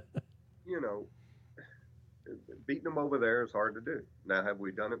 yeah. Beating them over there is hard to do. Now, have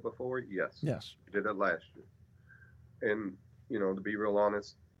we done it before? Yes. Yes. We did it last year. And, to be real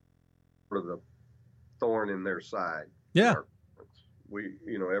honest, for the thorn in their side. Yeah. We,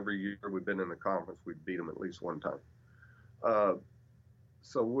 every year we've been in the conference, we beat them at least one time.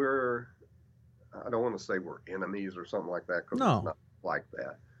 So I don't want to say we're enemies or something like that, because it's not like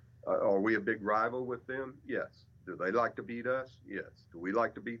that. Are we a big rival with them? Yes. Do they like to beat us? Yes. Do we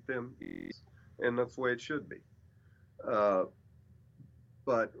like to beat them? Yes. And that's the way it should be.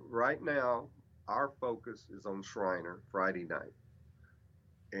 But right now, our focus is on Shriner Friday night.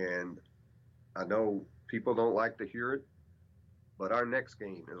 And I know people don't like to hear it, but our next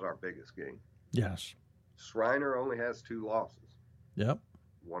game is our biggest game. Yes. Schreiner only has 2 losses. Yep.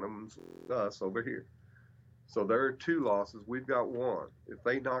 One of them's us over here. So there are 2 losses. We've got 1. If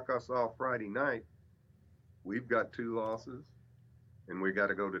they knock us off Friday night, we've got 2 losses, and we got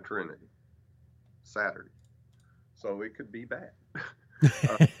to go to Trinity Saturday. So it could be bad.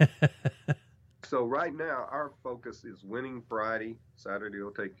 So right now, our focus is winning Friday. Saturday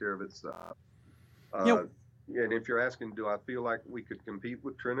will take care of itself. And if you're asking, do I feel like we could compete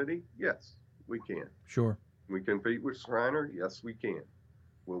with Trinity? Yes, we can. Sure. We compete with Schreiner? Yes, we can.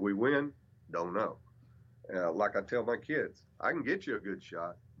 Will we win? Don't know. Like I tell my kids, I can get you a good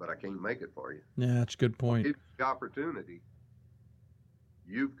shot, but I can't make it for you. Yeah, that's a good point. If the opportunity,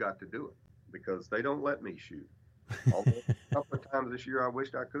 you've got to do it because they don't let me shoot. Although a couple of times this year I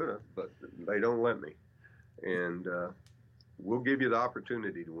wished I could have, but they don't let me. And we'll give you the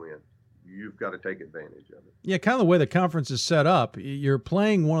opportunity to win. You've got to take advantage of it. Yeah, kind of the way the conference is set up. You're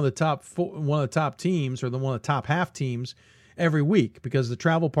playing one of the top teams or one of the top half teams every week because the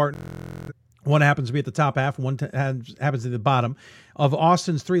travel partner, one happens to be at the top half, one happens to be the bottom. Of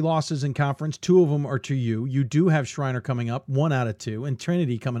Austin's 3 losses in conference, 2 of them are to you. You do have Schreiner coming up, 1 out of 2, and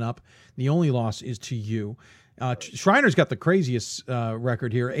Trinity coming up. The only loss is to you. Schreiner's got the craziest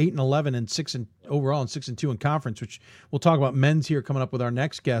record here, 8-11 and 6 overall and 6-2 in conference, which we'll talk about men's here coming up with our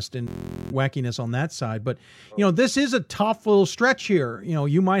next guest and wackiness on that side. But this is a tough little stretch here.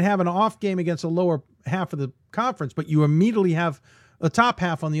 You might have an off game against the lower half of the conference, but you immediately have the top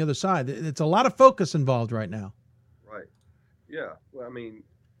half on the other side. It's a lot of focus involved right now. Right. Yeah. Well, I mean,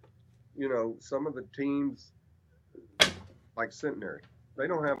 some of the teams like Centenary, they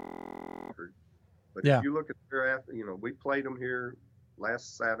don't have a record. But if you look at their, we played them here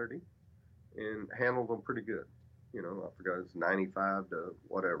last Saturday and handled them pretty good. I forgot it's 95 to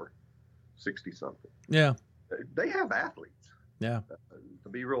whatever, 60 something. Yeah. They have athletes. Yeah. To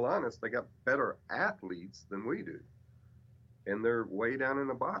be real honest, they got better athletes than we do. And they're way down in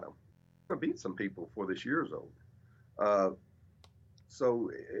the bottom. We're going to beat some people before this year's over.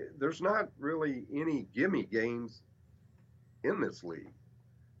 So there's not really any gimme games in this league.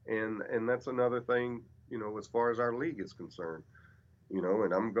 And that's another thing, as far as our league is concerned,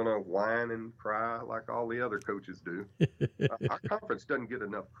 and I'm going to whine and cry like all the other coaches do. Our conference doesn't get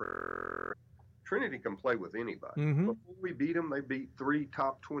enough credit. Trinity can play with anybody. Mm-hmm. Before we beat them, they beat 3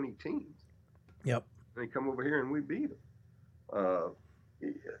 top 20 teams. Yep. They come over here and we beat them.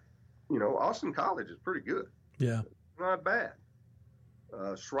 Austin College is pretty good. Yeah. Not bad.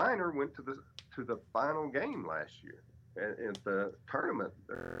 Schreiner went to the final game last year. At the tournament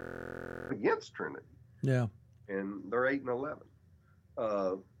against Trinity. Yeah. And they're 8-11.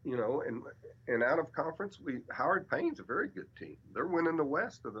 And out of conference, Howard Payne's a very good team. They're winning the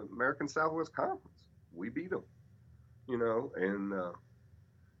West of the American Southwest Conference. We beat them.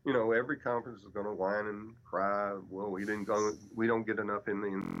 Every conference is going to whine and cry. Well, we don't get enough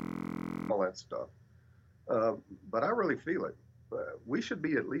in all that stuff. But I really feel it. We should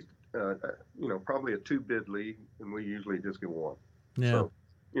be at least probably a 2-bid league, and we usually just get 1. Yeah. So,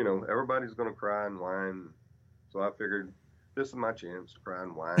 everybody's going to cry and whine. So I figured this is my chance to cry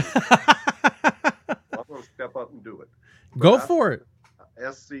and whine. I'm going to step up and do it. Go for it.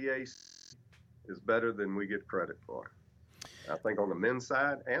 SCA is better than we get credit for. I think on the men's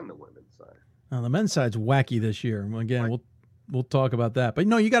side and the women's side. Now, the men's side's wacky this year. Again, we'll talk about that. But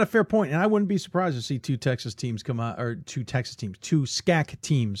no, you got a fair point, and I wouldn't be surprised to see 2 SCAC teams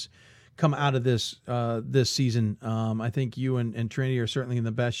come out of this season. I think you and Trinity are certainly in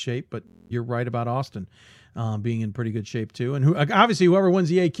the best shape, but you're right about Austin being in pretty good shape too. And obviously whoever wins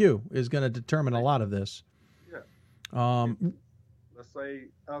the AQ is going to determine a lot of this. Yeah. Let's say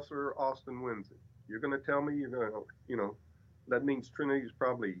us or Austin wins it. You're going to tell me you're going to, that means Trinity's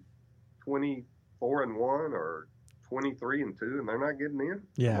probably 24-1 or 23-2, and they're not getting in.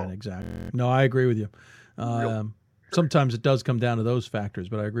 Yeah, exactly. No, I agree with you. Sometimes it does come down to those factors,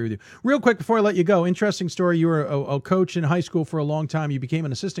 but I agree with you. Real quick before I let you go, interesting story. You were a coach in high school for a long time. You became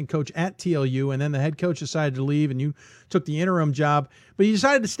an assistant coach at TLU, and then the head coach decided to leave, and you took the interim job. But you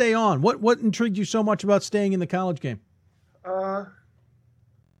decided to stay on. What intrigued you so much about staying in the college game?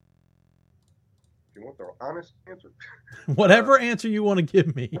 You want the honest answer? Whatever answer you want to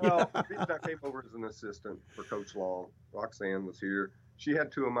give me. Well, the reason I came over as an assistant for Coach Long, Roxanne was here. She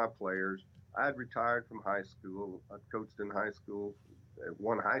had 2 of my players. I had retired from high school. I coached in high school, at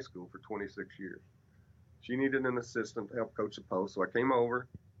one high school for 26 years. She needed an assistant to help coach the post, so I came over.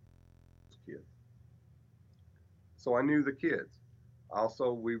 Kids. So I knew the kids.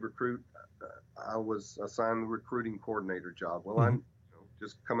 Also, we recruit. I was assigned the recruiting coordinator job. Well, I'm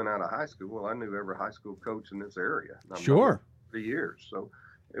just coming out of high school. Well, I knew every high school coach in this area. Sure. 3 years. So,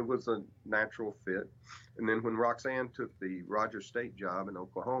 it was a natural fit. And then when Roxanne took the Rogers State job in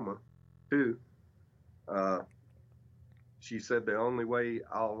Oklahoma, too, she said the only way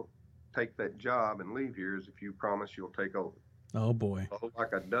I'll take that job and leave here is if you promise you'll take over. Oh, boy. So,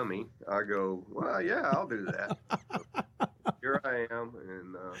 like a dummy, I go, well, yeah, I'll do that. So, here I am,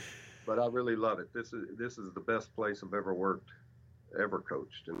 and but I really love it. This is the best place I've ever worked, ever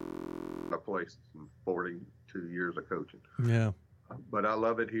coached in a place in 42 years of coaching. Yeah. But I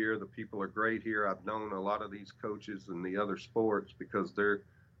love it here. The people are great here. I've known a lot of these coaches in the other sports because they're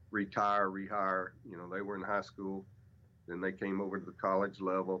rehire. You know, they were in high school, then they came over to the college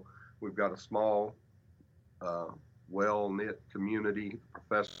level. We've got a small, well-knit community,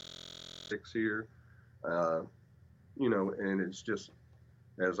 professors here, you know, and it's just,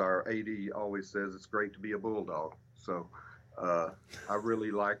 as our AD always says, it's great to be a Bulldog. So I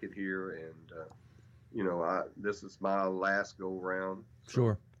really like it here, and you know, this is my last go-round. So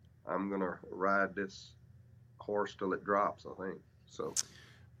sure. I'm going to ride this horse till it drops, I think. So.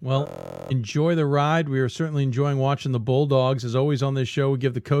 Well, enjoy the ride. We are certainly enjoying watching the Bulldogs. As always on this show, we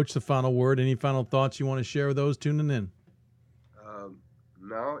give the coach the final word. Any final thoughts you want to share with those tuning in?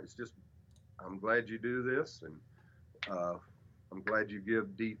 No, it's just I'm glad you do this, and I'm glad you give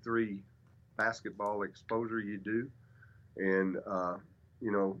D3 basketball exposure you do. And,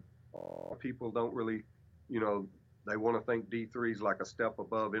 you know, people don't really, you know, they want to think D3 is like a step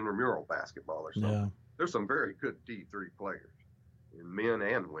above intramural basketball or something. Yeah. There's some very good D3 players in men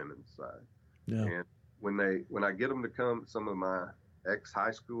and women's side. Yeah. And when I get them to come, some of my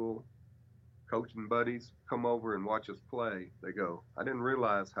ex-high school coaching buddies come over and watch us play, they go, I didn't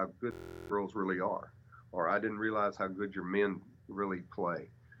realize how good girls really are, or I didn't realize how good your men really play.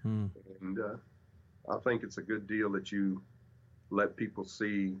 And I think it's a good deal that you let people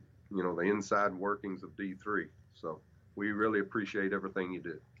see, you know, the inside workings of D3. So we really appreciate everything you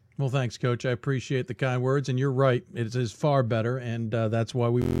do. Well, thanks, Coach. I appreciate the kind words, and you're right. It is far better, and that's why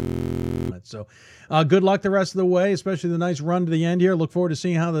we. So, good luck the rest of the way, especially the nice run to the end here. Look forward to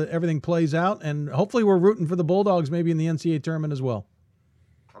seeing how everything plays out, and hopefully we're rooting for the Bulldogs maybe in the NCAA tournament as well.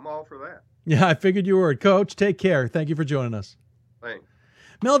 I'm all for that. Yeah, I figured you were. Coach, take care. Thank you for joining us. Thanks.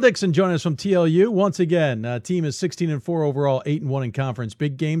 Mel Dixon joining us from TLU. Once again, team is 16-4 overall, 8-1 in conference.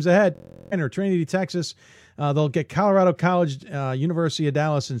 Big games ahead. Enter Trinity, Texas. They'll get Colorado College, University of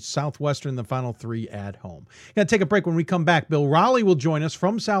Dallas, and Southwestern, the final three at home. Going to take a break. When we come back, Bill Raleigh will join us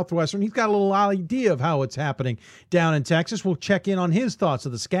from Southwestern. He's got a little idea of how it's happening down in Texas. We'll check in on his thoughts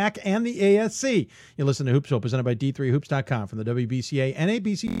of the SCAC and the ASC. You listen to Hoops Hope, presented by D3Hoops.com from the WBCA and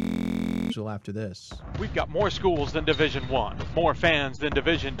ABC. After this, we've got more schools than Division I, more fans than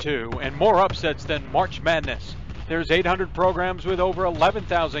Division II, and more upsets than March Madness. There's 800 programs with over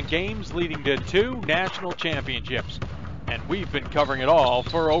 11,000 games leading to 2 national championships. And we've been covering it all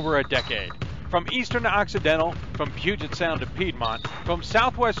for over a decade. From Eastern to Occidental, from Puget Sound to Piedmont, from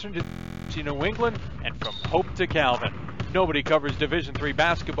Southwestern to New England, and from Hope to Calvin. Nobody covers Division III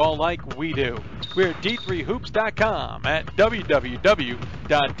basketball like we do. We're at D3Hoops.com at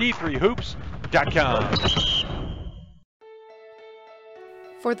www.D3Hoops.com.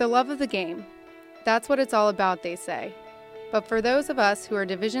 For the love of the game. That's what it's all about, they say. But for those of us who are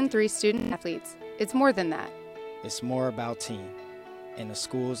Division III student athletes, it's more than that. It's more about team and the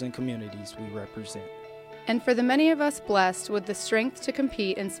schools and communities we represent. And for the many of us blessed with the strength to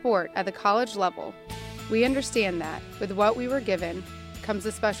compete in sport at the college level, we understand that with what we were given comes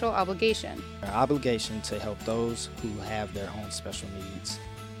a special obligation. Our obligation to help those who have their own special needs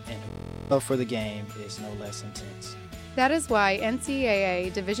and whose love for the game is no less intense. That is why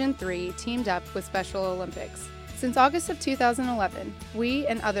NCAA Division III teamed up with Special Olympics. Since August of 2011, we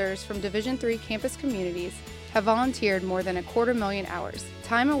and others from Division III campus communities have volunteered more than 250,000 hours,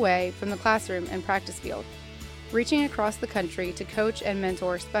 time away from the classroom and practice field, reaching across the country to coach and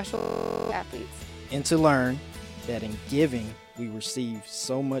mentor special athletes. And to learn that in giving, we receive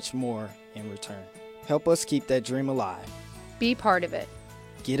so much more in return. Help us keep that dream alive. Be part of it.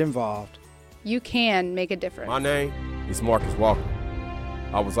 Get involved. You can make a difference. My name is Marcus Walker.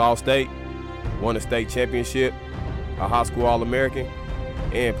 I was All-State, won a state championship, a high school All-American,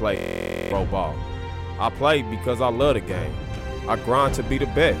 and played pro ball. I played because I love the game. I grind to be the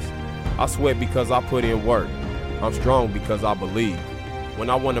best. I sweat because I put in work. I'm strong because I believe.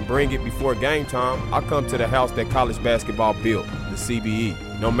 When I want to bring it before game time, I come to the house that college basketball built, the CBE.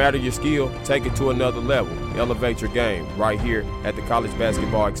 No matter your skill, take it to another level. Elevate your game right here at the College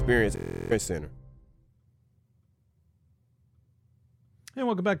Basketball Experience Center. And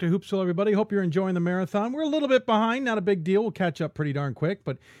welcome back to Hoopsville, everybody. Hope you're enjoying the marathon. We're a little bit behind, not a big deal. We'll catch up pretty darn quick.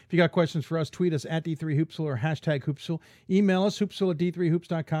 But if you got questions for us, tweet us at D3Hoopsville or hashtag Hoopsville. Email us,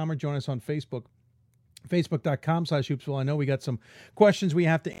 hoopsville@d3hoops.com, or join us on Facebook, facebook.com/Hoopsville. I know we got some questions we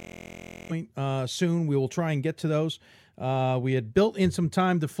have to soon. We will try and get to those. We had built in some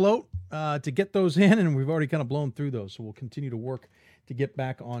time to float to get those in, and we've already kind of blown through those. So we'll continue to work to get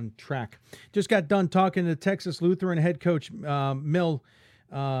back on track. Just got done talking to Texas Lutheran head coach Mel.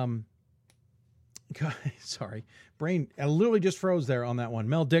 Sorry, brain, I literally just froze there on that one.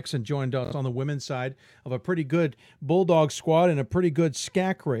 Mel Dixon joined us on the women's side of a pretty good Bulldog squad and a pretty good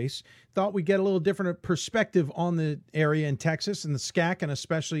SCAC race. Thought we'd get a little different perspective on the area in Texas and the SCAC and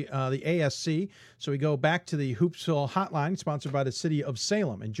especially the ASC. So we go back to the Hoopsville hotline sponsored by the city of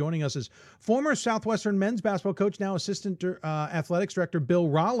Salem. And joining us is former Southwestern men's basketball coach, now assistant athletics director, Bill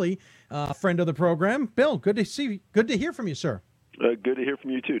Raleigh, friend of the program. Bill, good to hear from you, sir. Good to hear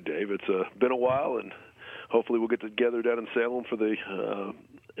from you too, Dave. It's been a while, and hopefully we'll get together down in Salem for the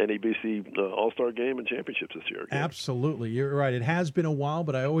NABC All-Star Game and Championships this year. Again. Absolutely. You're right. It has been a while,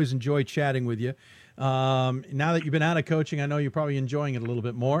 but I always enjoy chatting with you. Now that you've been out of coaching, I know you're probably enjoying it a little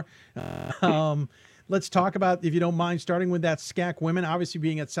bit more. Let's talk about, if you don't mind, starting with that SCAC women. Obviously,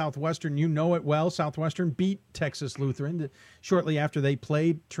 being at Southwestern, you know it well. Southwestern beat Texas Lutheran shortly after they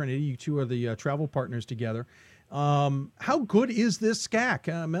played Trinity. You two are the travel partners together. How good is this SCAC?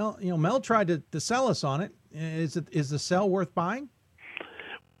 Mel tried to sell us on it. Is the sell worth buying?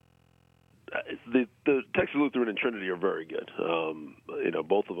 The Texas Lutheran and Trinity are very good.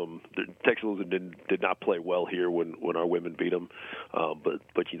 Both of them. Texas Lutheran did not play well here when our women beat them, but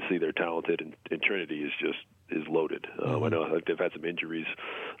you can see they're talented, and Trinity is loaded. I know they've had some injuries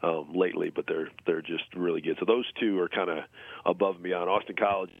lately, but they're just really good. So those two are kind of above and beyond. Austin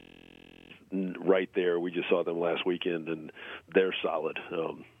College, right there. We just saw them last weekend, and they're solid.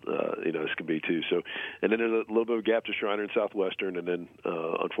 This can be too. So, and then there's a little bit of a gap to Shriner and Southwestern, and then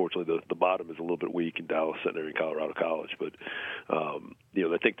unfortunately the bottom is a little bit weak in Dallas Center and Colorado College. But I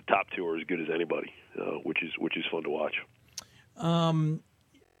think the top two are as good as anybody, which is fun to watch. Going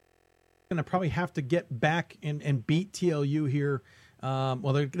to probably have to get back and beat TLU here.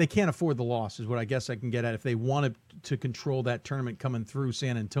 They can't afford the loss, is what I guess I can get at if they wanted to control that tournament coming through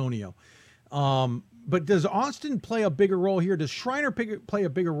San Antonio. But does Austin play a bigger role here? Does Shriner play a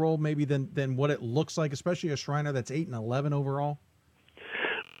bigger role maybe than what it looks like, especially a Shriner that's 8-11 overall?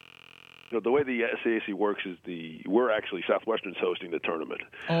 The way the SAAC works is we're actually Southwestern's hosting the tournament.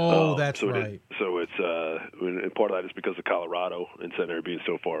 Oh, that's right. So it's and part of that is because of Colorado and Center being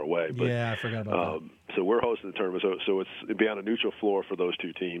so far away. But, yeah, I forgot about that. So we're hosting the tournament. So it'd be on a neutral floor for those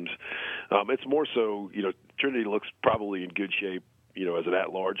two teams. It's more so, Trinity looks probably in good shape, as an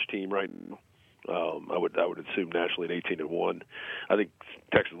at-large team right now. I would assume nationally at 18-1. I think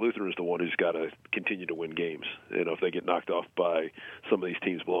Texas Lutheran is the one who's got to continue to win games. If they get knocked off by some of these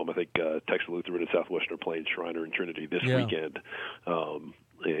teams below them, I think Texas Lutheran and Southwestern are playing Shriner and Trinity this weekend.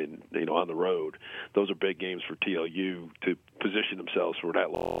 And on the road, those are big games for TLU to position themselves for that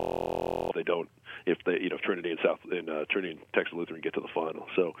long. If Trinity and Trinity and Texas Lutheran get to the final.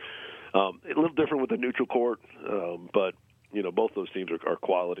 So a little different with the neutral court, but both those teams are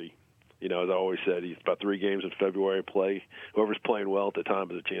quality. As I always said, it's about 3 games in February play. Whoever's playing well at the time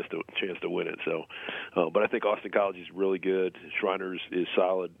has a chance to win it. So, but I think Austin College is really good. Shriners is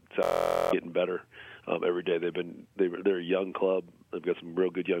solid, getting better every day. They're a young club. They've got some real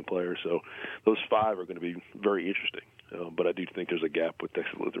good young players. So those 5 are going to be very interesting. But I do think there's a gap with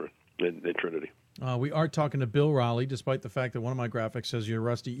Texas Lutheran and Trinity. We are talking to Bill Raleigh, despite the fact that one of my graphics says you're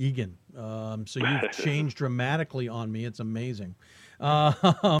Rusty Egan. So you've changed dramatically on me. It's amazing.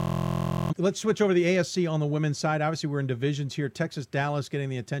 Let's switch over to the ASC on the women's side. Obviously, we're in divisions here. Texas Dallas getting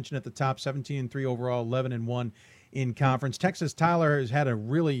the attention at the top, 17-3 overall, 11-1 in conference. Texas Tyler has had a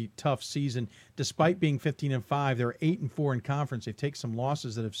really tough season, despite being 15-5. They're 8-4 in conference. They've taken some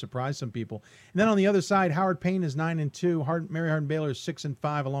losses that have surprised some people. And then on the other side, Howard Payne is 9-2. Mary Hardin Baylor is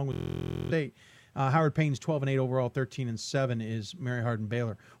 6-5, along with State. Howard Payne's 12-8 overall, 13-7 is Mary Hardin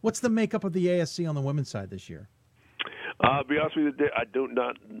Baylor. What's the makeup of the ASC on the women's side this year? I'll be honest with you, I do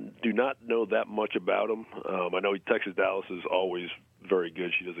not know that much about them. I know Texas Dallas is always very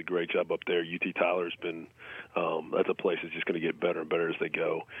good. She does a great job up there. UT Tyler's been that's a place that's just going to get better and better as they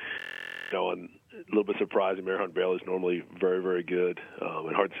go. And a little bit surprising, Mary Hardin Baylor is normally very, very good,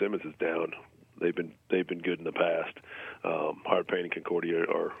 and Hardin Simmons is down. They've been good in the past. Howard Payne and Concordia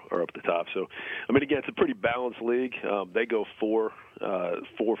are up at the top. So, again, it's a pretty balanced league. They go four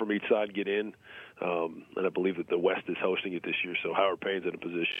from each side get in, and I believe that the West is hosting it this year. So Howard Payne's in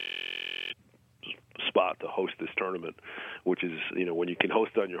a spot to host this tournament, which is, when you can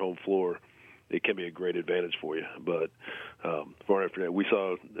host on your home floor, it can be a great advantage for you. But far after that, we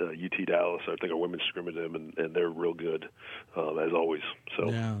saw UT Dallas. I think our women's scrimmaged them, and they're real good, as always. So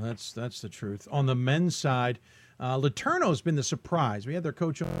yeah, that's the truth. On the men's side, LeTourneau's been the surprise. We had their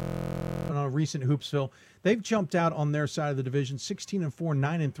coach on a recent Hoopsville. They've jumped out on their side of the division, 16-4,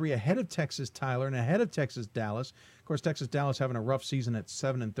 9-3, ahead of Texas Tyler and ahead of Texas Dallas. Of course, Texas Dallas having a rough season at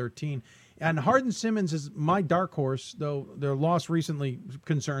 7-13. And Hardin-Simmons is my dark horse, though their loss recently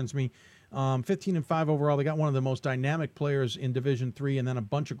concerns me. 15-5 overall. They got one of the most dynamic players in Division III, and then a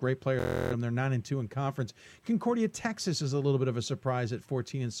bunch of great players. They're 9-2 in conference. Concordia, Texas, is a little bit of a surprise at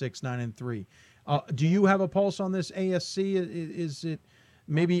 14-6, 9-3. Do you have a pulse on this ASC? Is it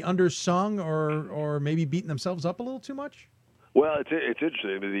maybe undersung or maybe beating themselves up a little too much? Well, it's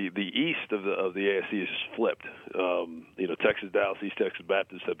interesting. The east of the ASC is flipped. Texas Dallas, East Texas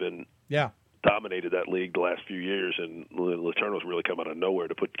Baptist have been dominated that league the last few years, and LeTourneau's really come out of nowhere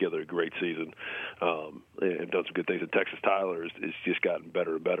to put together a great season and done some good things. And Texas Tyler has just gotten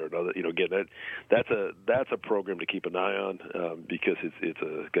better and better. Again, that's a program to keep an eye on because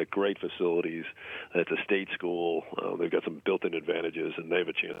it's got great facilities. It's a state school. They've got some built-in advantages, and they have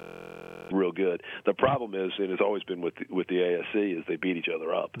a chance. Real good. The problem is, and it's always been with the ASC, is they beat each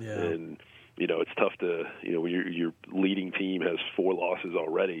other up. Yeah. And it's tough to when your leading team has 4 losses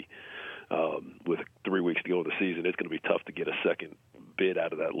already. With 3 weeks to go in the season, it's going to be tough to get a second bid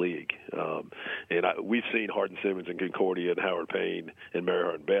out of that league. We've seen Hardin-Simmons and Concordia and Howard Payne and Mary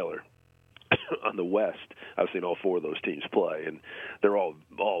Hardin-Baylor on the West. I've seen all 4 of those teams play, and they're all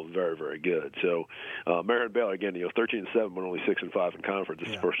very, very good. So Mary Hardin-Baylor, again, 13-7, but only 6-5 in conference. This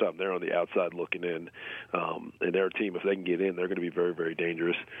is the first time they're on the outside looking in, and their team, if they can get in, they're going to be very, very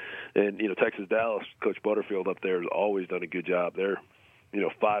dangerous. And Texas Dallas, Coach Butterfield up there has always done a good job. They're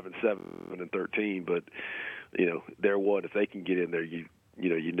 5-7-13, but they're one. If they can get in there, you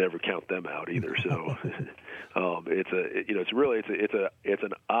never count them out either. So it's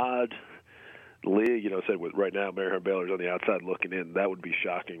an odd league. Said with right now, Mary Hardin-Baylor's on the outside looking in. That would be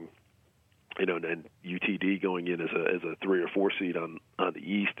shocking. And then UTD going in as a 3 or 4 seed on the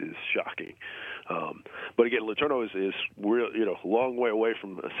East is shocking. But again, LeTourneau is real, a long way away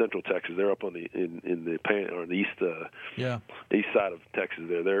from Central Texas. They're up on the east side of Texas.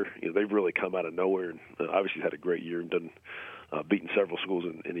 They've really come out of nowhere and obviously had a great year and done beaten several schools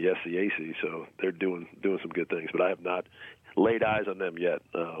in the SCAC. So they're doing some good things. But I have not laid eyes on them yet.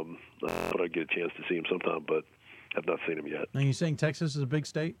 But I get a chance to see them sometime, but I've not seen them yet. Are you saying Texas is a big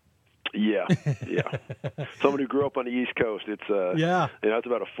state? Yeah. Someone who grew up on the East Coast, it's it's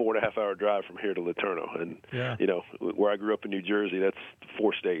about a 4.5-hour drive from here to LeTourneau, and where I grew up in New Jersey, that's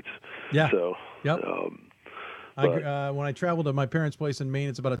 4 states. Yeah. So, when I traveled to my parents' place in Maine,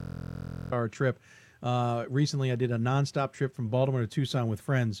 it's about a 2-hour trip. Recently, I did a nonstop trip from Baltimore to Tucson with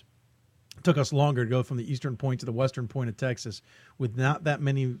friends. It took us longer to go from the eastern point to the western point of Texas with not that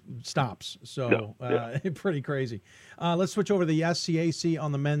many stops. So pretty crazy. Let's switch over to the SCAC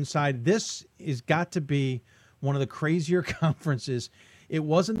on the men's side. This has got to be one of the crazier conferences. It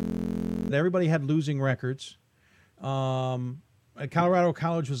wasn't – everybody had losing records. Colorado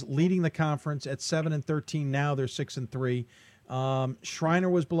College was leading the conference at 7-13. Now they're 6-3. Schreiner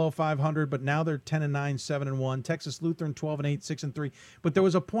was below 500, but now they're 10-9, 7-1. Texas Lutheran 12-8, 6-3. But there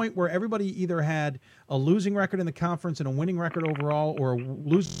was a point where everybody either had a losing record in the conference and a winning record overall, or a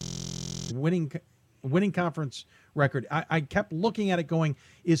winning conference record. I kept looking at it, going,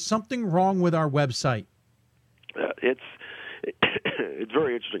 "Is something wrong with our website?" It's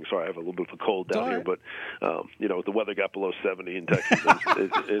very interesting. Sorry, I have a little bit of a cold down here, but the weather got below 70 in Texas.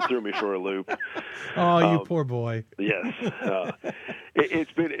 It threw me for a loop. Oh, you poor boy. Yes, this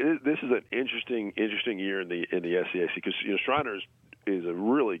is an interesting year in the SCAC because Schreiner is a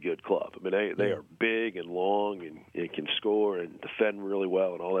really good club. I mean, they are big and long and can score and defend really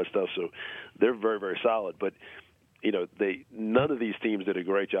well and all that stuff. So they're very, very solid. But none of these teams did a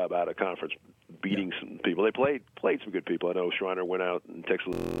great job out of conference beating some people. They played some good people. I know Schreiner went out and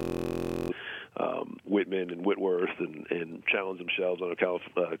Texas Whitman and Whitworth and challenged themselves on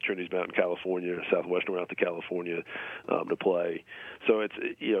Trinity's Mountain, California. Southwestern went out to California to play. So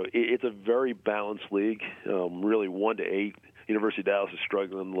it's a very balanced league, really 1-8. University of Dallas is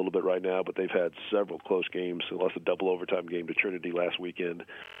struggling a little bit right now, but they've had several close games. They lost a double overtime game to Trinity last weekend.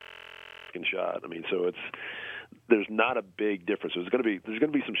 Shot. I mean, so there's not a big difference. There's going to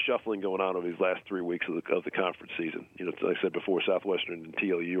be some shuffling going on over these last 3 weeks of the conference season. Like I said before, Southwestern and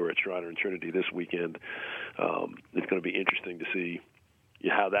TLU are at Schreiner and Trinity this weekend. It's going to be interesting to see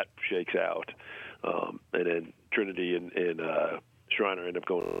how that shakes out. And then Trinity and Schreiner end up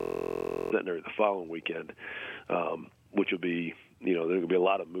going the following weekend. which will be, there's going to be a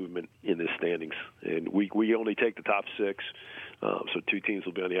lot of movement in the standings. And we only take the top 6, so 2 teams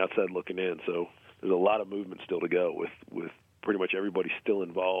will be on the outside looking in. So there's a lot of movement still to go with pretty much everybody still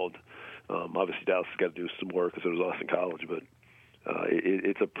involved. Obviously, Dallas has got to do some work because it was Austin College, but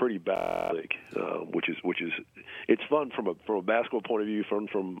it's a pretty bad league, which is it's fun from a basketball point of view, fun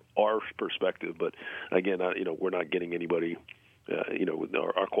from our perspective. But again, we're not getting anybody.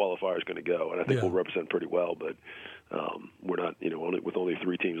 Our qualifier is going to go, and I think we'll represent pretty well. But we're not, only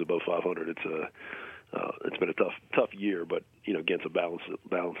 3 teams above 500. It's been a tough year, but against a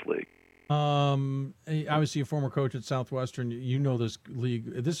balanced league. Obviously a former coach at Southwestern, you know this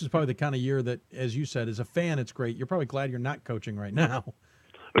league. This is probably the kind of year that, as you said, as a fan, it's great. You're probably glad you're not coaching right now.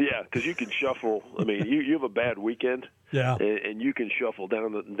 Yeah, because you can shuffle. I mean, you have a bad weekend, and you can shuffle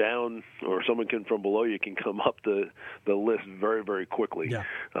down, or someone from below you can come up the list very, very quickly. Yeah.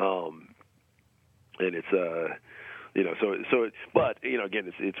 And it's but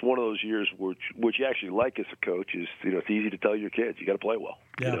again, it's one of those years which you actually like as a coach is it's easy to tell your kids you got to play well.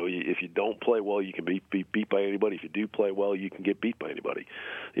 Yeah. If you don't play well, you can be beat by anybody. If you do play well, you can get beat by anybody.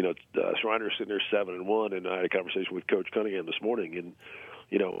 Shriner's sitting there 7-1, and I had a conversation with Coach Cunningham this morning, and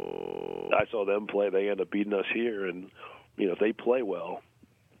I saw them play. They end up beating us here, and if they play well,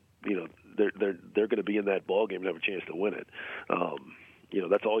 they're going to be in that ball game and have a chance to win it.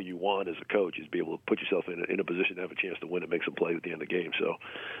 That's all you want as a coach is be able to put yourself in a position to have a chance to win and make some plays at the end of the game. So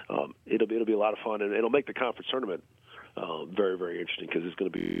it'll be a lot of fun, and it'll make the conference tournament very, very interesting because it's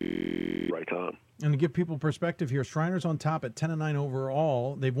going to be right time. And to give people perspective here, Shriner's on top at 10-9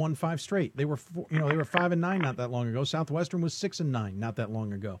 overall. They've won 5 straight. They were 5-9 not that long ago. Southwestern was 6-9 not that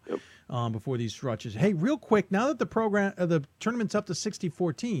long ago. Yep. Before these stretches. Hey, real quick, now that the tournament's up to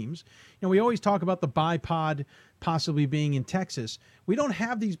 64 teams, we always talk about the bipod possibly being in Texas. We don't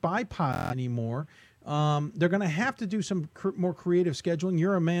have these bipods anymore. They're going to have to do some more creative scheduling.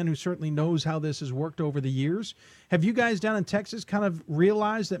 You're a man who certainly knows how this has worked over the years. Have you guys down in Texas kind of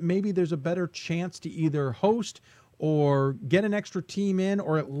realized that maybe there's a better chance to either host or get an extra team in,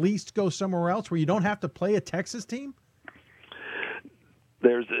 or at least go somewhere else where you don't have to play a Texas team?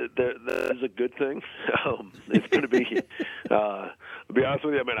 There's a good thing. It's going to be, to be honest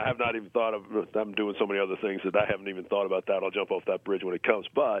with you, I have not even thought of, I'm doing so many other things that I haven't even thought about that. I'll jump off that bridge when it comes.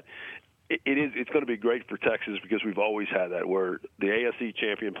 But it's going to be great for Texas because we've always had that where the ASC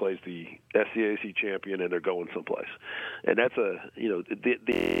champion plays the SCAC champion and they're going someplace. And that's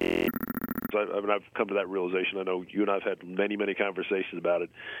I've come to that realization. I know you and I have had many, many conversations about it.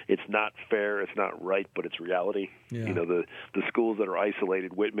 It's not fair, it's not right, but it's reality. Yeah. The schools that are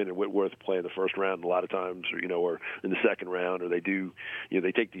isolated, Whitman and Whitworth play in the first round a lot of times, or in the second round, or they do,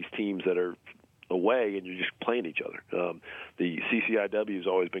 they take these teams that are away and you're just playing each other. The CCIW has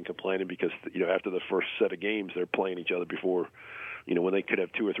always been complaining because after the first set of games they're playing each other before, when they could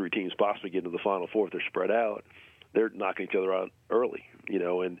have 2 or 3 teams possibly get into the Final Four if they're spread out. They're knocking each other out early,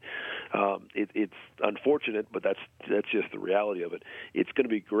 and it's unfortunate, but that's just the reality of it. It's going to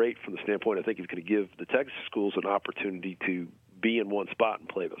be great from the standpoint, I think it's going to give the Texas schools an opportunity to be in one spot and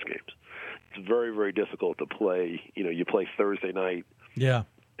play those games. It's very, very difficult to play. You play Thursday night, and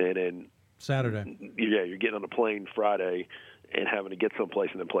then Saturday. Yeah, you're getting on a plane Friday and having to get someplace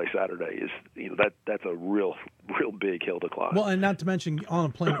and then play Saturday is that's a real big hill to climb. Well, and not to mention on a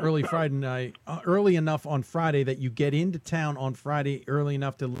plane early Friday night, early enough on Friday that you get into town on Friday early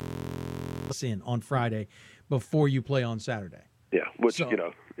enough to in on Friday before you play on Saturday. Yeah, which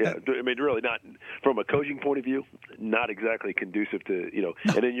really not from a coaching point of view, not exactly conducive to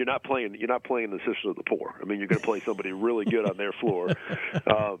And then you're not playing the system of the poor. You're going to play somebody really good on their floor,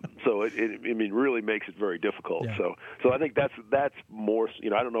 so it really makes it very difficult. Yeah. So I think that's more.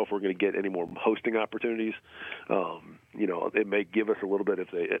 I don't know if we're going to get any more hosting opportunities. It may give us a little bit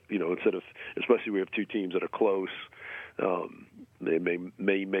if they instead of, especially we have 2 teams that are close. It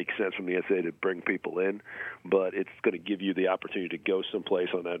may make sense from the NCAA to bring people in, but it's going to give you the opportunity to go someplace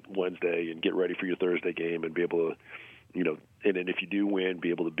on that Wednesday and get ready for your Thursday game and be able to, and then if you do win,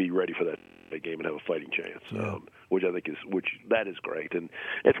 be able to be ready for that game and have a fighting chance, which I think is great. And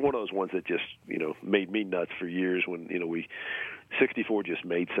it's one of those ones that just, made me nuts for years when, 64 just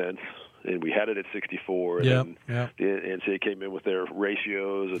made sense. And we had it at 64, and then the NCAA came in with their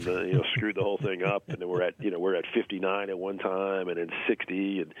ratios and screwed the whole thing up. And then we're at 59 at one time, and then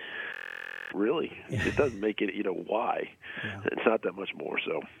 60, and really it doesn't make it. Why? Yeah. It's not that much more.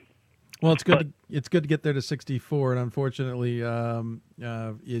 So. Well, it's good. It's good to get there to 64, and unfortunately,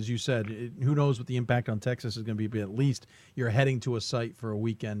 as you said, who knows what the impact on Texas is going to be? But at least you're heading to a site for a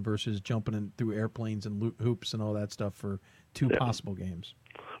weekend versus jumping in through airplanes and hoops and all that stuff for 2 possible games.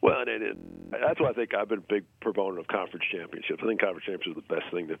 Well, and that's why I think I've been a big proponent of conference championships. I think conference championships are the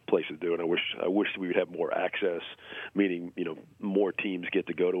best thing that places do, and I wish we would have more access, meaning more teams get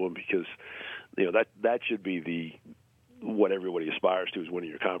to go to them, because that should be what everybody aspires to, is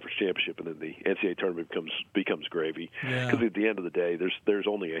winning your conference championship, and then the NCAA tournament becomes gravy. Because at the end of the day, there's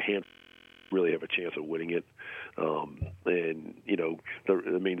only a handful really have a chance of winning it, and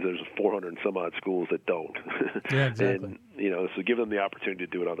that means there's 400 and some odd schools that don't. Yeah, exactly. And so give them the opportunity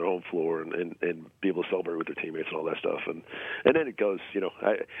to do it on their home floor and be able to celebrate with their teammates and all that stuff. And then it goes.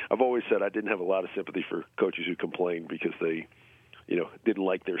 I've always said I didn't have a lot of sympathy for coaches who complained because they, didn't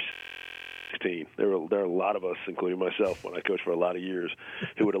like their 16. There are a lot of us, including myself, when I coached for a lot of years,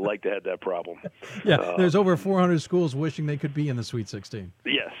 who would have liked to have that problem. Yeah, there's over 400 schools wishing they could be in the Sweet 16.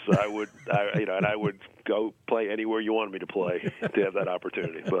 Yes, I would. And I would go play anywhere you wanted me to play to have that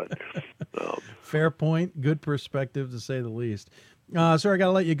opportunity. But fair point, good perspective to say the least. Sir, I got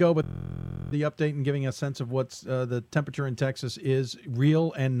to let you go, but the update and giving a sense of what's the temperature in Texas is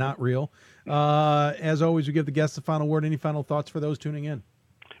real and not real. As always, we give the guests the final word. Any final thoughts for those tuning in?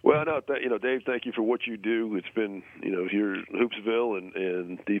 Well, no, Dave, thank you for what you do. It's been, here at Hoopsville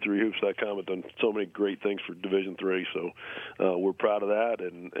and D3Hoops.com have done so many great things for Division III. So we're proud of that,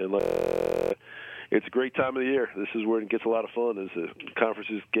 and it's a great time of the year. This is where it gets a lot of fun, as the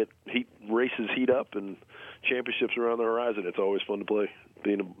conferences races heat up and championships are on the horizon. It's always fun to play,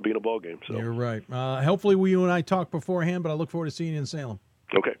 being a ball game. So you're right. Hopefully, you and I talk beforehand, but I look forward to seeing you in Salem.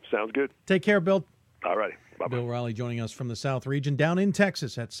 Okay, sounds good. Take care, Bill. All righty. Bye-bye. Bill Riley joining us from the South region down in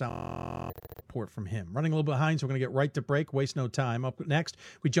Texas at South. Report from him. Running a little behind, so we're going to get right to break. Waste no time. Up next,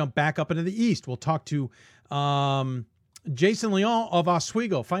 we jump back up into the East. We'll talk to Jason Leon of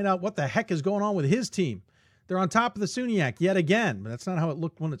Oswego. Find out what the heck is going on with his team. They're on top of the SUNYAC yet again, but that's not how it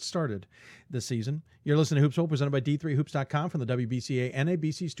looked when it started this season. You're listening to Hoopsville, presented by D3Hoops.com from the WBCA and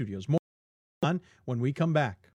ABC studios. More on when we come back.